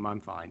basketball team,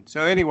 I'm fine.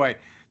 So anyway,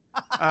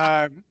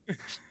 and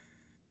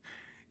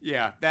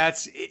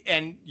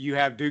you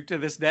have Duke to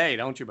this day,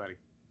 don't you, buddy?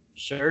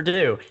 Sure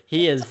do.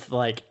 He is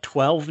like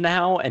 12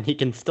 now, and he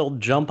can still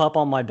jump up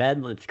on my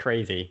bed. It's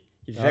crazy.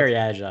 He's very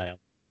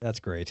agile. That's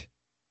great.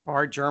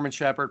 Part German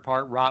Shepherd,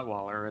 part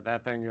Rottweiler.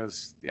 That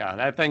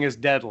thing is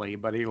deadly,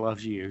 but he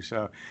loves you.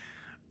 So,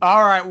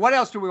 all right, what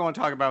else do we want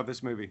to talk about with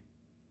this movie?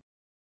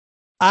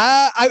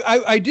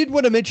 I did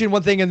want to mention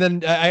one thing, and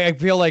then I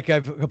feel like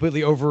I've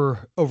completely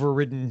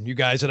overridden you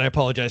guys, and I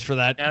apologize for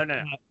that.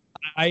 No.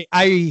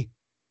 I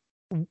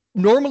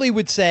normally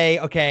would say,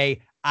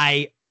 okay,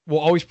 I will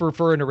always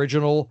prefer an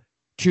original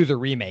to the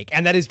remake,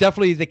 and that is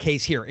definitely the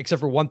case here, except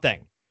for one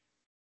thing.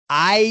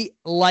 I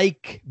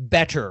like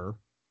better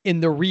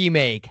in the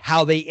remake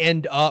how they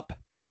end up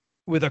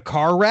with a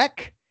car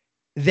wreck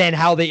than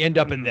how they end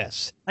up in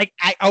this. Like,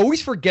 I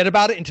always forget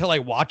about it until I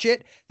watch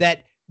it,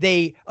 that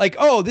they like,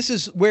 oh, this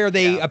is where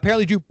they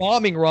apparently do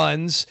bombing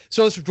runs.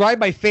 So let's drive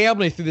my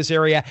family through this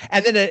area.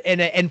 And then,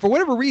 and for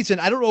whatever reason,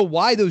 I don't know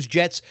why those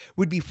jets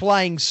would be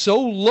flying so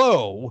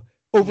low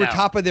over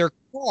top of their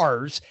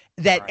cars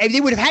that Right. and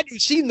they would have had to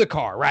have seen the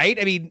car, right?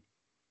 I mean,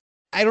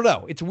 I don't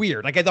know. It's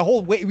weird. Like the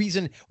whole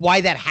reason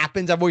why that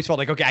happens, I've always felt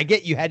like, okay, I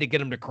get you had to get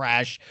them to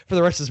crash for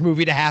the rest of this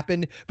movie to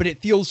happen, but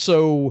it feels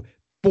so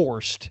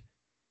forced.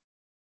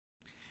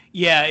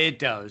 Yeah, it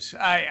does.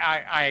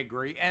 I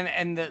agree.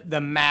 And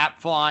the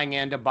map flying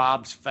into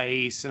Bob's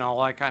face and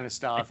all that kind of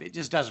stuff, it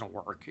just doesn't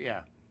work.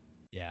 Yeah.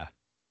 Yeah.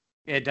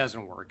 It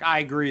doesn't work. I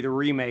agree. The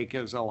remake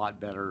is a lot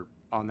better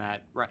on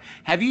that. Right.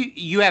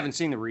 You haven't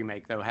seen the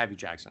remake though, have you,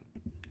 Jackson?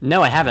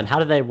 No, I haven't. How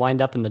did they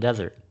wind up in the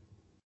desert?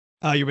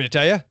 You want me to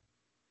tell you?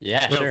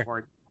 Yeah, Go sure. for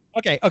it.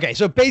 Okay.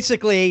 So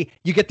basically,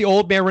 you get the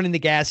old man running the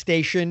gas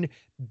station,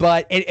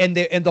 but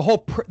the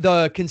whole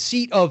the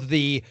conceit of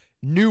the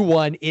new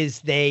one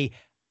is this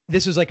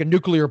is like a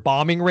nuclear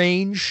bombing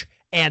range,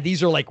 and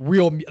these are like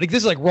this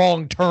is like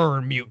wrong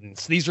turn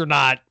mutants. These are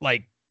not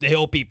like the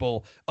hill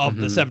people of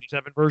the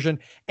 77 version.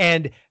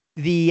 And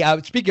the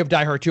speaking of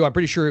Die Hard 2, I'm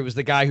pretty sure it was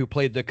the guy who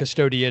played the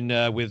custodian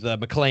with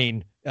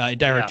McClane in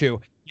Die Hard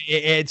 2.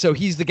 And so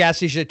he's the gas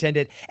station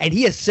attendant, and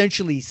he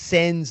essentially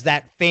sends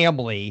that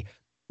family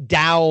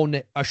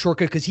down a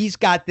shortcut because he's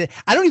got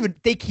I don't even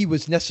think he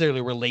was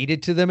necessarily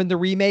related to them in the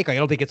remake. I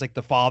don't think it's like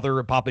the father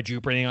of Papa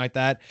Jupe or anything like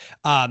that.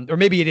 Or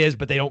maybe it is,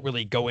 but they don't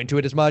really go into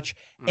it as much.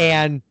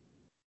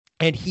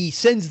 And he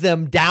sends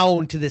them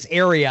down to this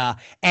area,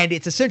 and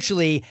it's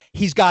essentially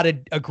he's got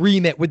an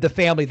agreement with the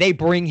family. They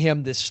bring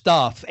him this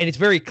stuff, and it's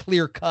very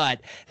clear cut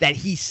that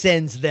he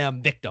sends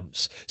them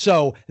victims.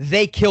 So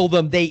they kill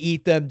them, they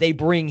eat them, they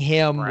bring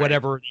him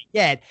whatever they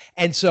get,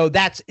 and so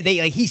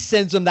he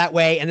sends them that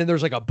way. And then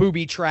there's like a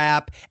booby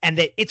trap, and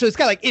so it's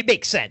kind of like it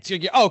makes sense. You're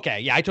like, okay,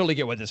 yeah, I totally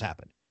get what this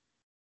happened.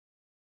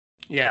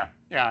 Yeah,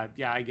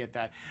 I get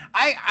that.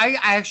 I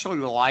actually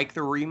like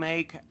the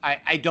remake.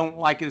 I don't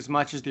like it as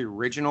much as the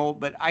original,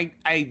 but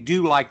I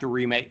do like the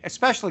remake,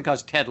 especially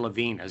because Ted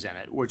Levine is in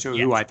it,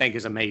 who I think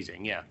is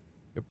amazing. Yeah.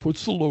 It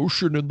puts the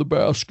lotion in the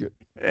basket.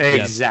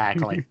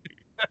 Exactly.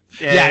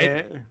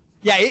 Exactly.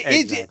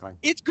 Exactly.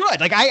 It's good.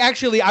 Like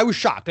I was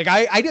shocked. Like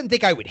I didn't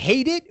think I would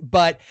hate it,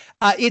 but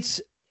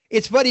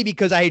it's funny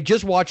because I had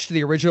just watched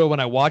the original when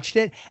I watched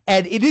it,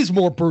 and it is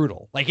more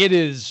brutal. Like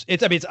it's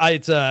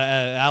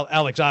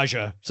Alex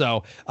Aja.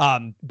 So,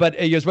 but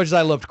as much as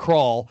I loved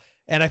Crawl,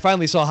 and I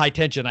finally saw High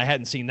Tension, I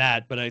hadn't seen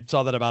that, but I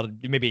saw that about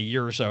maybe a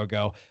year or so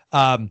ago.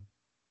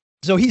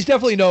 So he's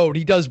definitely known.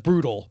 He does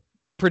brutal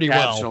pretty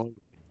well.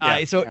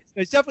 Absolutely. So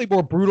it's definitely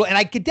more brutal, and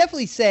I could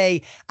definitely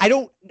say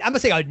I'm gonna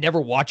say I'd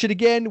never watch it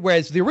again.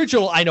 Whereas the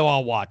original, I know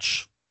I'll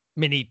watch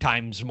many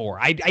times more.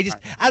 I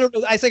don't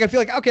know. I feel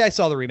like, okay, I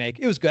saw the remake.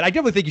 It was good. I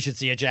definitely think you should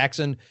see it,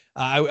 Jackson.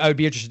 I would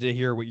be interested to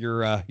hear what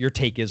your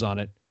take is on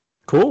it.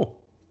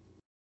 Cool.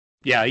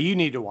 Yeah, you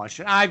need to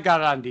watch it. I've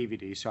got it on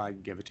DVD, so I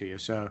can give it to you.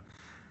 So,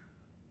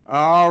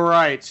 all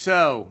right.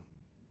 So,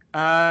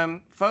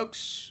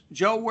 folks,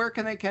 Joe, where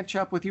can they catch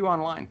up with you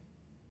online?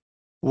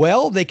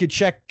 Well, they could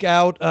check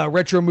out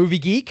Retro Movie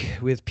Geek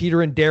with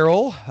Peter and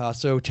Daryl.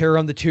 So Terror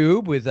on the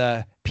Tube with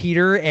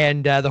Peter,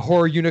 and the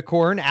horror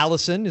unicorn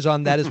Allison is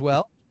on that as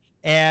well.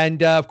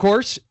 And of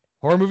course,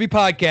 Horror Movie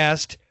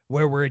Podcast,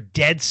 where we're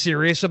dead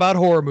serious about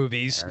horror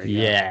movies.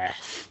 Yeah.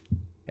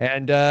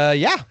 And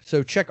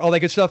so check all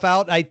that good stuff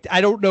out. I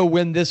don't know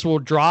when this will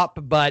drop,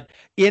 but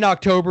in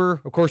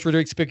October, of course, we're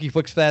doing Spooky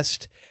Flicks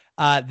Fest.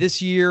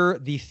 This year,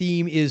 the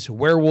theme is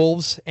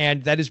werewolves,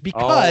 and that is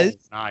because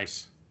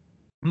nice.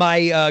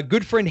 My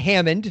good friend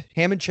Hammond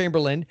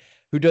Chamberlain,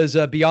 who does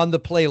Beyond the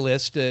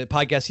Playlist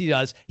podcast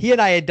he and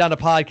I had done a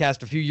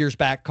podcast a few years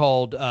back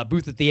called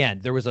Booth at the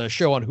End. There was a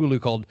show on Hulu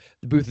called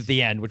The Booth at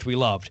the End, which we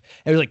loved.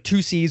 It was like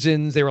 2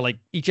 seasons. They were like,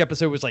 each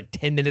episode was like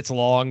 10 minutes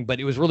long, but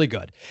it was really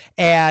good.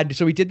 And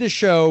so we did this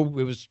show.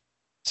 It was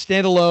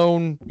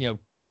standalone,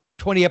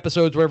 20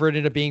 episodes, whatever it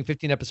ended up being,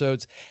 15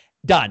 episodes.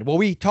 Done. Well,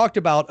 we talked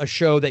about a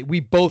show that we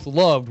both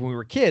loved when we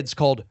were kids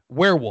called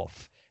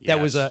Werewolf. That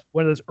was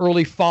one of those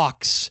early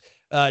Fox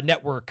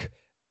network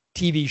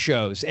TV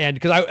shows, and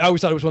because I always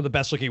thought it was one of the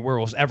best looking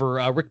werewolves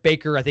ever. Rick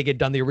Baker, I think, had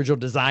done the original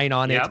design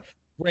on it.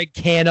 Greg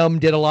Canham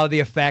did a lot of the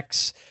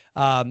effects.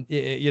 So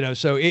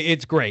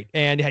it's great,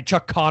 and it had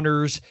Chuck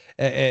Connors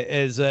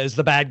as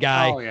the bad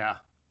guy. Oh yeah.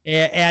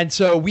 And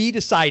so we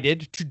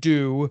decided to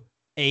do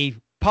a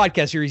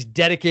podcast series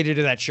dedicated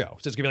to that show.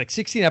 So it's gonna be like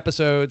 16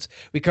 episodes.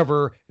 They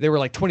were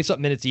like 20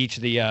 something minutes each,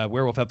 the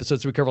werewolf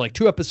episodes. So we cover like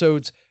 2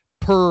 episodes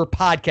per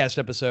podcast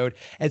episode.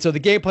 And so the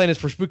game plan is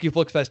for Spooky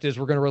Flicks Fest is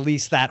we're going to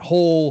release that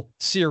whole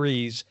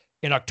series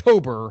in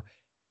October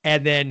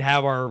and then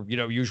have our,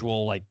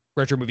 usual like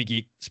Retro Movie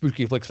Geek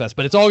Spooky Flicks Fest,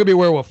 but it's all going to be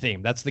werewolf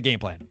themed. That's the game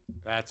plan.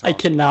 That's awesome. I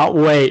cannot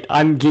wait.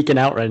 I'm geeking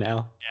out right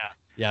now.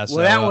 Yeah. So,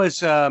 well, that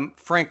was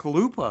Frank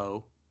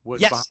Lupo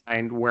was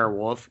behind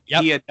Werewolf.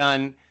 Yep. He had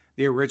done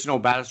the original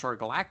Battlestar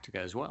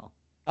Galactica as well.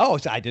 Oh,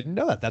 so I didn't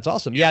know that. That's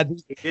awesome. Yeah.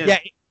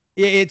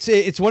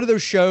 It's one of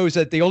those shows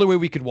that the only way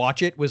we could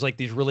watch it was like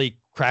these really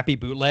crappy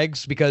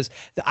bootlegs, because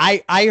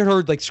I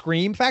heard like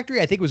Scream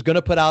Factory, I think, was going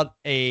to put out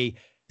a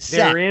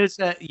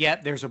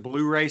set. There's a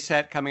Blu-ray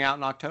set coming out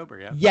in October.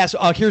 Yeah. Yes.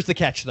 Here's the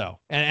catch, though,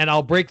 and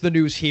I'll break the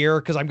news here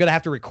because I'm gonna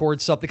have to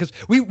record something because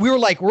we were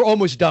like we're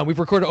almost done. We've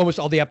recorded almost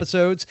all the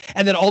episodes,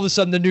 and then all of a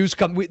sudden the news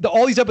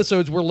all these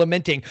episodes were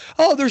lamenting,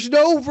 oh, there's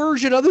no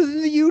version other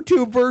than the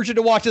YouTube version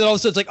to watch. And then all of a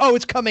sudden it's like, oh,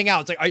 it's coming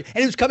out. It's like,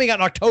 and it was coming out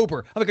in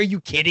October. I'm like, are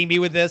you kidding me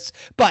with this?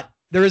 But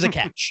there is a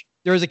catch.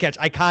 There is a catch.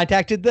 I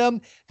contacted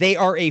them. They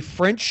are a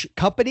French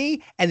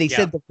company, and they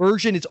said the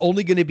version is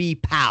only going to be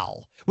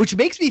PAL, which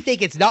makes me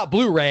think it's not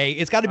Blu-ray.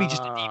 It's got to be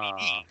just a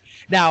DVD.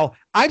 Now,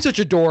 I'm such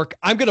a dork.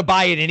 I'm going to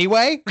buy it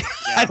anyway.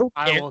 Yeah,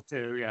 I will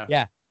too. Yeah.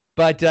 Yeah.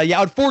 But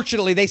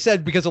unfortunately, they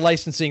said because of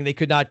licensing, they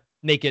could not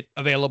make it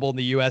available in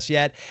the U.S.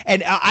 yet.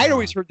 And I'd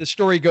always heard the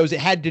story goes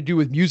it had to do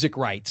with music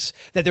rights,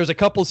 that there was a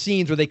couple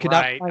scenes where they could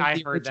not find I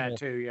the heard original. that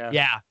too, yeah.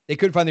 Yeah, they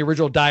couldn't find the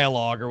original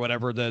dialogue or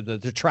whatever,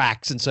 the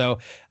tracks. And so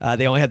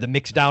they only had the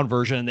mixed down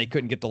version and they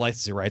couldn't get the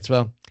licensing rights.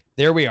 Well,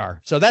 there we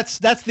are. So that's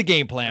the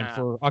game plan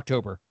for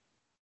October.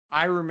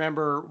 I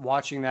remember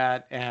watching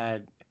that,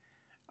 and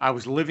I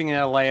was living in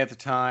LA at the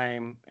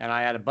time, and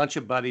I had a bunch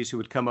of buddies who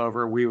would come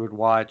over. We would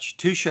watch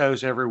 2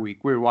 shows every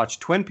week. We would watch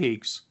Twin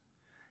Peaks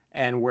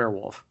and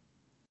Werewolf.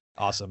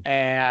 Awesome.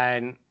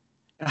 And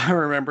I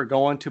remember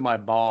going to my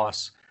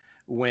boss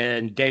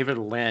when David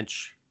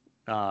Lynch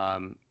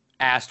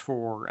asked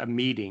for a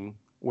meeting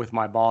with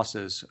my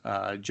bosses,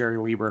 Jerry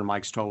Lieber and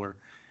Mike Stoller.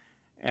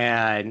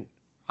 And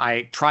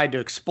I tried to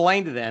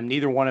explain to them,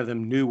 neither one of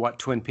them knew what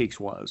Twin Peaks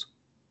was.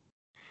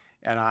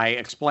 And I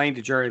explained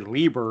to Jerry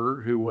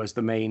Lieber, who was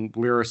the main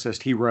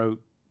lyricist. He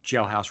wrote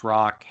Jailhouse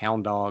Rock,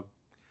 Hound Dog,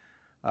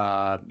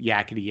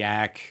 Yakety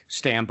Yak,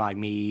 Stand By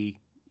Me,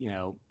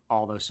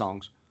 all those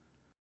songs.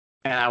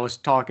 And I was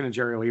talking to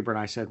Jerry Lieber, and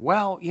I said,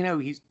 well,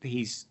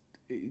 he's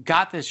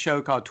got this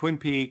show called Twin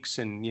Peaks,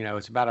 and,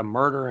 it's about a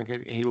murder.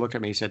 And he looked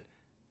at me, he said,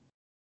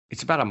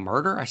 it's about a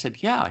murder? I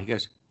said, yeah. He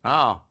goes,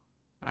 oh,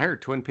 I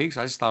heard Twin Peaks.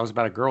 I just thought it was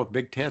about a girl with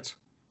big tits.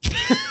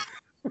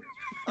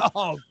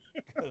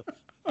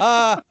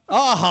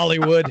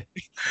 Hollywood.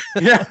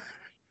 Yeah.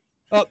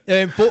 Oh,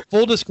 and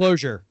full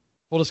disclosure,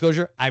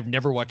 I've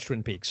never watched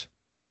Twin Peaks.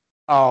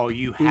 Oh,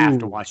 you have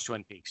to watch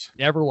Twin Peaks.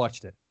 Never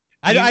watched it.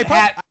 You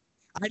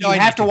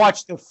have to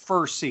watch the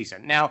first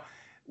season. Now,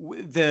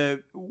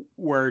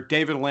 where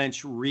David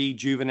Lynch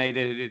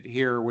rejuvenated it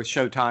here with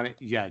Showtime,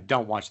 yeah,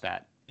 don't watch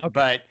that. Okay.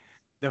 But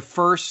the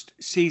first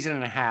season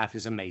and a half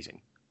is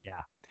amazing.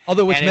 Yeah.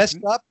 Although it's messed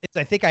up,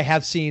 I think I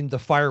have seen the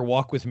Fire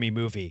Walk With Me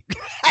movie.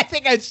 I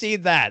think I've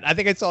seen that. I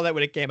think I saw that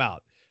when it came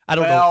out. I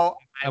don't know. Well,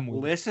 I've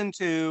listened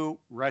to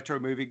Retro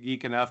Movie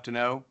Geek enough to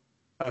know,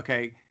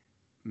 okay,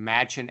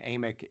 Machen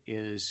Amick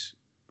is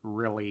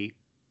really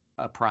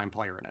a prime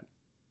player in it.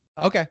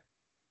 Okay.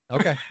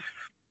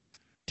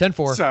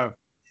 10-4. So,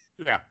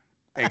 yeah,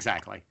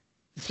 exactly.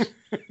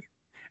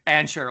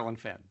 And Sherilyn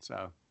Fenn.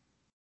 So,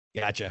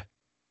 gotcha.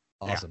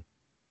 Awesome.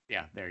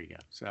 Yeah, there you go.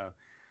 So,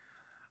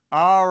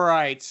 all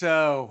right.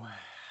 So,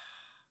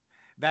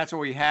 that's what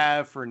we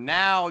have for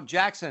now.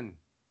 Jackson,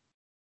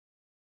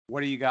 what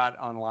do you got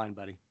online,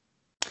 buddy?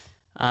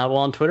 Well,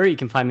 on Twitter, you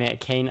can find me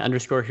at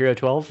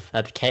Kane_Hero12.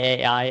 That's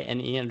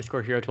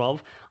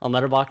KAINE_Hero12. On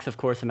Letterboxd, of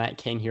course, I'm at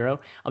Kane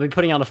Hero. I'll be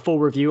putting out a full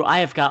review. I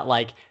have got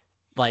like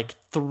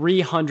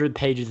 300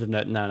 pages of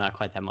notes. No, not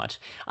quite that much.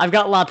 I've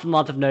got lots and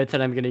lots of notes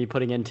that I'm going to be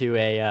putting into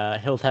a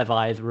Hills Have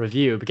Eyes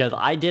review, because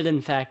I did, in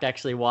fact,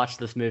 actually watch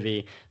this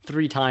movie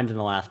 3 times in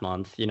the last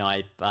month.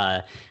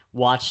 I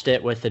watched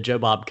it with the Joe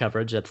Bob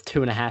coverage. That's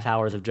 2.5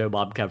 hours of Joe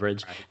Bob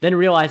coverage. Right. Then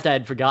realized I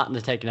had forgotten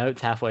to take notes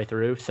halfway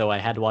through, so I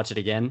had to watch it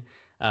again.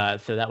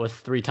 So that was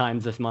 3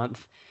 times this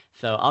month.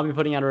 So I'll be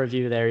putting out a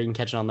review there. You can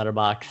catch it on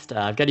Letterboxd.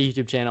 I've got a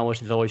YouTube channel,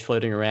 which is always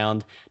floating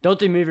around. Don't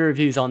do movie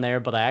reviews on there,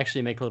 but I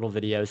actually make little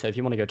videos. So if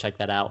you want to go check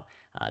that out,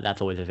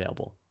 that's always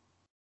available.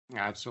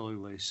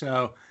 Absolutely.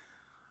 So,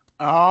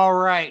 all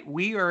right.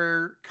 We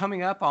are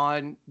coming up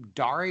on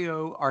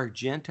Dario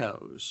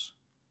Argento's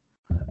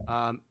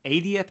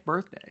 80th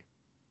birthday.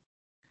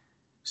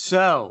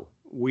 So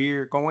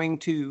we're going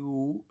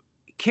to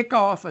kick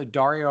off a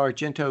Dario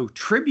Argento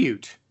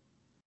tribute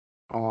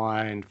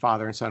on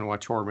Father and Son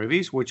Watch Horror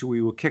Movies, which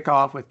we will kick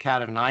off with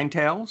Cat of Nine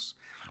Tails,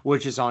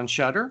 which is on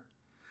Shudder.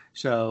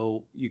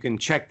 So you can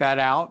check that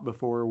out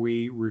before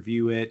we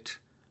review it.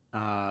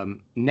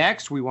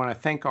 Next, we want to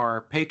thank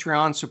our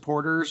Patreon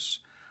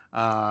supporters.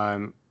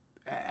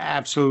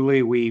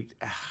 Absolutely,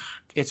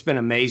 it's been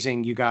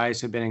amazing. You guys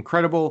have been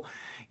incredible.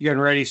 You're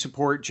getting ready to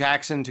support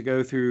Jackson to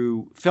go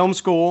through film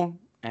school,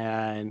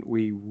 and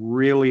we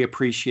really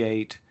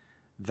appreciate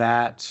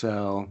that.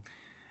 So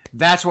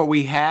that's what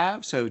we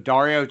have. So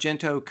Dario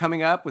Argento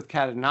coming up with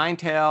Cat of Nine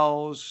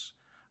Tails,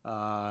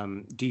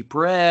 Deep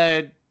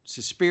Red,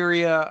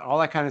 Suspiria, all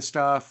that kind of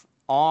stuff,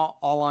 all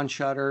on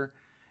Shudder.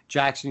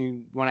 Jackson,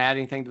 you want to add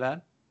anything to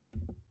that?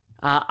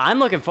 I'm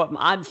looking for.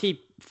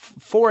 Obviously,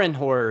 foreign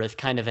horror is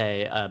kind of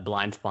a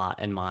blind spot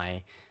in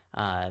my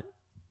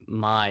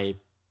my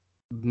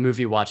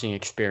movie watching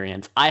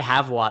experience. I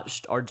have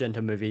watched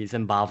Argento movies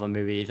and Bava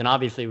movies, and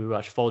obviously we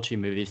watched Fulci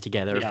movies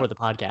together for the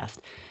podcast.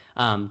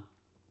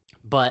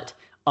 But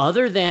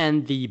other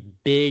than the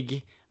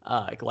big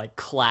like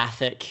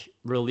classic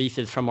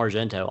releases from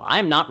Argento.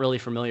 I'm not really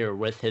familiar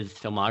with his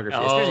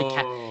filmography,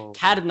 especially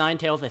Cat of Nine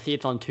Tails. I see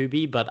it's on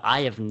Tubi, but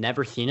I have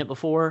never seen it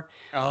before.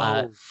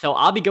 So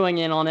I'll be going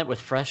in on it with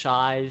fresh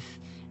eyes,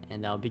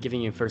 and I'll be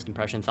giving you first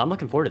impressions. So I'm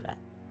looking forward to that.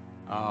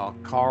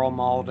 Carl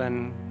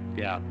Malden,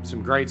 yeah,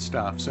 some great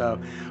stuff.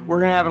 So we're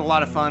going to have a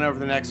lot of fun over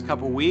the next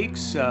couple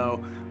weeks.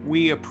 So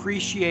we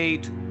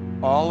appreciate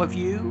all of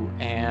you.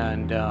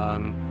 And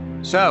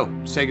so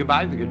say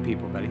goodbye to the good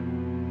people, buddy.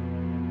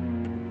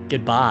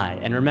 Goodbye.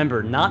 And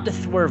remember not to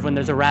swerve when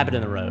there's a rabbit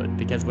in the road,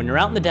 because when you're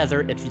out in the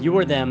desert, it's you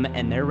or them,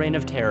 and their reign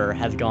of terror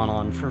has gone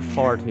on for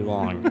far too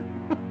long.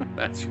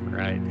 That's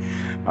right.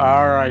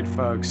 All right,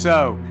 folks.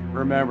 So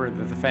remember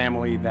that the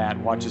family that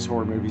watches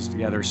horror movies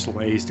together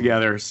slays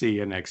together. See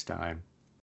you next time.